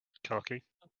 So Cocky.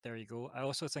 there you go. I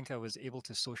also think I was able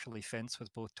to socially fence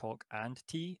with both Talk and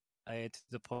T, to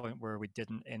the point where we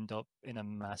didn't end up in a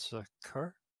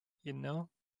massacre,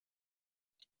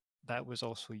 That was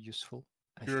also useful.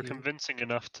 You were convincing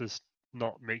enough to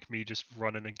not make me just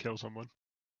run in and kill someone.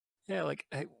 Yeah,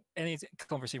 any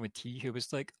conversation with T, who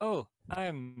was like, "Oh,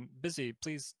 I'm busy.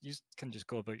 Please, you can just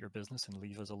go about your business and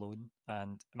leave us alone."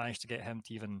 And I managed to get him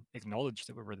to even acknowledge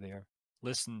that we were there,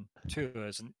 listen to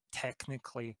us, and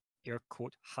technically, air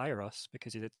quote, hire us,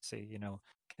 because he did say,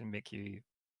 can make you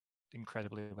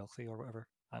incredibly wealthy or whatever.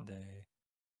 And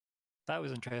that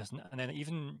was interesting. And then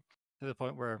even to the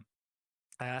point where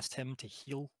I asked him to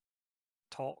heal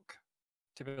Talk,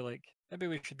 to be like, maybe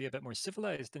we should be a bit more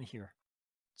civilized in here,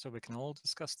 so we can all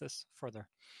discuss this further.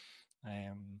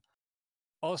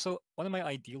 Also, one of my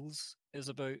ideals is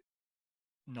about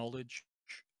knowledge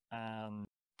and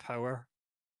power.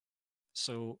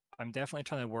 So I'm definitely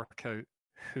trying to work out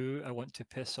who I want to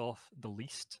piss off the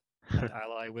least and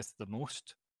ally with the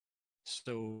most.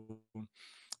 So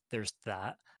there's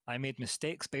that. I made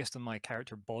mistakes based on my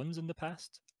character bonds in the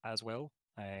past as well,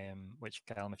 which,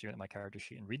 Callum, if you went to my character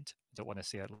sheet and read, I don't want to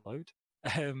say out loud.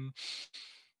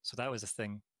 So that was a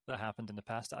thing that happened in the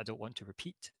past that I don't want to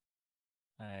repeat.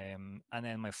 And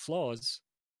then my flaws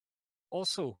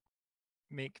also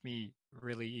make me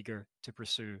really eager to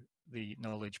pursue the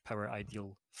knowledge power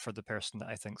ideal for the person that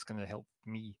I think is going to help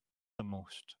me the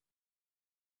most.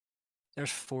 There's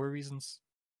 4 reasons.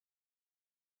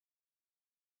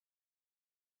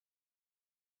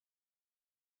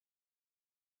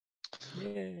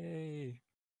 Yay!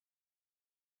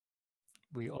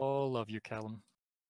 We all love you, Callum.